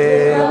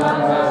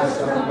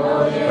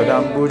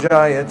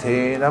Padambujayate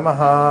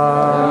Namaha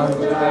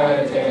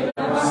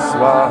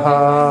Swaha,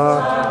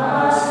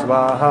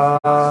 Swaha,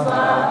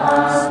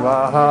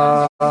 Swaha.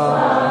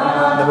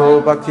 Namo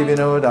Bhakti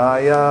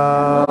Vinodaya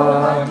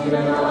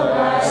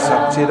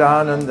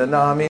Satchidananda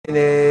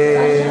Namine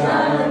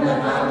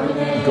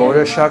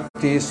Gaura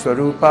Shakti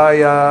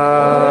Swarupaya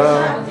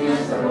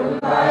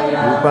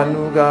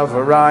Rupanuga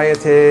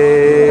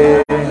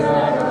Varayate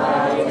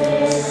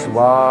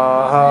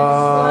Swaha,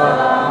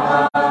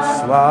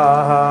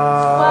 Swaha,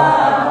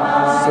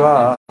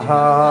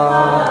 Swaha.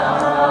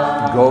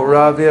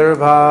 Gaura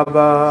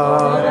Virbhava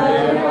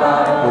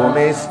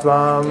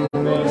Omestvam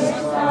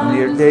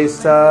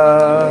Nirdesa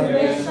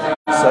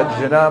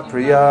Sajjana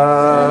Priya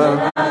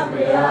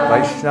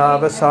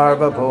Vaishnava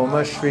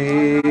Sarvabhauma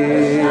Shri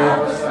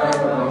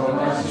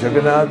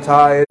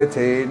Jagannathaya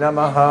Te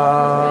Namaha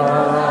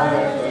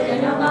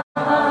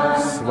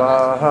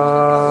Swaha,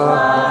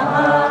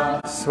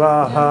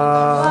 Swaha,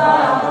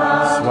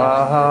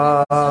 Swaha.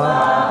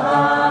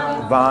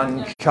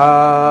 Vancha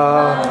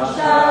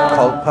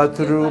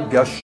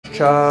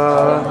Kalpatarubhyascha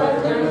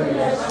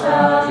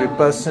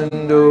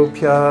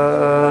Kripasindubhya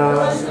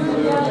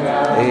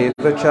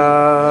Evacha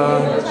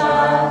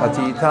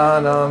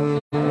Patitanam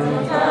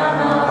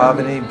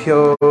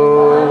Pavanebhyo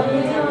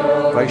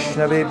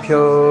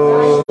Vaishnavebhyo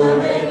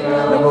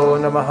Namo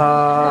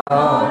Namaha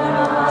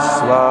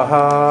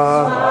Swaha,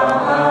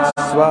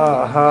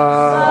 Swaha,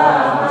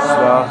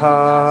 Swaha.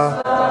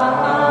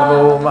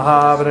 Namo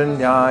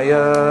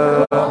Mahavranyaya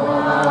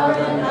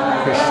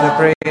Krishna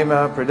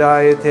Prema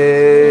Pradayate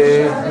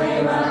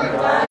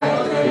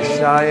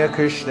Krishnaya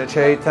Krishna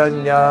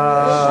Chaitanya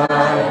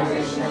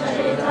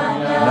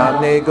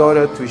Namne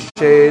Gaura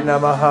Tvishe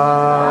Namaha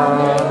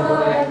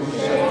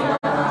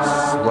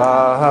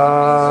Swaha,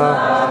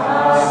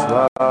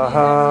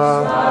 Swaha,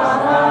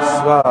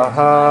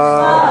 Swaha.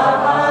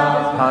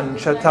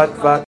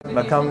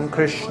 Panchatatvatmakam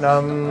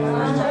Krishnam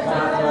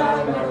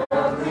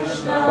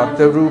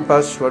Bhakta Rupa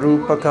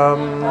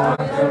Swarupakam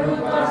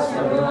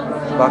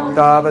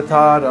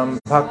Bhaktavataram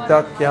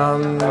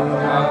Bhaktakyam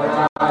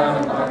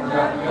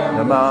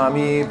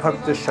Namami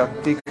Bhakta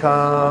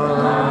Shaktikam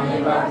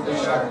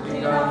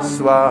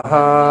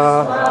Swaha,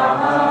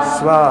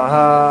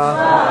 Swaha,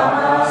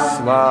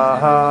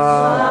 Swaha.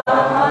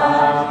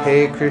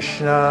 Hey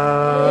Krishna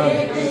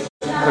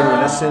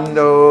Karuna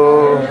Sindhu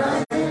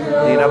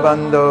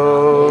Dinabandho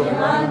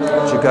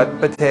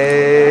Jagatpate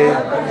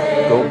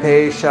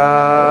Gopesha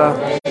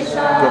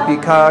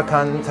Gopika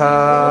Kanta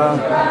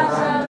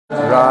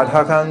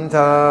Radha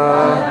Kanta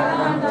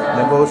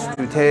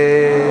Namostute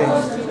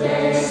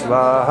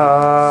Swaha,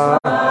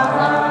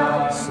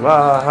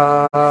 Swaha,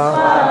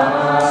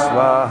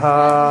 Swaha.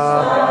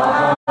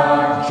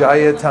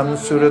 Jayatam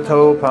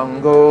Surato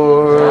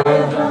Pangor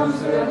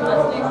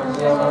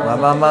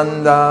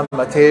Mamamanda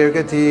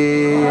Matergati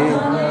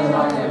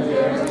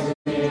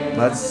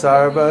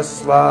Matsarva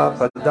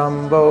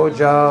Swapadambo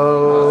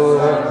Jao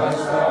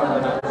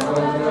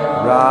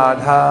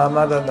Radha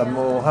Madana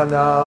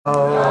Mohana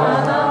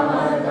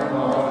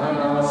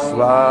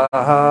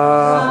Swaha,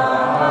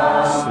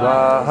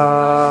 Swaha,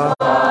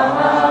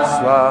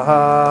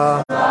 Swaha.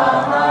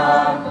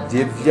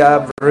 Divya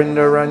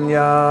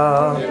Vrindaranya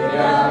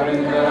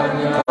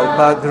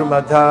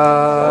Kalpadrumadha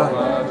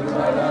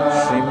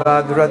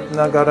Srimad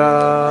Ratnagara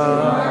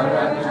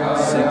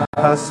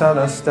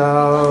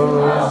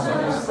Simhasanastau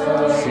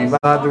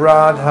Srimad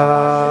Radha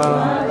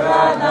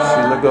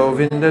Srila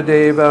Govinda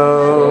Devo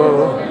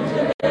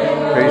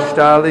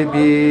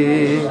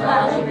Krishtalibi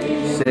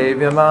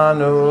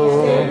Sevyamanu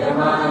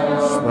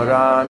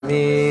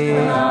Smarami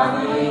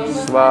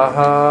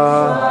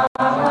Swaha,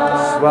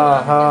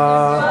 Swaha,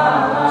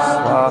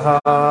 Swaha.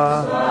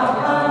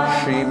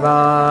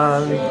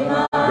 Shriman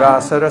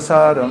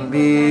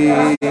Rasarasarambi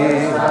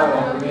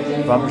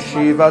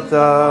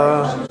Vamshivata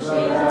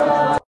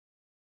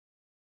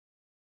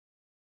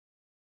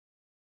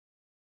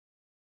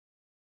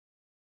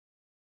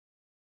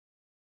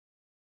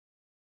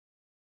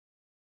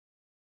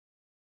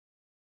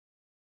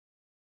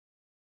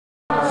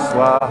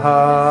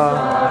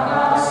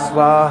Swaha,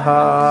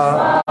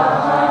 Swaha,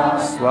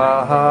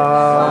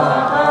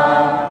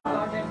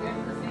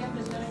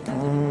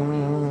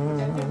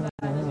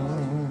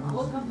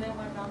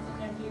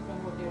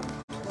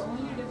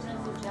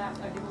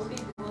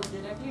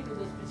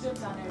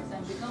 celestial planets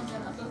and becomes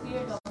an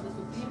associate of the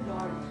Supreme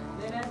Lord,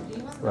 whereas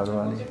demons are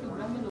Radharani.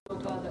 promoted to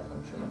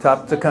Brahmaloka.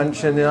 Tapta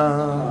Kanchana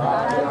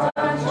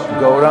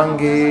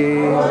Gaurangi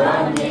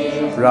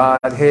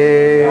Radhe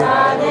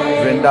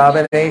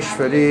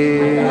Vrindavaneshwari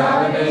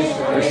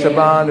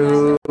Vrishabhanu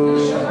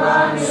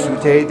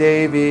Sute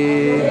Devi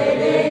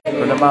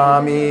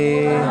Pranamami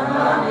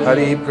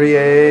Hari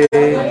Priye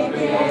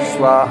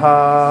Swaha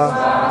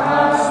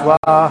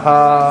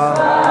Swaha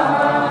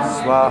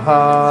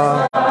Swaha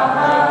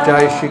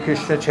Jai Shri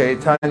Krishna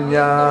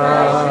Chaitanya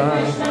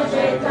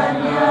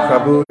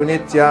Prabhu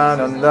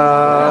Nityananda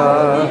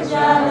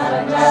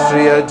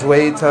Sri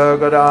Advaita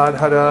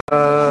Gadadhara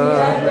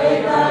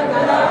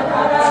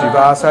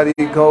Srivasari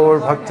Gaur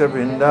Bhakta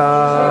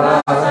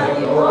Vrinda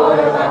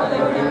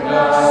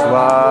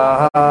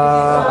Swaha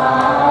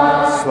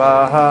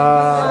Swaha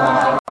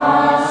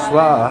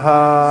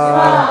Swaha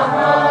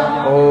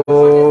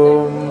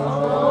Om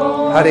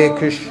Hare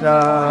Krishna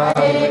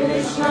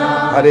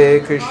Hare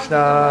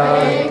Krishna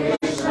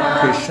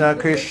Krishna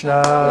Krishna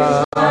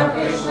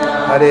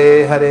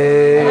Hare Hare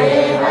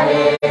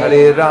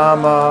Hare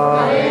Rama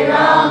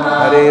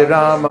Hare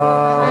Rama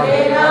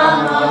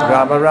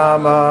Rama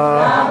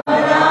Rama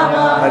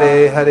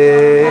Hare Hare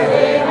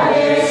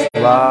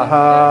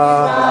Swaha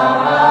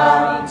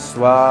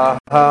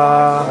Swaha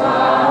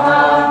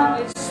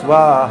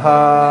Swaha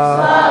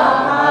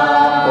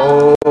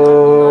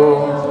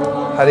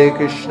Om Hare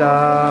Krishna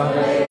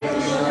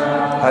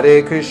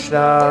Hare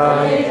Krishna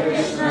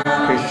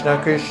Krishna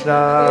Krishna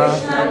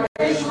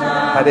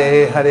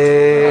Hare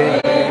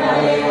Hare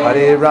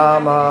Hare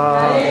Rama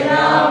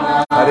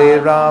Hare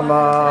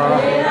Rama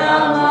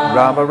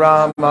Rama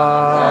Rama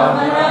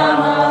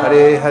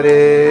Hare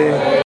Hare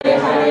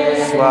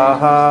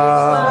Swaha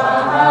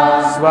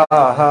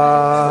Swaha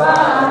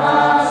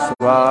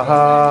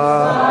Swaha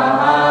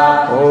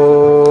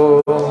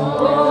Om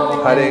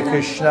Hare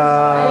Krishna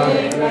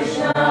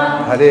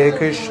Hare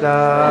Krishna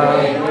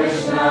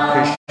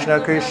Krishna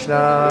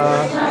Krishna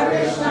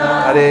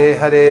Hare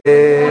Hare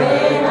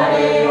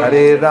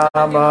Hare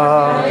Rama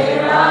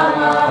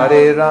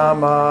Hare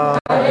Rama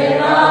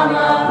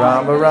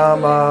Rama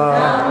Rama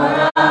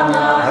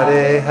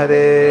Hare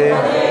Hare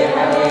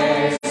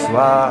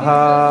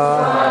Swaha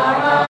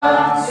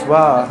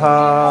Swaha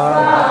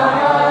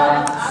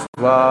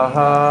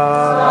Swaha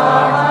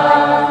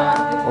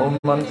Om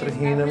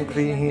Mantrahinam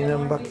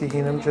Krihinam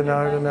Bhaktihinam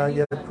Janardana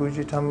Yad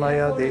Pujitam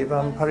Maya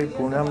Devam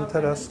Paripunam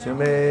Tarastu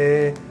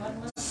Me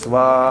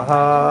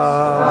Swaha.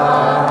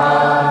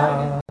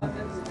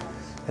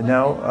 And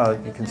now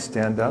you can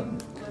stand up.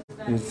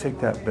 You take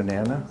that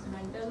banana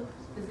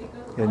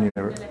in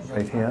your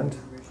right hand.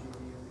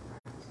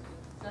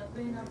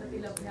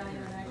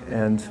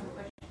 And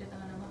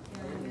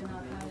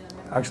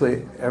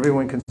actually,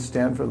 everyone can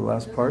stand for the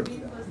last part.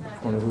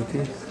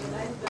 Purnahuti.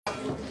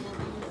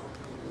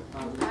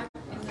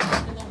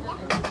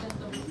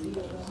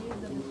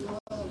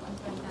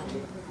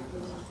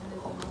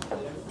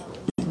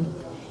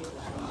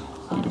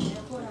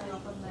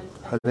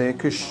 Hare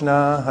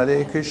Krishna,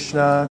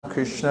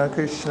 Krishna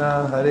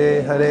Krishna,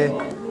 Hare Hare,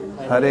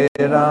 Hare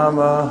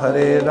Rama,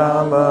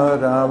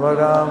 Rama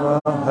Rama,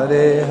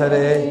 Hare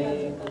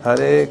Hare,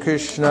 Hare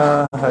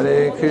Krishna,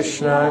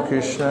 Krishna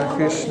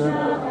Krishna.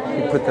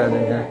 You put that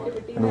in here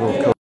in a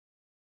little coat.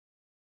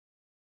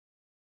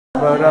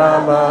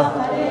 Rama,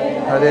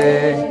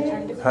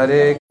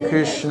 Hare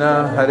Krishna,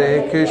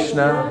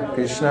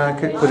 Krishna.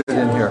 Put it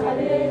in here.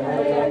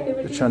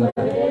 The chanda.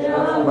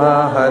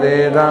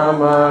 Hare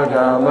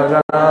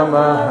Rama,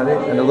 Rama, Hare,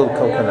 and a little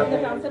coconut.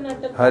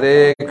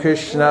 Hare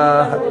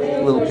Krishna,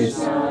 little piece.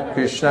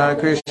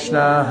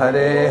 Krishna,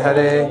 Hare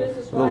Hare,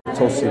 little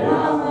tulsi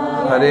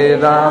wood. Hare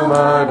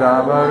Rama,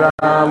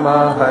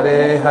 Rama,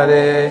 Hare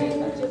Hare.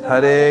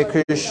 Hare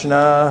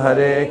Krishna,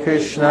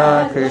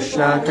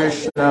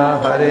 Krishna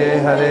Hare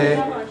Hare.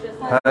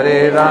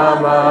 Hare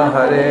Rama,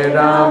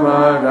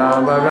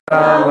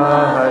 Rama,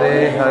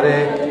 Hare Hare.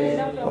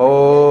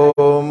 Om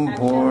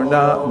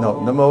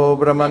Namo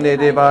Brahmane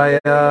Devaya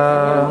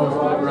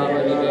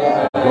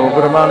Go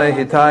Brahmana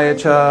Hitaya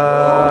Cha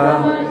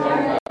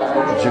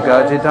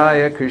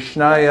Jagaditaya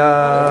Krishnaya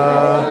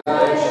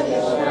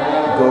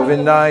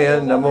Govindaya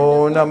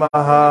Namo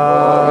Namaha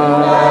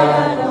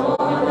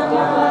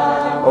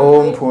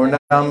Om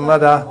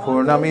Purnamada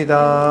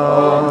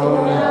Purnamidam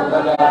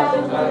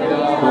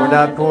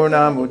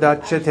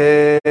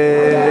Purnamudachyate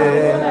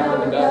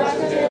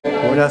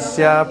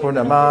Purnasya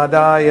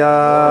Purnamadaya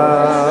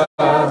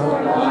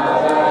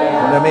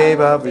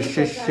Purnameva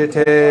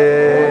Vishishyate.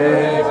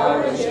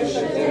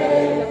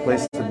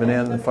 Place the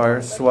banana in the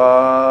fire.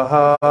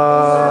 Swaha.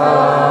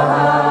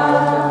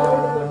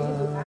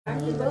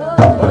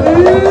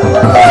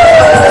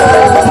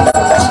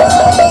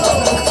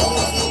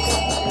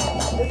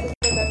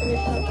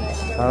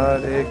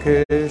 Hare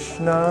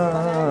Krishna,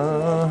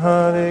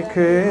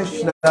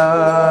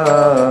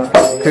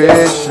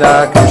 Krishna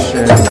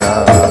Krishna,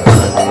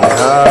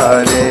 Hare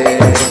Hare,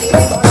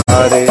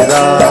 Hare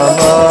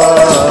Rama,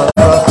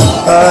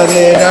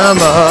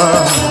 Rama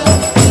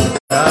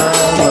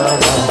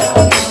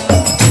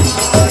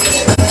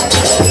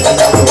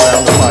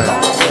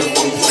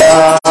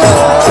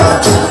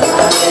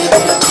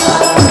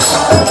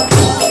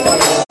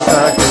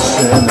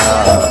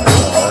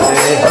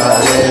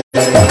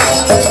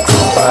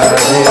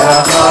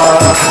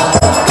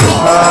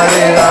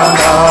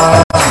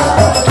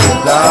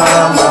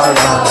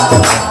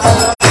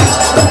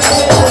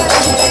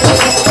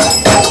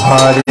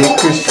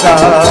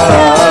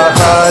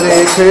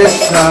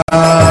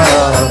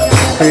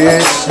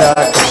Krishna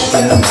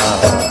Krishna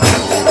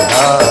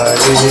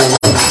Hare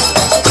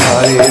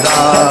Hare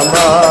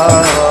Rama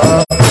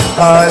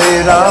Hare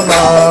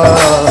Rama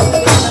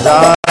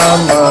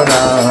Rama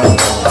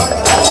Rama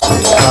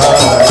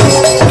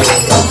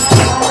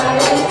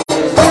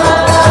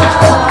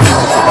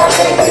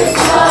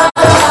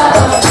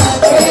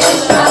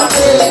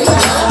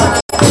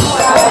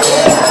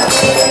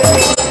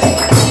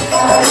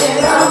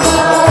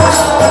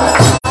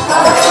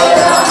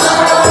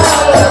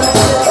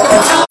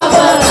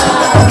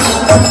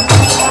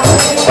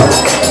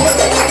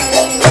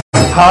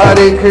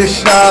Hare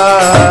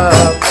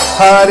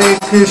Hare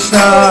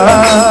Krishna,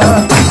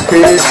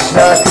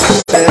 Krishna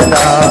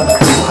Krishna,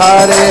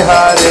 Hare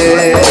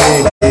Hare,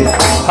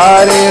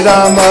 Hare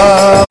Rama,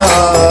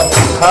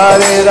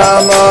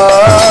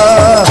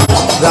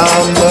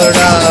 Rama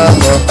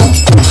Rama,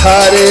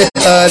 Hare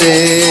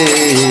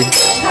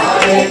Hare.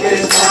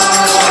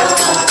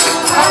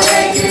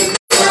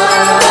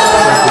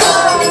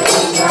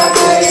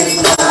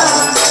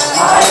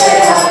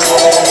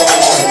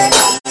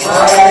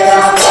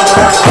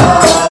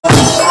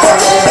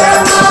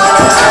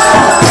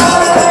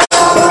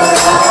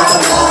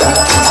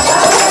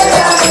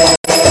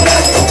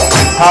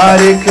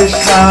 Hare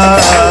Krishna,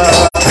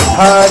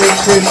 Hare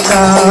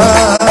Krishna,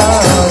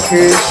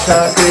 Krishna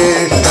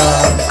Krishna,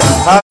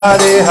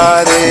 Hare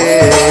Hare,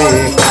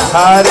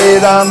 Hare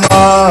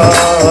Rama,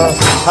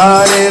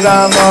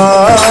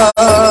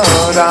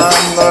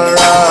 Rama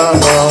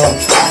Rama,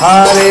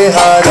 Hare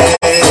Hare.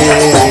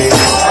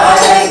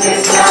 Hare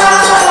Krishna,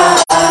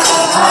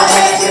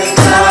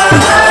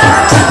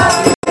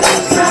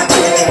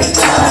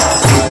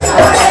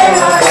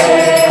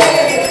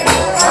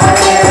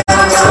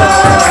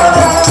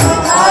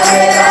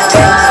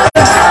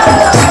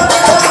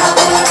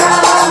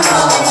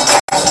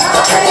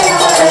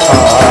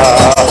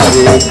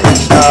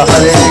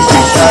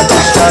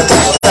 Krishna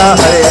Krishna,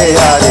 Hare Hare, Hare Rama, Hare Krishna, Krishna Krishna, Hare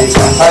Hare,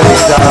 Hare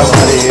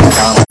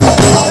Rama,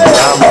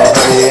 Rama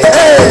Hare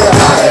Hare.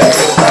 Hare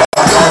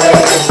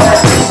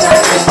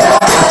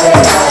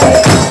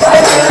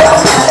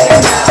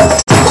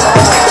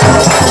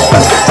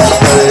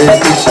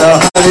Krishna,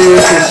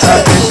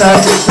 Krishna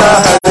Krishna,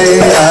 Hare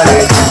Hare,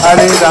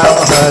 Hare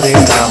Rama, Hare Krishna, Krishna Krishna, Hare Hare, Hare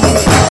Rama,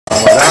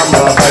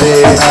 Rama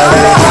Hare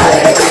Hare.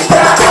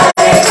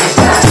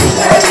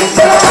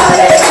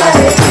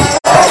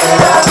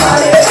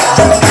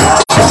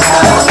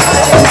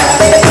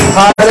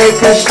 Hare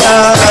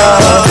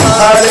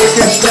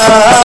Krishna,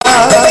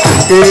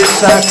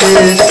 Krishna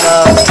Krishna,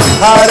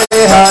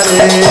 Hare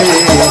Hare,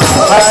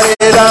 Hare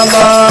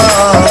Rama,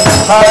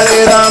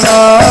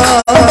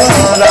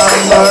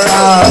 Rama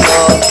Rama,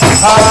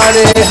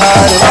 Hare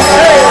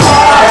Hare.